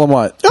good?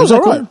 Dolomite. That was all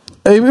right.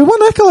 He won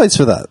accolades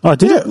for that. Oh,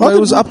 did it? It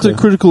was up to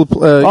critical.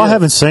 I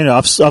haven't seen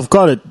it. I've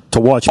got it to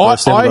watch. But I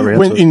still haven't got I around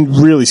went to it. in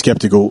really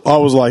skeptical. I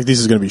was like, this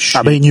is going to be shit.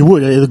 I mean, you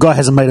would. The guy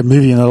hasn't made a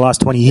movie in the last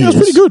 20 years. it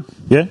was pretty good.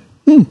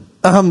 Yeah.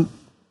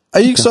 Are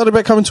you excited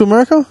about Coming to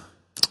America?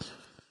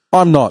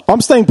 I'm not.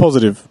 I'm staying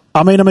positive.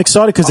 I mean, I'm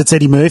excited because it's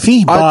Eddie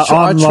Murphy, I but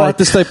I'm tried like,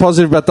 to stay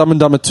positive about Dumb and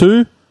Dumber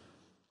 2.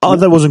 oh,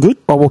 that wasn't good.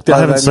 I walked out. I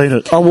haven't seen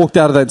it. I walked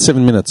out of that in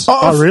 7 minutes.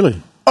 Oh,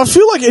 really? I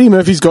feel like Eddie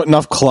Murphy's got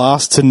enough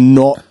class to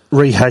not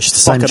Rehash the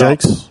same fuck it up.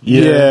 jokes.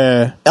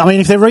 Yeah. I mean,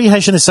 if they're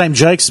rehashing the same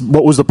jokes,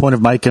 what was the point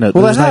of making it?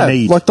 Well, There's they no have.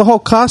 need. Like, the whole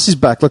cast is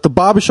back. Like, the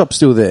barbershop's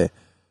still there.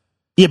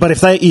 yeah, but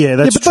if they,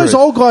 that's but true. those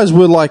old guys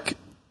were, like,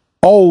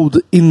 old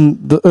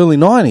in the early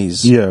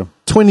 90s. Yeah.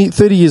 20,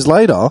 30 years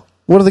later,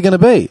 what are they going to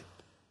be?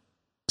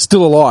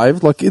 Still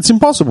alive? Like, it's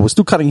impossible.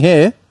 Still cutting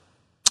hair.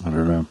 I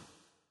don't know.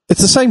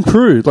 It's the same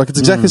crew. Like, it's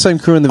exactly the same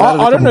crew in the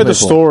I don't know the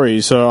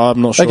story, so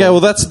I'm not sure. Okay, well,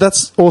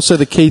 that's also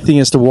the key thing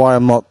as to why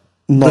I'm not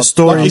The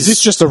story Like, is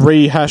this just a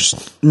rehashed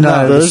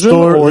No, the version,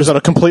 story- or is it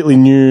a completely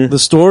new... The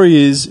story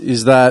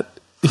is that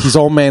his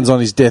old man's on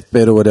his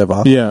deathbed or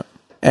whatever. Yeah.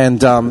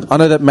 And I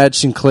know that Madge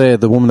Sinclair,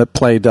 the woman that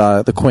played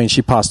the Queen,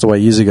 she passed away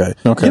years ago.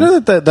 Okay. You know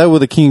that they were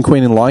the King and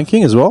Queen in Lion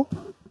King as well?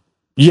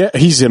 Yeah,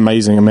 he's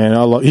amazing,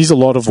 man. He's a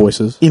lot of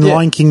voices. In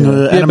Lion King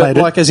animated. But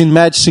like as in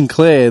Madge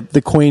Sinclair,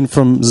 the Queen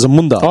from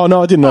Zamunda. Oh,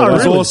 no, I didn't know that.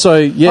 was really? also,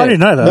 I didn't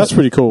know that. That's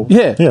pretty cool.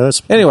 Yeah. Yeah,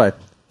 that's- Anyway,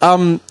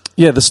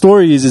 the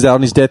story is that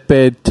on his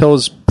deathbed,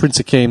 tells Prince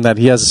Akeem that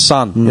he has a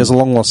son. He has a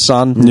long lost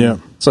son. Yeah.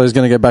 So he's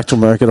going to go back to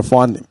America to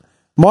find him.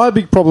 My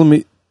big problem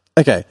is,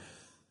 okay,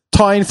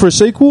 tie in for a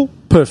sequel,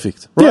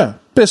 perfect. Right? Yeah.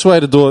 Best way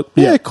to do it.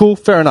 Yeah, cool,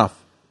 fair enough.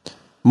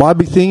 My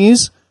big thing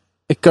is,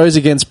 it goes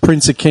against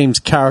Prince Akeem's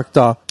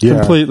character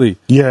completely.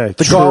 Yeah,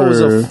 The guy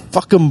was a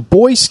fucking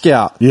Boy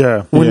Scout.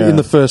 Yeah. In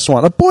the first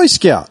one. A Boy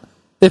Scout.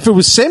 If it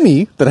was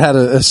Semi that had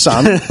a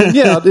son, then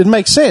yeah, it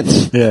makes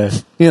sense. Yeah.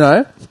 You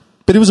know?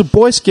 But he was a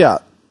Boy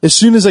Scout. As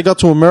soon as they got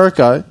to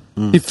America,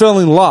 he fell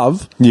in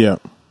love, Yeah.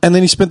 and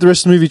then he spent the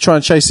rest of the movie trying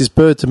to chase this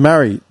bird to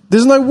marry.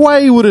 There's no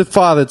way he would have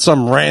fathered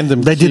some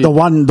random They kid. did the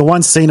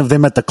one scene of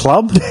them at the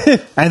club,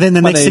 and then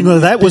the next thing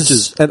with that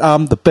was, and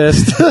I'm the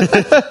best.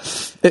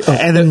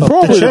 and then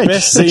Probably the the church,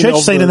 best the scene church of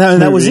scene, the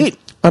and that was movie. it.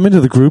 I'm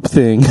into the group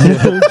thing.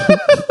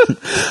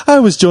 I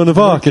was Joan of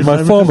Arc in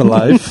my former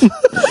life.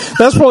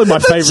 That's probably my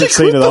favourite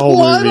scene of the whole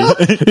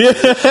movie.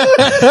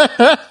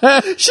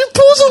 She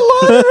pulls a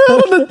line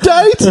around on a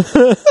date.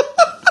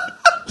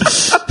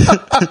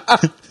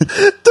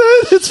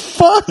 Dude, it's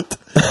fucked.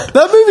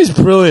 That movie's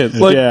brilliant.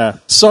 Like, Yeah.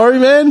 sorry,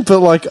 man, but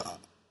like,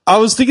 I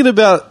was thinking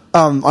about.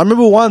 I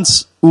remember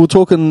once we were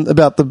talking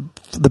about the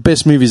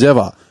best movies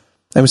ever,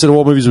 and we said,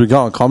 "What movies we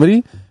got on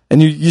comedy?"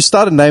 And you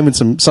started naming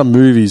some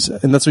movies,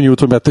 and that's when you were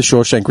talking about The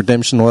Shawshank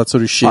Redemption, all that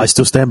sort of shit. I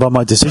still stand by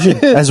my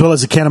decision, as well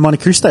as the Count of Monte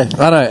Cristo.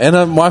 I know,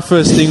 and my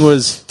first thing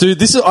was,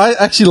 dude, I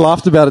actually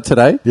laughed about it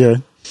today. Yeah.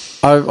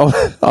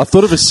 I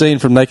thought of a scene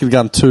from Naked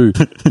Gun 2.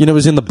 You know, it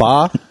was in the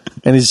bar,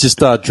 and he's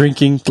just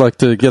drinking, like,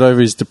 to get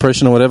over his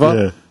depression or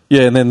whatever. Yeah.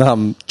 Yeah, and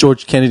then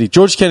George Kennedy.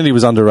 George Kennedy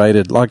was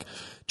underrated. Like,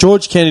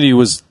 George Kennedy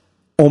was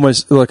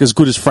almost like as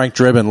good as Frank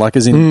Drebin, like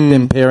as in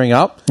them pairing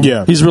up.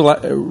 Yeah. His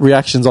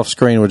reactions off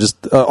screen were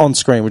just, on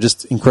screen were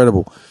just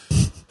incredible.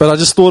 But I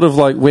just thought of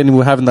like when we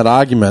were having that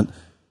argument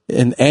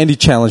and Andy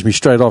challenged me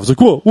straight off. He's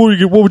like, what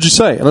would you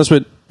say? And I just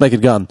went,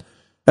 Naked Gun.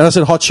 And I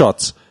said, Hot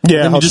Shots.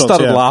 Yeah, and Hot you just Shots,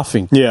 started yeah.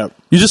 laughing. Yeah.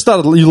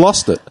 You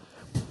lost it.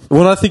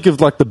 When I think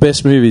of like the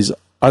best movies,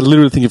 I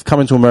literally think of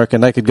Coming to America,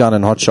 Naked Gun,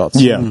 and Hot Shots.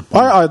 Yeah.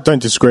 I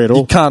don't disagree at all.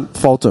 You can't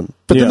fault them.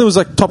 But Yeah. then there was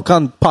like Top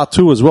Gun Part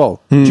 2 as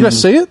well. Did you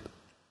guys see it?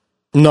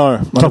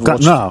 No. Top Gun.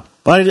 No.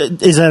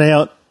 Is that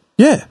out?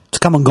 Yeah. It's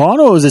come and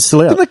gone, or is it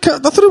still out? I thought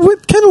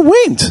it kind of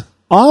went.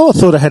 I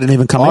thought it hadn't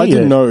even come out I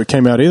didn't yet. know it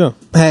came out either.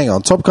 Hang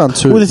on, Top Gun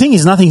 2. Well, the thing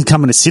is, nothing's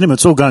coming to cinema.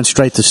 It's all going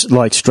straight to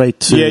Yeah, you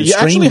streaming.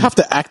 actually have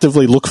to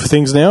actively look for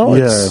things now.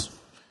 Yeah. It's-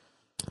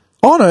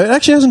 Oh no, it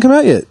actually hasn't come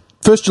out yet.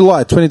 1st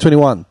July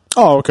 2021.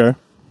 Oh, okay.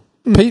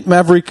 Pete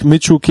Maverick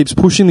Mitchell keeps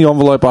pushing the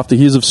envelope after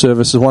years of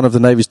service as one of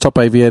the Navy's top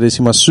aviators.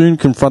 He must soon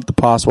confront the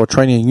past while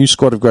training a new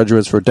squad of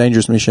graduates for a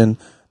dangerous mission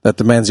that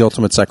demands the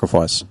ultimate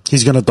sacrifice.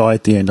 He's going to die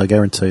at the end. I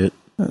guarantee it.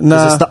 'Cause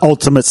Nah. it's the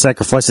ultimate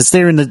sacrifice. It's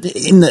there in the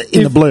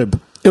blurb.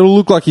 It'll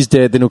look like he's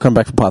dead, then he'll come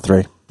back for Part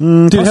 3.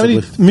 Dude, how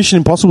many possibly. Mission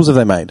Impossibles have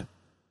they made?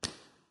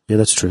 Yeah,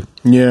 that's true.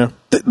 Yeah.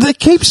 They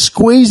keep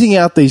squeezing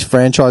out these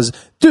franchises.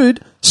 Dude,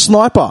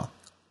 Sniper.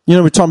 You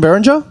know, with Tom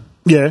Berenger?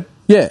 Yeah,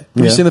 Yeah. Have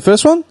you Yeah. seen the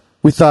first one?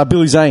 With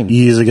Billy Zane.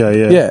 years ago.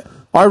 Yeah, Yeah.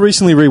 I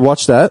recently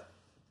rewatched that.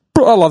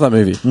 Bro, I love that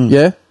movie.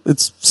 Yeah.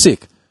 It's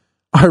sick.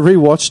 I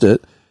rewatched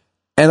it,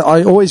 and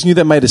I always knew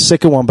they made a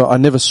second one, but I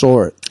never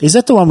saw it. Is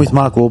that the one with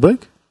Mark Wahlberg?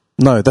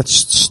 No,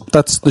 that's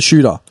the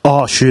Shooter.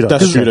 Oh, Shooter.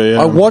 That's Shooter,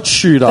 yeah. I watched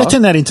Shooter. They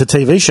turned that into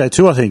TV show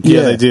too, I think.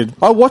 Yeah, they did.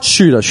 I watched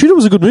Shooter. Shooter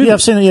was a good movie. Yeah,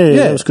 I've seen it.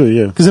 Yeah, it was good.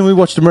 Yeah. Because then we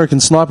watched American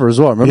Sniper as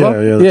well,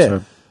 remember? Yeah, that's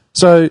right.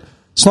 So,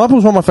 Sniper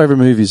was one of my favourite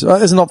movies.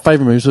 It's not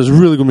favourite movies, it was a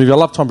really good movie. I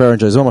love Tom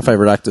Berenger. He's one of my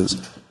favourite actors.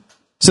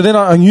 So then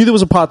I knew there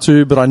was a part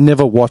 2, but I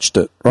never watched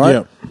it, right?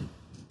 Yeah.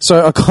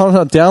 So I kind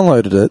of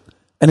downloaded it,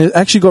 and it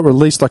actually got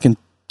released like in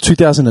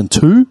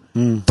 2002,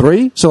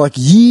 3. So like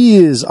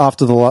years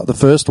after the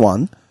first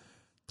one.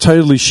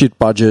 Totally shit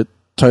budget,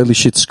 totally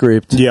shit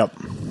script. Yep.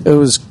 It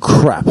was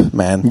crap,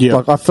 man. Yeah.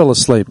 Like I fell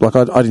asleep. Like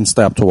I didn't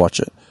stay up to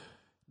watch it.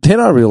 Then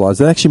I realised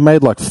they actually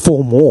made like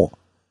 4 more.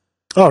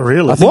 Oh,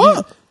 really? I think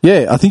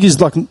I think he's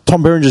like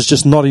Tom Berenger's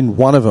just not in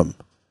one of them.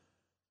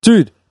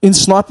 Dude, in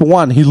Sniper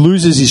 1, he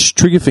loses his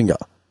trigger finger.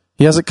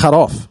 He has it cut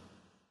off.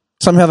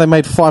 Somehow they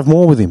made 5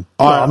 more with him.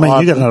 I mean,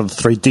 you got another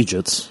 3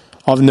 digits.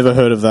 I've never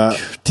heard of that.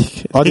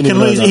 I He didn't even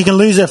know that. can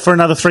lose it for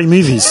another 3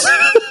 movies.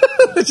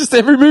 It's just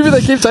every movie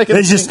they keep taking.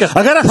 It's just,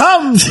 I got a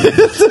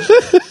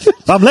thumb.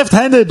 I'm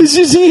left-handed. He's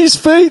using his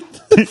feet.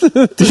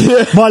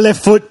 My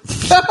left foot.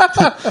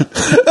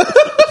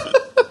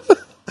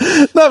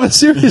 No, but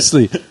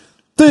seriously.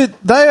 Dude,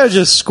 they are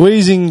just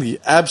squeezing the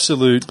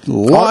absolute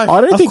life.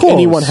 I don't Of think course.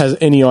 anyone has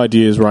any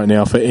ideas right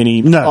now for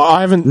any. No.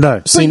 I haven't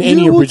No. seen But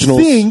any you would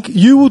originals.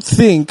 You would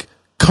think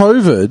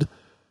COVID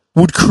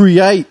would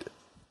create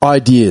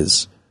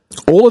ideas.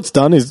 All it's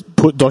done is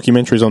put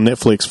documentaries on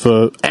Netflix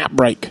for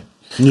Outbreak,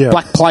 Yeah.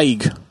 Black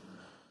Plague,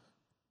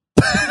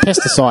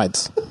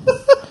 pesticides.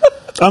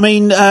 I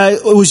mean,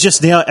 it was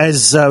just now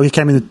as we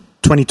came into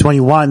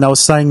 2021, they were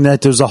saying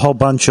that there was a whole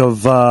bunch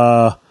of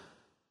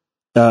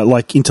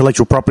like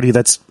intellectual property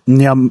that's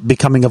now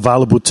becoming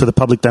available to the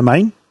public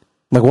domain.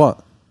 Like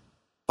what?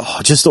 Oh,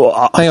 just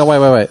Hang on,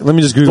 wait. Let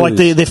me just Google like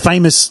this. they're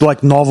famous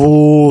like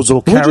novels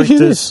or Where'd you hear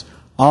characters.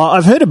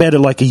 I've heard about it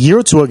like a year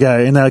or two ago,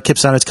 and they kept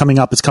saying it's coming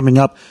up,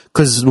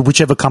 because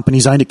whichever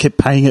company's owned it kept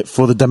paying it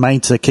for the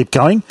domain to keep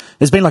going.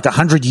 It's been like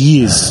 100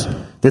 years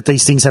that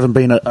these things haven't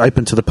been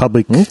open to the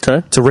public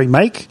to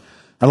remake.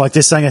 And like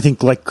they're saying, I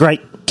think like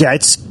Great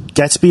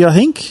Gatsby, I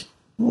think.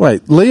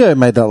 Wait, Leo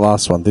made that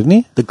last one, didn't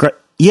he? But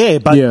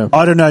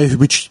I don't know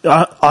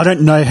I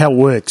don't know how it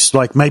works.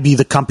 Like maybe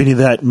the company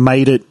that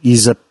made it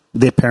is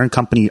their parent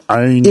company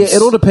owns. Yeah,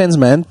 it all depends,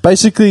 man.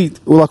 Basically,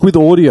 like with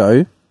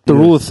audio, the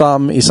rule of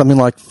thumb is something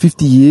like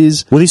 50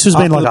 years. Well, this has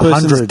been after like the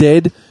person's 100.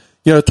 dead.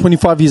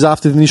 25 years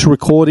after the initial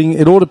recording.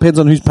 It all depends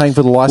on who's paying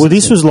for the license. Well,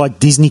 this was like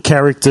Disney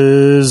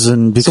characters,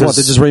 and because So what,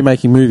 they're just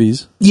remaking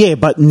movies. yeah,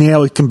 but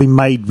now it can be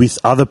made with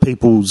other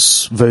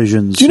people's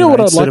versions. Do you know what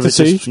I'd instead like of to it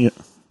see?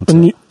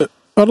 just-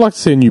 I'd like to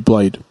see a new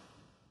Blade.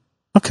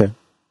 Okay.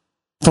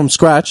 From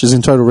scratch, as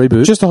in total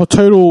reboot. Just a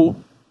total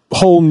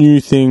whole new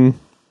thing.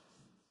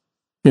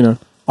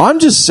 I'm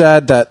just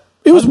sad that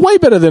It was way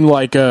better than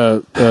like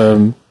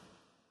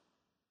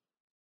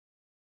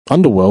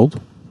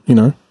Underworld.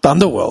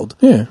 Underworld.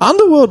 Yeah.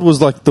 Underworld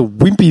was like the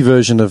wimpy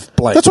version of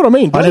Blade. That's what I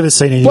mean. I've never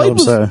seen any Blade of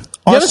them, so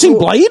You haven't seen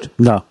Blade?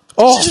 no.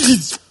 Oh,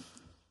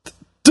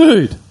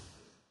 dude.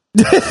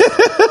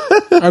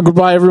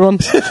 Goodbye, everyone.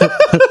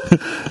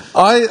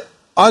 I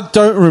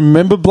don't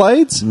remember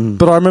Blades,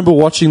 but I remember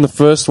watching the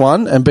first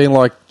one and being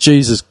like,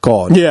 Jesus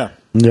God. Yeah.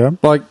 Yeah.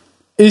 Like,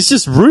 it's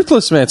just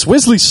ruthless, man. It's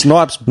Wesley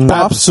Snipes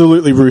buff.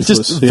 Absolutely ruthless.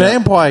 Just yeah.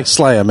 vampire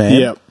slayer, man.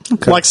 Yeah.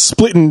 Like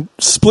splitting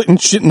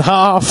shit in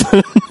half.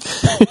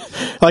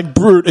 Like,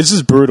 it's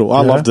just brutal.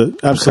 I loved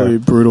it. Absolutely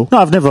brutal. No,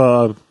 I've never.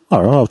 All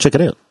right, I'll check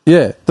it out.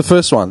 Yeah, the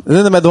first one. And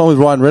then they made the one with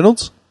Ryan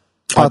Reynolds.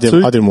 I Part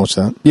two. didn't watch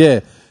that.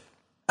 Yeah.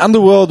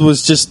 Underworld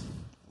was just...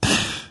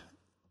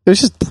 It was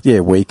just,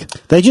 weak.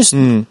 They just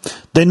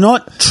they're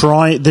not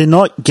trying. They're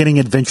not getting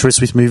adventurous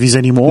with movies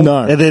anymore.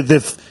 No.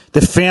 they've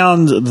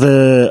found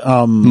the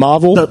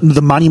Marvel?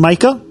 the money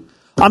maker.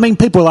 I mean,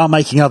 people are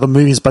making other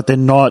movies, but they're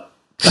not.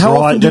 How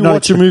often do you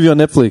watch a movie on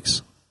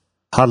Netflix?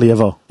 Hardly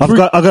ever. I've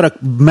got a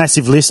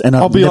massive list, and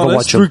I'll I've be never honest,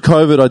 watched through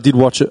them. COVID, I did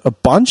watch it a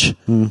bunch.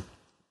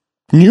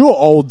 New or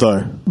old,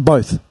 though?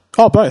 Both.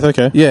 Oh, both.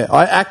 Okay. Yeah,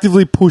 I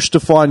actively pushed to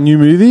find new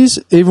movies,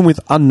 even with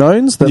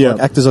unknowns, that Yeah.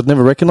 like actors I'd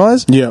never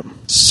recognised. Yeah.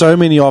 So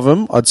many of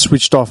them, I'd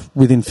switched off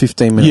within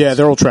 15 minutes. Yeah,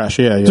 they're all trash.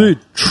 Yeah, yeah. Dude,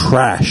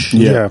 trash.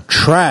 Yeah.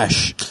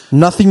 Trash.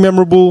 Nothing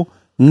memorable.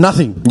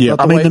 Nothing. Yeah.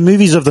 I mean, the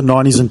movies of the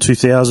 90s and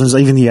 2000s,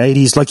 even the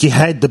 80s, like you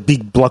had the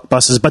big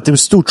blockbusters, but they were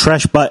still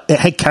trash, but it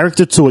had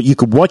character to it. You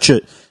could watch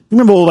it. You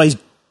remember all those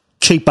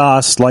cheap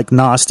ass, like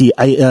nasty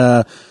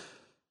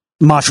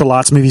martial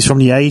arts movies from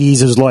the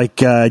 80s? It was like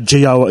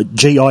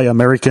G.I.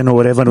 American or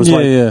whatever. And it was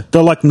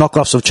they're like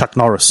knockoffs of Chuck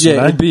Norris. Yeah, you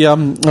know?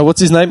 it'd be,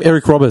 what's his name?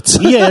 Eric Roberts.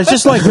 Yeah, it's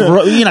just like,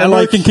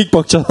 American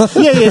kickboxer.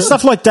 yeah,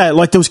 stuff like that.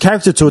 Like there was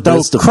character to it. They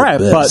were crap,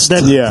 but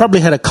they probably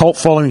had a cult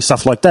following,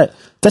 stuff like that.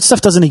 That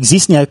stuff doesn't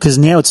exist now because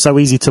now it's so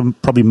easy to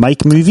probably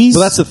make movies.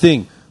 Well, that's the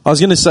thing. I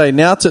was going to say,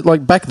 now,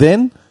 like back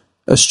then,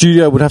 a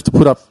studio would have to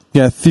put up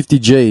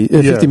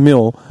 50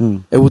 mil.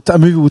 A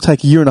movie would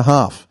take a year and a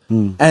half.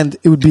 And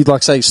it would be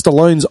like, say,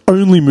 Stallone's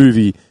only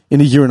movie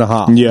in a year and a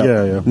half.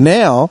 Yeah.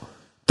 Now,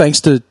 thanks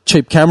to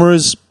cheap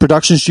cameras,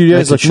 production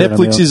studios, like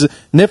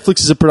Netflix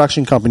is a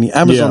production company,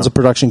 Amazon's a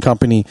production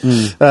company,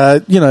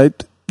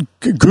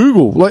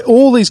 Google, like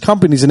all these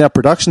companies are now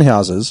production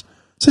houses.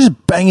 So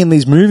just banging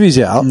these movies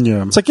out.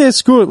 Yeah. It's like,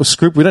 screw it with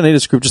script. We don't need a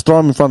script. Just throw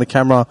them in front of the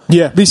camera.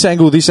 Yeah. This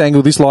angle, this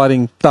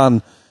lighting,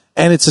 done.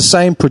 And it's the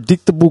same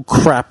predictable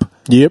crap.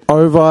 Yep.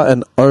 Over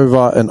and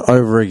over and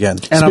over again.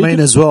 And I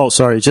mean, as well,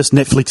 just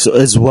Netflix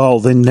as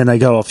well, then they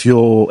go off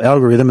your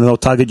algorithm and they'll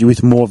target you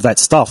with more of that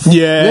stuff.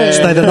 Yeah.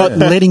 So they're not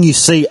letting you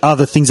see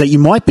other things that you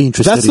might be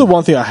interested in. That's the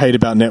one thing I hate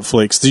about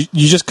Netflix.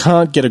 You just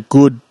can't get a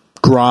good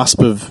grasp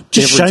of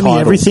just every show me title.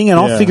 everything and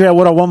I'll figure out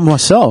what I want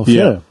myself.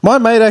 Yeah. My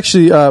mate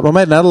actually, my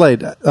mate in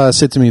Adelaide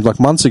said to me like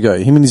months ago,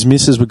 him and his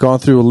missus were going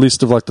through a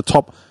list of like the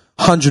top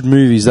 100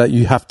 movies that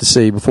you have to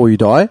see before you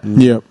die.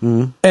 Yeah.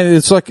 And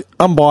it's like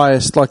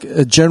unbiased, like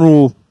a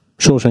general...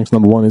 Shawshank's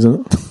number one,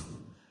 isn't it?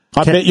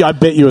 I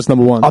bet you it's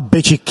number one. I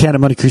bet you Count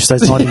of Monte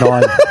Cristo's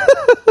 99.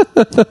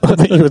 I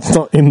bet you it's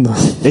not in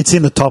the... It's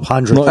in the top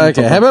 100.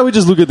 Okay, how about we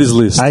just look at this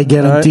list? I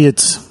guarantee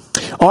it.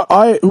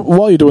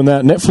 While you're doing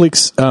that,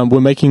 Netflix,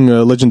 we're making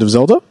Legend of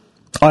Zelda.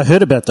 I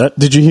heard about that.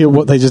 Did you hear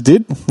what they just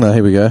did? No,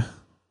 here we go.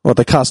 What,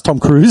 they cast Tom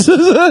Cruise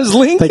as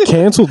Link? They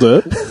cancelled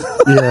it,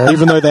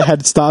 even though they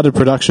had started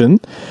production,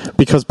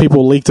 because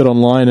people leaked it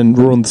online and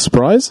ruined the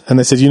surprise. And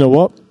they said, you know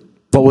what?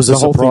 What was the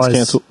whole surprise? thing's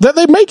cancelled.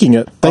 They're making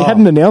it. They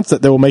hadn't announced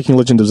that they were making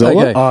Legend of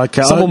Zelda.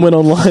 Okay. Someone went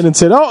online and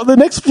said, "Oh, the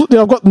next,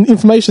 I've got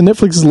information.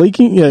 Netflix is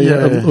leaking,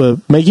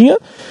 making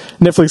it."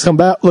 Netflix come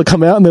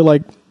out, and they're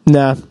like,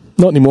 "Nah,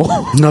 Not anymore.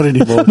 Not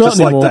anymore. Not Just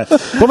anymore. like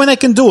that. But when they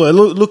can do it,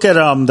 look at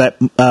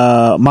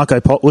that Marco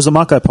Polo. Was it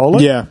Marco Polo?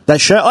 Yeah.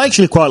 That show. I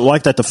actually quite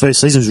liked that. The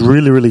first season was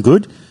really, really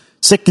good.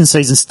 Second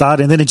season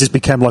started, and then it just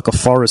became like a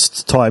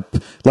forest type,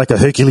 like a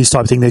Hercules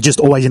type thing. They're just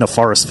always in a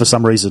forest for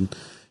some reason.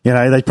 You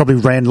know, they probably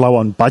ran low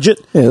on budget,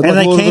 Yeah, and like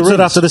they Lord of the cancelled Rings.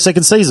 after the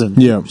second season.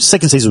 Yeah.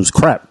 Second season was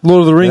crap.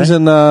 Lord of the Rings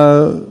and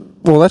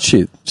well, that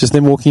shit. Just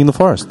them walking in the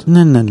forest.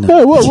 No.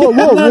 Hey, whoa, whoa,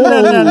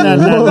 whoa,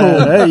 No.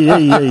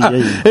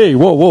 Hey. Hey,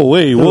 whoa,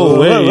 hey,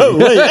 whoa,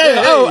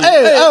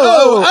 hey.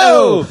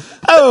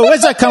 Oh,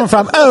 where's that coming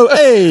from? Oh,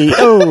 hey,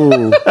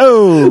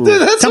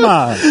 come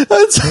on.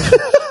 That's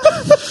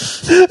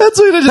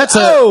what it is. That's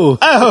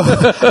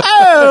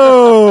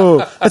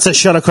That's a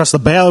shot across the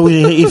bow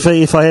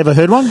if I ever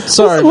heard one.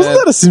 Sorry, Wasn't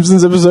man. that a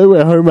Simpsons episode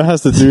where Homer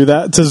has to do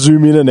that to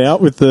zoom in and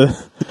out with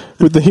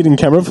the hidden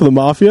camera for the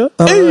mafia?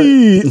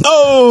 Hey,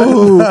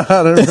 I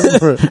don't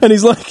remember it. and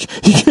he's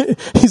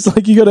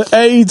like, you got an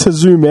A to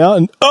zoom out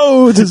and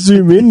O to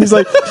zoom in. He's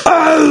like,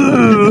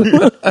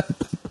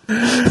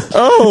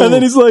 oh, and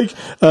then he's like,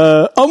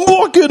 I'm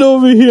walking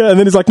over here, and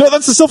then he's like, no,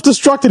 that's a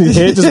self-destruct, and his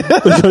hair just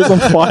goes on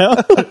fire.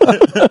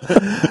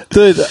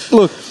 Dude,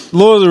 look,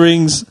 Lord of the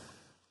Rings.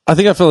 I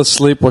think I fell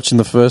asleep watching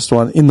the first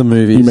one in the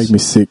movies. You make me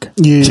sick.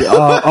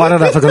 I don't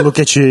know if I can look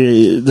at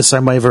you the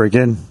same way ever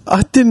again.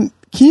 I didn't.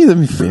 Can you let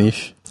me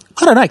finish?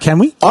 I don't know, can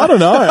we? I don't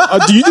know.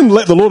 You didn't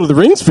let the Lord of the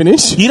Rings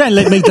finish. You don't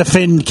let me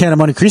defend Count of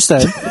Monte Cristo.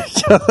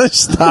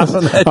 Stop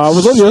on that. I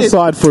was on your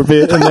side for a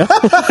bit, and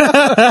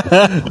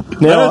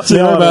now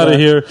I'm out of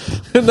here.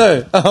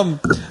 No,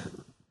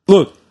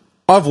 look,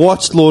 I've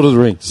watched Lord of the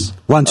Rings.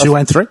 1, 2,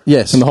 and 3?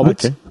 Yes. And the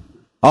Hobbits. Okay.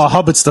 Oh,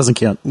 Hobbits doesn't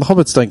count. The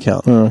Hobbits don't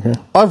count. Oh, okay.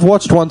 I've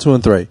watched 1, 2,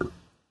 and 3.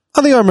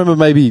 I think I remember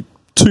maybe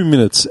 2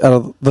 minutes out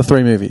of the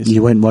 3 movies.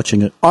 You weren't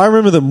watching it. I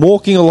remember them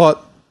walking a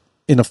lot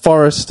in a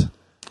forest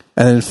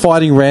and then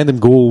fighting random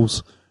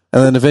ghouls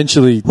and then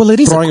eventually Well, it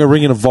is throwing a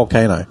ring in a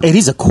volcano. It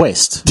is a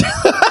quest.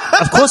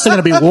 Of course they're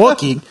going to be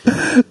walking.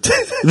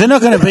 They're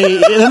not going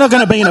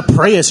to be in a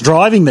Prius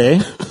driving there.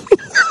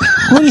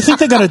 What do you think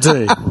they're going to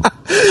do?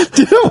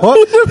 Do you know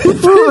what?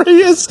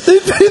 Prius,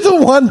 they'd be the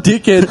one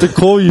dickhead to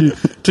call you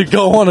to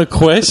go on a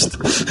quest,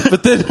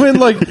 but then when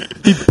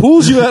he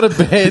pulls you out of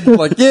bed,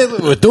 yeah,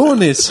 we're doing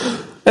this,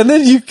 and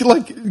then you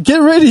get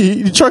ready,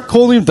 you try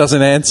calling him,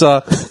 doesn't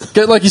answer,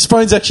 his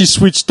phone's actually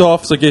switched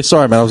off. It's like, yeah,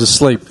 sorry man, I was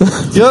asleep.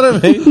 You know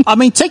what I mean? I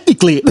mean,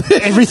 technically,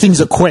 everything's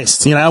a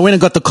quest. You know, I went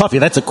and got the coffee.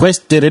 That's a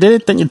quest. Then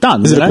you're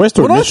done. Is it a quest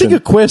or When a I mission? think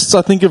of quests,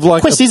 I think of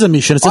Quest is a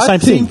mission. It's the same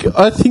thing.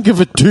 I think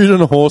of a dude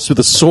on a horse with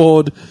a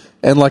sword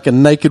and a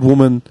naked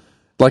woman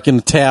in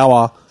a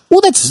tower. Well,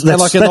 that's and an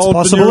old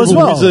possible as venerable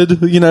well. wizard,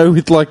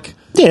 with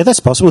Yeah, that's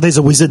possible. There's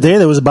a wizard there.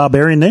 There was a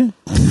barbarian there.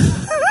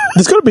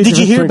 There's got to be. Did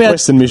you hear about?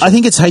 Quest and mission. I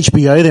think it's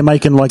HBO. They're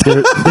making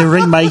they're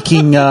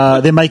remaking.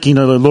 They're making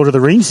Lord of the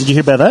Rings. Did you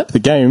hear about that? the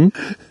game.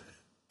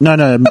 No,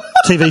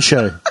 TV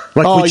show.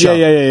 Oh Witcher.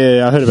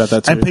 yeah. I heard about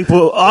that too. And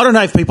people, I don't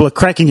know if people are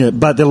cracking it,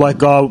 but they're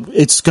like, oh,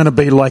 it's going to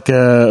be like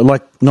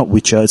not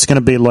Witcher. It's going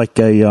to be like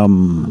a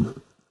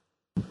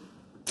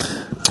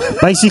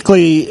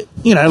basically,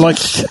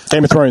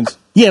 Game of Thrones.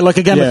 yeah, like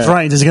a Game Yeah. of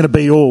Thrones is going to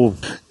be all.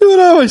 You know what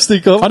I always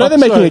think of? I know they're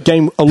making a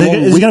game along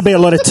There's with going to be a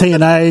lot of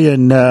TNA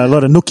and a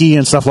lot of Nookie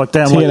and stuff like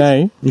that. I'm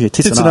TNA? like, yeah,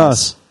 tits and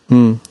ass.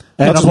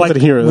 I just wanted to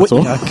hear it, that's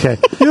all. Okay.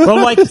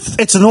 Well,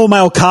 it's an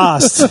all-male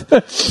cast.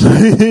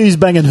 Who's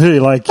banging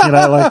who? I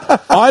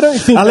don't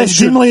think unless they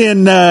should, Gimli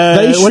and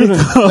they what do you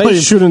shouldn't. call They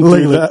it? shouldn't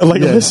do that.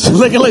 Legolas.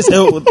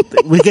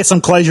 Legolas. We get some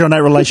closure on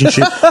that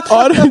relationship.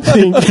 I don't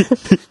think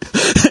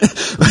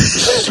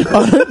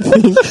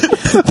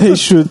they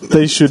should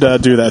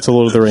do that to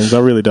Lord of the Rings. I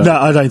really don't. No,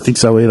 I don't think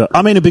so either.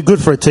 I mean, it'd be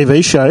good for a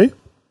TV show.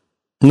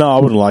 No,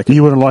 I wouldn't like it.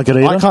 You wouldn't like it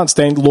either? I can't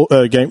stand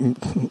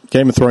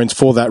Game of Thrones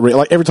for that.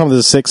 Every time there's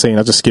a sex scene,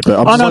 I just skip it.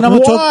 I'm just I'm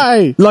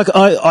why?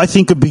 I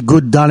think it'd be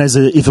good done if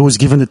it was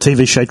given the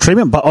TV show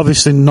treatment, but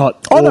obviously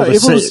not. Oh no,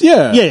 if it was,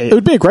 it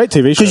would be a great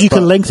TV show because you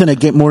can lengthen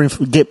it, get more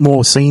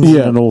scenes in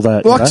and all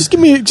that. Just give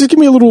me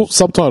a little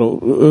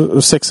subtitle,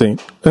 a sex scene,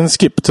 and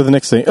skip to the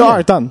next scene. All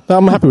right, done.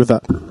 I'm happy with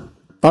that.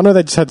 I know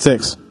they just had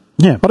sex.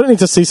 Yeah, I don't need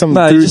to see some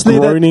you dude just need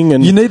groaning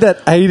and you need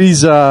that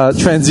 80s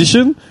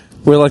transition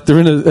where they're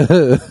in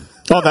a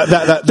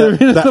they're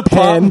in an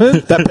apartment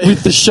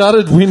with the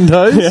shuttered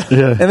windows,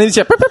 and then it's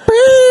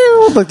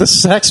the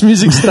sax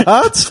music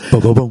starts, boom,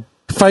 boom, boom.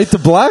 fade to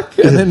black,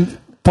 and then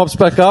pops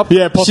back up.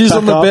 Yeah, pops she's back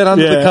on the up. bed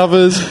under the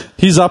covers.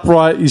 He's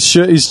upright. His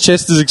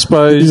chest is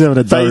exposed. He's having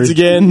a fades diary.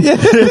 again.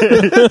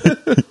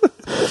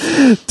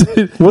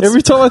 Dude,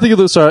 every time I think of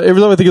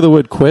the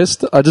word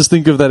quest, I just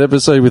think of that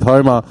episode with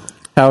Homer.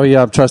 How he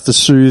tries to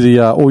sue the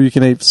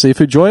all-you-can-eat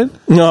seafood joint.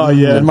 Oh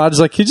yeah, and Marge's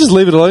like, "Can you just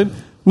leave it alone?"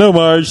 No,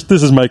 Marge,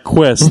 this is my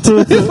quest.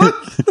 Don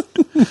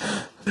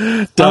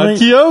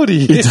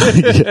Quixote.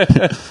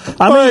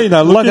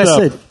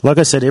 Like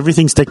I said,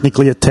 everything's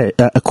technically a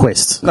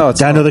quest. No,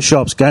 it's going not. to the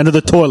shops, going to the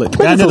toilet,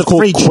 going to the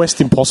called fridge.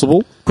 Quest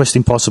Impossible. Quest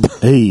Impossible.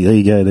 Hey, there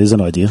you go. There's an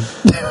idea.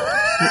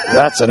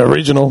 That's an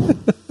original.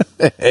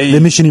 The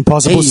Mission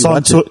Impossible Hey, song.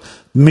 watch it.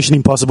 Mission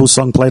Impossible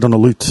song played on a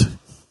lute.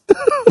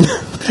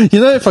 You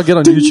know, if I get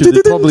on YouTube,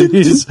 there probably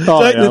is.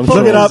 Oh, yeah, I'm Look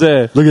sure. it up.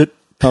 There. Look at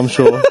I'm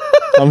sure.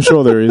 I'm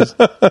sure there is.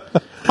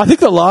 I think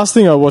the last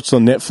thing I watched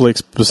on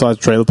Netflix, besides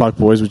Trailer Park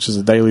Boys, which is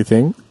a daily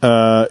thing,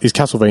 is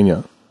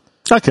Castlevania.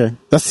 okay.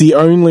 That's the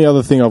only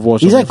other thing I've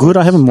watched. Is on that Netflix. good?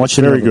 I haven't watched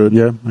it. Very good.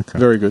 Yeah. Okay.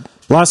 Very good.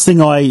 Last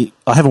thing I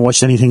haven't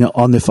watched anything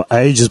on there for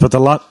ages, but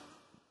That's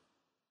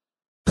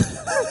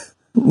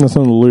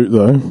not a loot,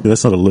 though.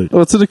 that's not a lute.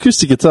 Oh, it's an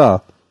acoustic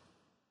guitar.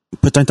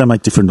 But don't they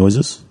make different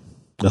noises?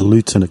 A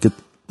lute and a good.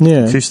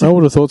 Yeah, Acoustic? I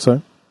would have thought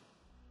so.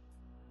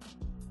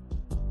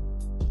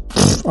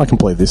 I can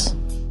play this.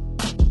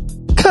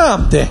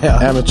 Calm down.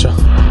 Amateur.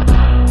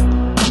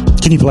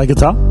 Can you play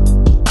guitar?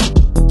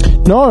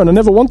 No, and I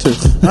never want to.